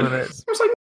 Only 20 minutes. I was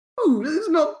no, it's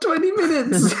not 20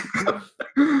 minutes.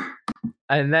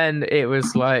 And then it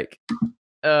was so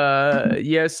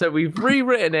we've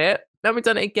rewritten it, then we've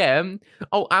done it again.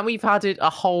 Oh, and we've added a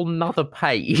whole nother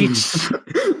page.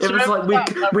 It was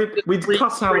we'd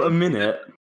cut out a minute.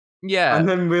 Yeah. And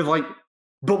then we're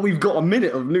but we've got a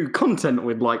minute of new content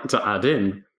we'd like to add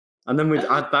in. And then we'd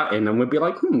add that in and we'd be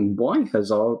why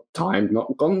has our time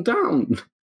not gone down?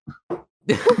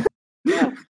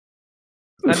 Yeah.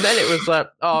 And then it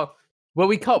was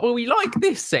we like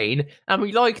this scene and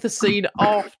we like the scene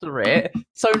after it,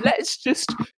 so let's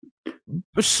just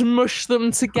smush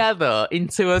them together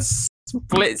into a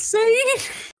split scene.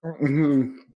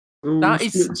 That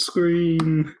is split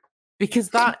screen. Because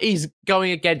that is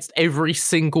going against every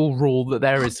single rule that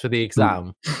there is for the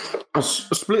exam. Well,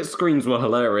 split screens were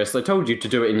hilarious. They told you to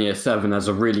do it in year 7 as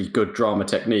a really good drama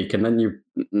technique, and then you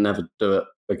never do it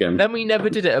again. Then we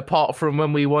never did it apart from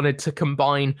when we wanted to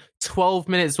combine 12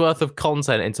 minutes worth of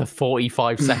content into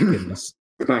 45 seconds.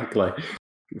 Exactly.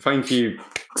 Thank you,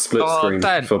 split screen,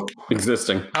 for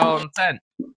existing. Content.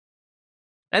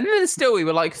 And then still we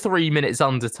were 3 minutes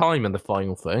under time in the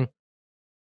final thing.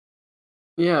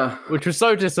 Yeah. Which was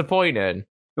so disappointing.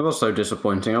 It was so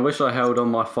disappointing. I wish I held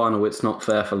on my final It's Not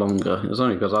Fair for longer. It was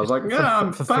only because I was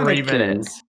I'm for panicking. 3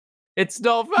 minutes. It's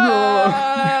not fair!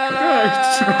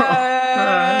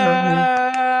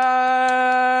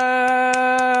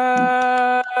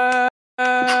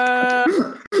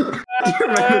 Do you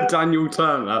remember Daniel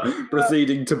Turner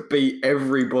proceeding to beat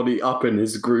everybody up in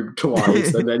his group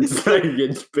twice and then saying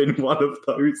it's been one of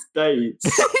those days?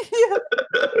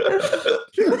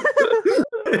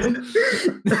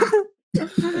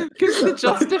 Because the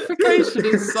justification situation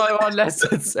is so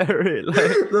unnecessary.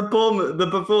 Like, The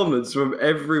performance from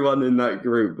everyone in that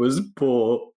group was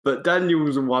poor, but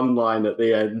Daniel's one line at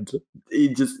the end,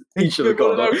 he should have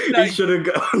got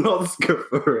an Oscar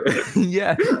for it.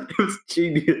 yeah, It was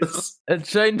genius. it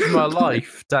changed my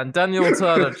life. Daniel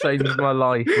Turner changed my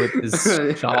life with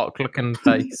his shark-looking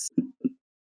face.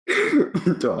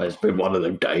 Oh, it's been one of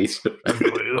them days. It's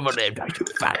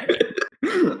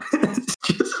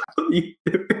just what you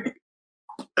doing.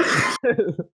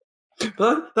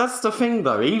 But that's the thing,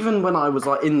 though. Even when I was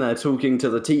like in there talking to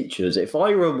the teachers, if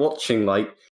I were watching,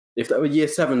 like, if there were year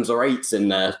 7s or 8s in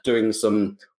there doing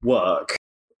some work,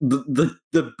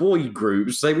 the boy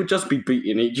groups, they would just be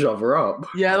beating each other up.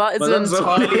 Yeah, that is That's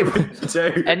what they entirely. would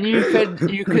do. And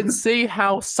you can see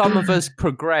how some of us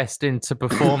progressed into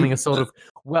performing a sort of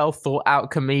well thought out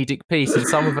comedic piece, and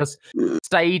some of us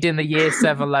stayed in the year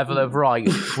 7 level of right.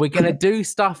 We're gonna do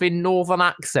stuff in northern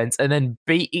accents and then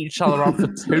beat each other up for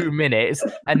 2 minutes,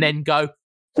 and then go,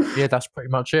 yeah, that's pretty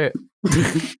much it.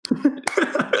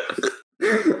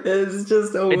 It's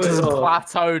just It just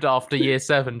plateaued after year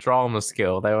 7 drama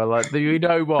skill. They were like, you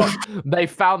know what? They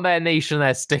found their niche and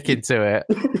they're sticking to it.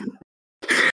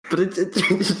 But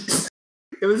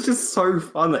it was just so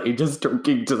funny just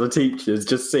talking to the teachers,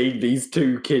 just seeing these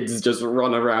 2 kids just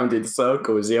run around in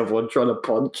circles, the other one trying to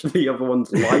punch the other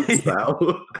one's lights out.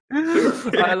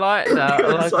 I like that.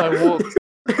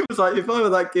 It was like, if I were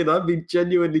that kid, I'd be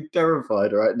genuinely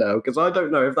terrified right now, because I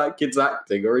don't know if that kid's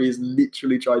acting or he's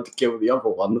literally trying to kill the other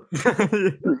one.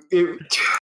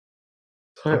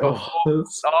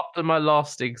 After my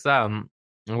last exam,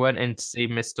 I went in to see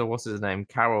Mr. What's his name,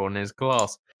 Carroll, in his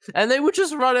class, and they were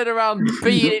just running around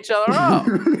beating each other up.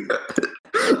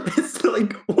 It's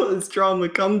like, what has drama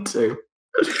come to?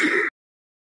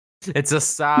 It's a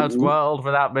sad world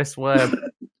without Miss Webb.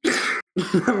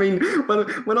 I mean,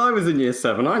 when I was in year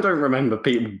 7, I don't remember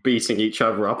people beating each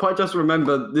other up. I just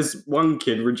remember this one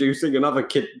kid reducing another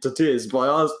kid to tears by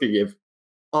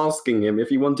asking him if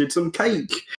he wanted some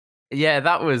cake. Yeah,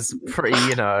 that was pretty,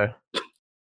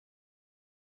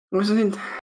 Wasn't it?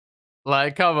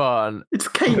 Like, come on. It's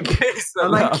cake.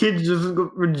 And that kid just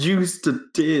got reduced to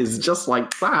tears just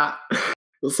like that.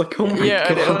 It's like, oh my God. Yeah,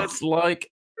 and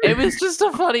it was just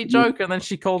a funny joke, and then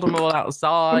she called them all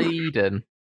outside, and...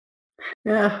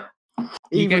 Yeah.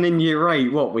 Even in year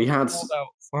 8, what we had...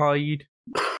 outside.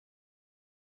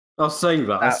 I was saying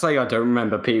that. I say I don't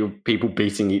remember people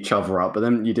beating each other up, but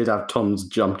then you did have Tom's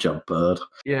jump bird.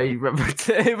 Yeah, you remember.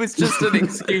 It was just an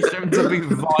excuse for him to be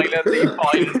violently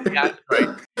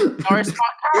angry. It's my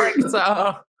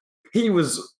character. He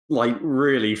was, like,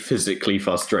 really physically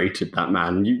frustrated, that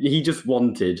man. He just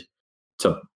wanted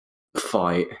to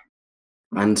fight.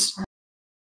 And...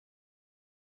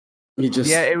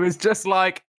 Yeah, it was just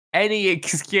like any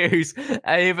excuse,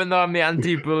 even though I'm the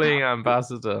anti-bullying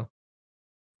ambassador.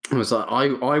 It was like, I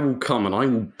will come and I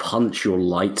will punch your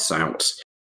lights out.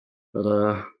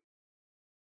 But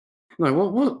no,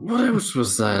 what else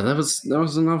was there? There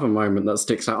was another moment that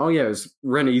sticks out. Oh yeah, it was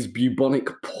Rennie's bubonic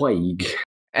plague.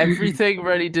 Everything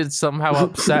Rennie did somehow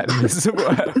upset Mr.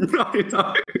 Webb. I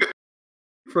know.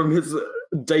 From his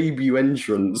debut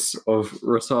entrance of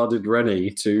retarded Rennie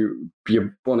to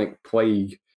bubonic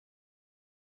plague.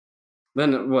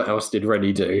 Then what else did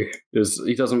Rennie do?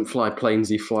 He doesn't fly planes,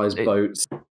 he flies boats.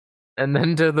 And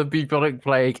then do the bubonic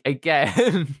plague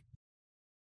again.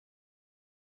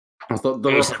 I thought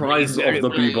the reprise of the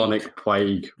bubonic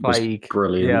plague was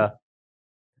brilliant. Yeah.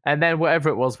 And then whatever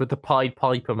it was with the Pied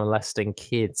Piper molesting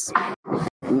kids.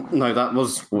 No, that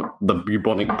was the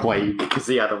bubonic plague, because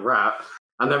he had a rat.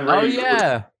 And then Rennie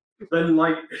then,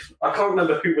 like, I can't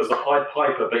remember who was the Pied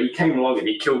Piper, but he came along and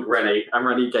he killed Rennie, and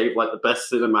Rennie gave, like, the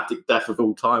best cinematic death of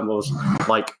all time was,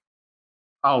 like,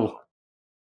 oh.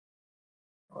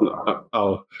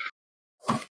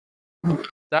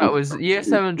 That was, year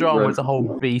 7 drama was a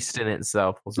whole beast in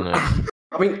itself, wasn't it?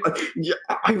 I mean,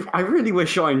 I really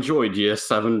wish I enjoyed year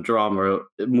 7 drama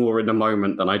more in the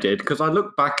moment than I did, because I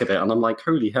look back at it and I'm like,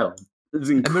 holy hell, this is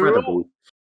incredible.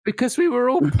 Because we were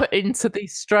all put into the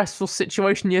stressful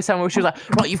situation year 7 where she was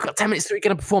like, right, you've got 10 minutes till you're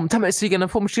going to perform, 10 minutes till you're going to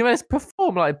perform. She made us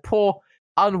perform like poor,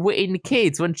 unwitting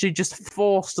kids when she just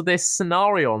forced this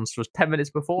scenario on us 10 minutes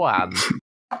beforehand.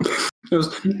 Do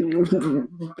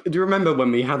you remember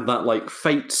when we had that, like,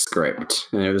 fate script?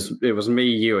 And it was me,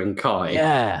 you, and Kai.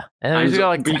 Yeah. And got,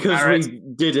 like, because we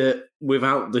did it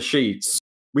without the sheets,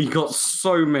 we got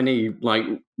so many, like,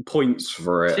 points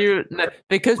for it.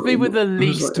 Because we were the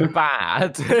least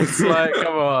bad. It's like,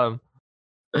 come on.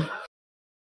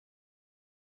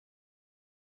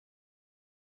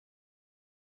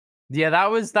 Yeah,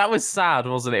 that was sad,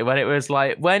 wasn't it? When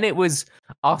it was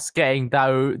us getting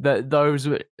those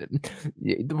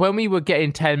when we were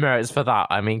getting 10 merits for that.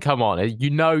 I mean, come on,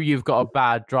 you've got a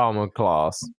bad drama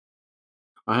class.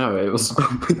 I know, it was,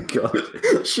 oh my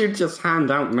god. She'd just hand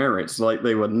out merits like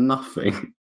they were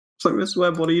nothing. It's like, Miss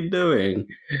Webb, what are you doing?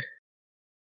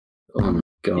 Oh my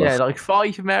god. Yeah, like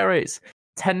 5 merits,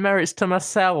 10 merits to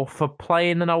myself for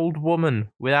playing an old woman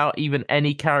without even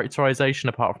any characterization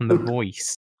apart from the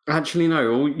voice. Actually,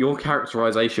 no, all your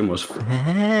characterization was,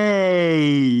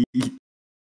 hey!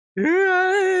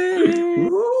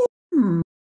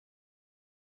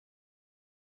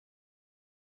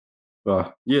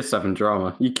 Well, year 7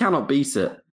 drama. You cannot beat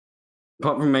it.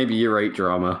 Apart from maybe year 8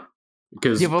 drama.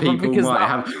 Because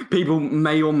people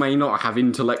may or may not have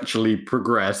intellectually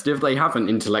progressed. If they haven't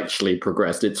intellectually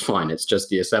progressed, it's fine. It's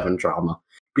just year 7 drama.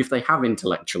 But if they have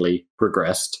intellectually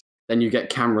progressed, then you get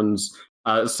Cameron's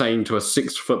saying to a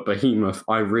 6-foot behemoth,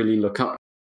 I really look up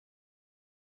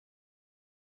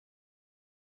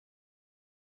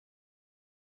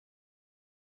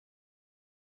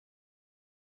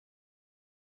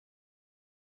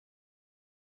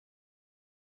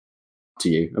to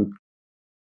you.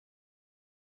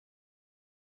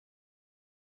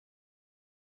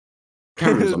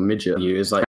 Cameron's a midget. You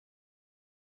is like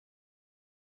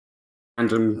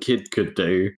random kid could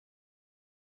do.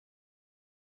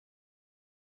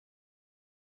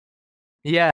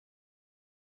 Yeah.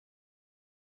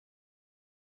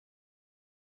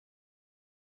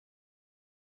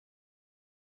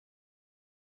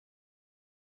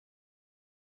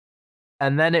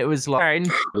 And then it was like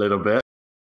a little bit.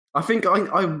 I think I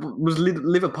was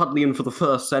Liverpudlian for the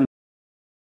first sentence,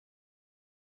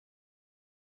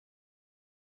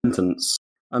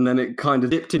 and then it kind of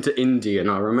dipped into Indian.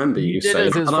 I remember you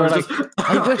saying, and I was just,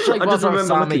 I wish I just remember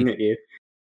Sammy. looking at you.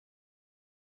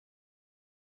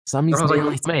 Sammy's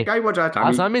nearly me.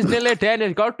 Sammy's nearly 10.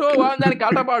 He's got 2-1, then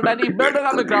got about, and he's better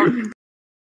on the ground.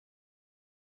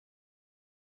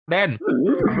 Then,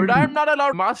 but I'm not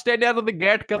allowed to stay near the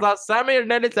gate because Sammy is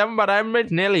nearly 7, but I'm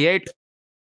nearly 8.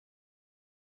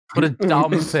 What a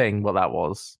dumb thing! What that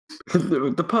was.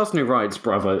 The person who writes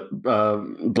Blood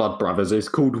Brothers is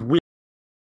called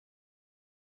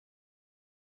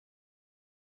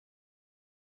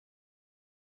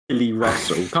Willie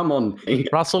Russell. Come on,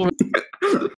 Russell.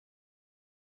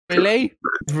 Really?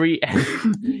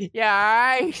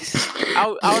 Yes.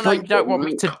 Oh no! You don't want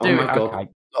me to do oh my it. God. Okay.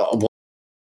 Oh,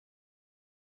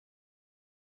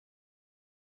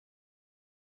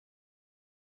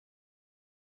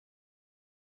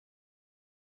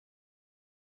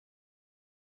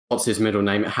 what's his middle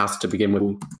name? It has to begin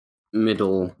with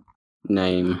middle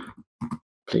name.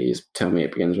 Please tell me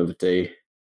it begins with a D.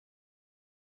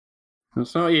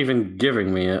 It's not even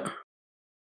giving me it.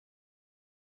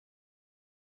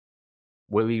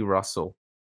 Willie Russell.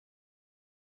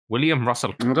 William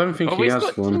Russell. I don't think he has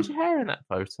got one. ginger hair in that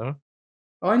photo.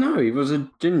 I know, he was a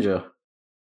ginger.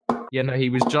 Yeah, no, he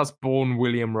was just born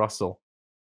William Russell.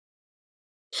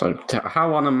 So,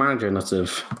 how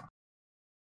unimaginative.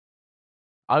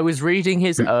 I was reading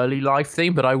his early life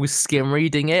thing, but I was skim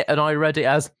reading it, and I read it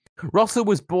as Russell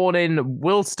was born in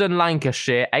Wilston,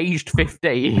 Lancashire, aged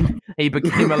 15. He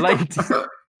became a lady. No.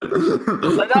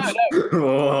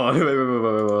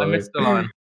 I missed the line.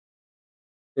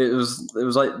 It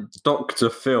was like Dr.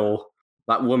 Phil.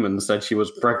 That woman said she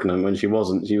was pregnant when she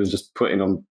wasn't. She was just putting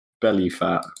on belly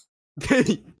fat.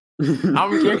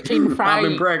 I'm getting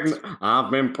frightened. I've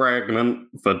been pregnant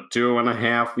for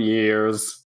 2.5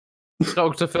 years.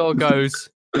 Dr. Phil goes,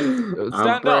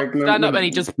 stand up, and he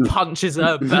just punches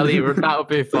her belly. That would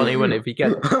be funny, wouldn't it, if he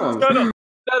gets stand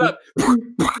up.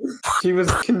 She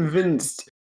was convinced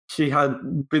she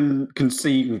had been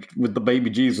conceived with the baby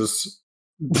Jesus.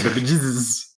 Baby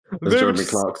Jesus, as Jeremy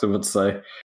Clarkson would say.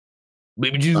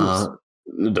 Baby Jesus.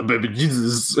 The baby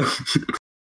Jesus.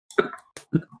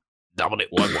 Double it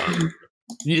 1-1.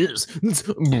 Yes, it's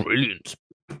brilliant.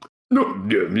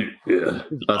 Yeah,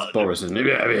 that's Boris, isn't it?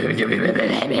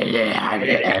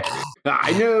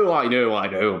 I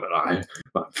know, but I'm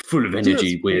full of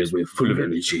energy. Yes. We're full of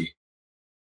energy.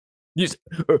 Yes.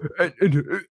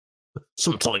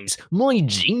 Sometimes my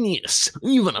genius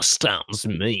even astounds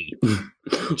me.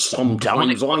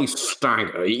 Sometimes I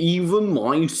stagger even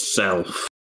myself.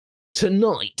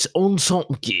 Tonight on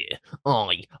Top Gear,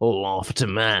 I laugh at a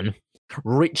man.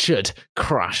 Richard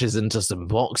crashes into some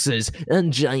boxes,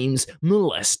 and James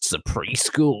molests a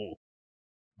preschool.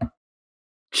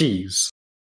 Jeez.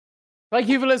 Thank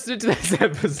you for listening to this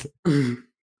episode.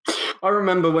 I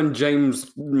remember when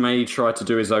James May tried to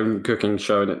do his own cooking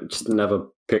show and it just never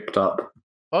picked up.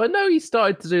 Oh no, he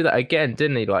started to do that again,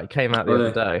 didn't he? Like came out the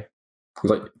other day.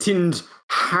 Like tinned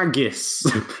haggis.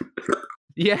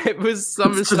 Yeah, it was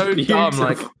something It's just so dumb.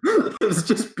 Like beautiful. It's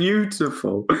just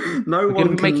beautiful. No We're one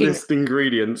gonna can making list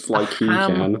ingredients like he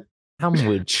ham- can.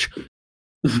 sandwich,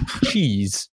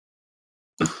 cheese.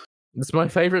 It's my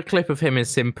favorite clip of him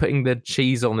is him putting the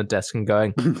cheese on the desk and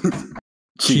going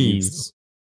cheese.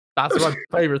 That's my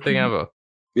favorite thing ever.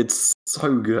 It's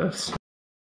so good.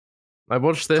 I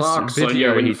watched this Clark's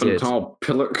video he did. infantile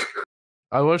pillock.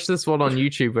 I watched this one on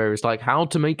YouTube where it's like how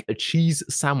to make a cheese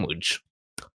sandwich.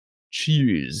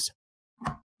 Cheese,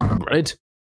 bread,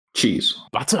 Cheese.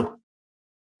 butter.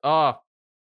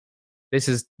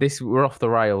 This. We're off the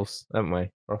rails, aren't we?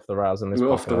 We're off the rails in this. We're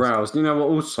off the podcast. rails. You know what?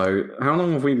 Also, how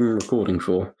long have we been recording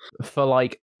for? For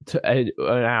like an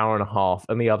hour and a half,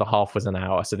 and the other half was an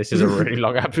hour. So this is a really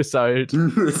long episode.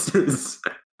 This is.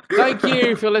 Thank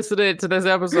you for listening to this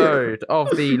episode of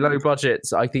the Low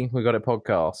Budgets I Think We Got It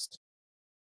podcast.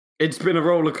 It's been a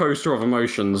roller coaster of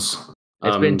emotions.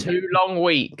 It's been 2 long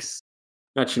weeks.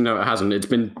 Actually, no, it hasn't. It's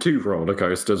been 2 roller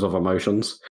coasters of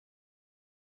emotions.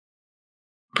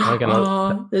 We're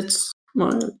gonna- It's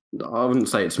my. I wouldn't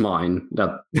say it's mine.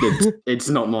 It's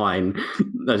not mine.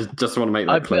 I just want to make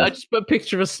that clear. I just put a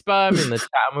picture of a sperm in the chat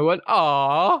and we went,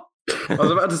 "Aw." I was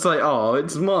about to say, "Oh,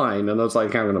 it's mine," and I was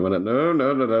like, "Hang on a minute,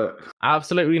 no."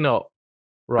 Absolutely not.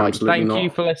 Right. Absolutely Thank you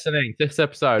not. for listening to this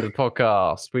episode of the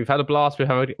podcast. We've had a blast.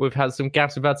 We've had some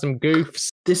gaps. We've had some goofs.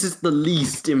 This is the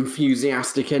least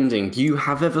enthusiastic ending you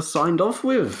have ever signed off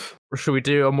with. Should we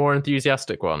do a more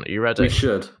enthusiastic one? Are you ready? We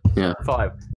should. Yeah.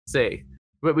 5, 6.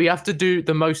 But we have to do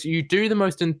the most. You do the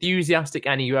most enthusiastic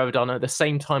Annie you ever done at the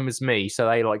same time as me, so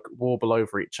they like warble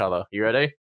over each other. You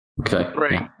ready? Okay.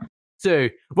 3, 2,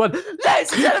 1.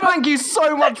 Let's Thank you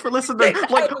so much for listening.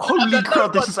 Like, holy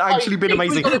crap, this has actually been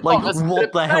amazing. Like,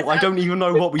 what the hell? I don't even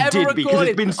know what we did because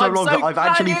it's been so long that I've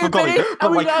actually forgotten.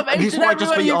 But like, this might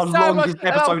just be our longest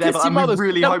episode ever, and we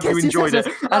really hope you enjoyed it.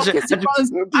 Actually, tell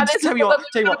you what.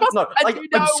 No,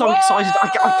 I'm so excited. I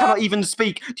cannot even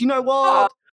speak. Do you know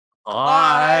what?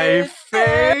 I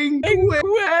think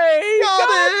we got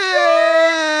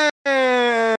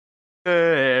it.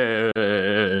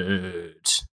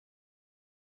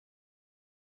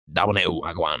 Down it,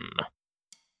 Wagwan.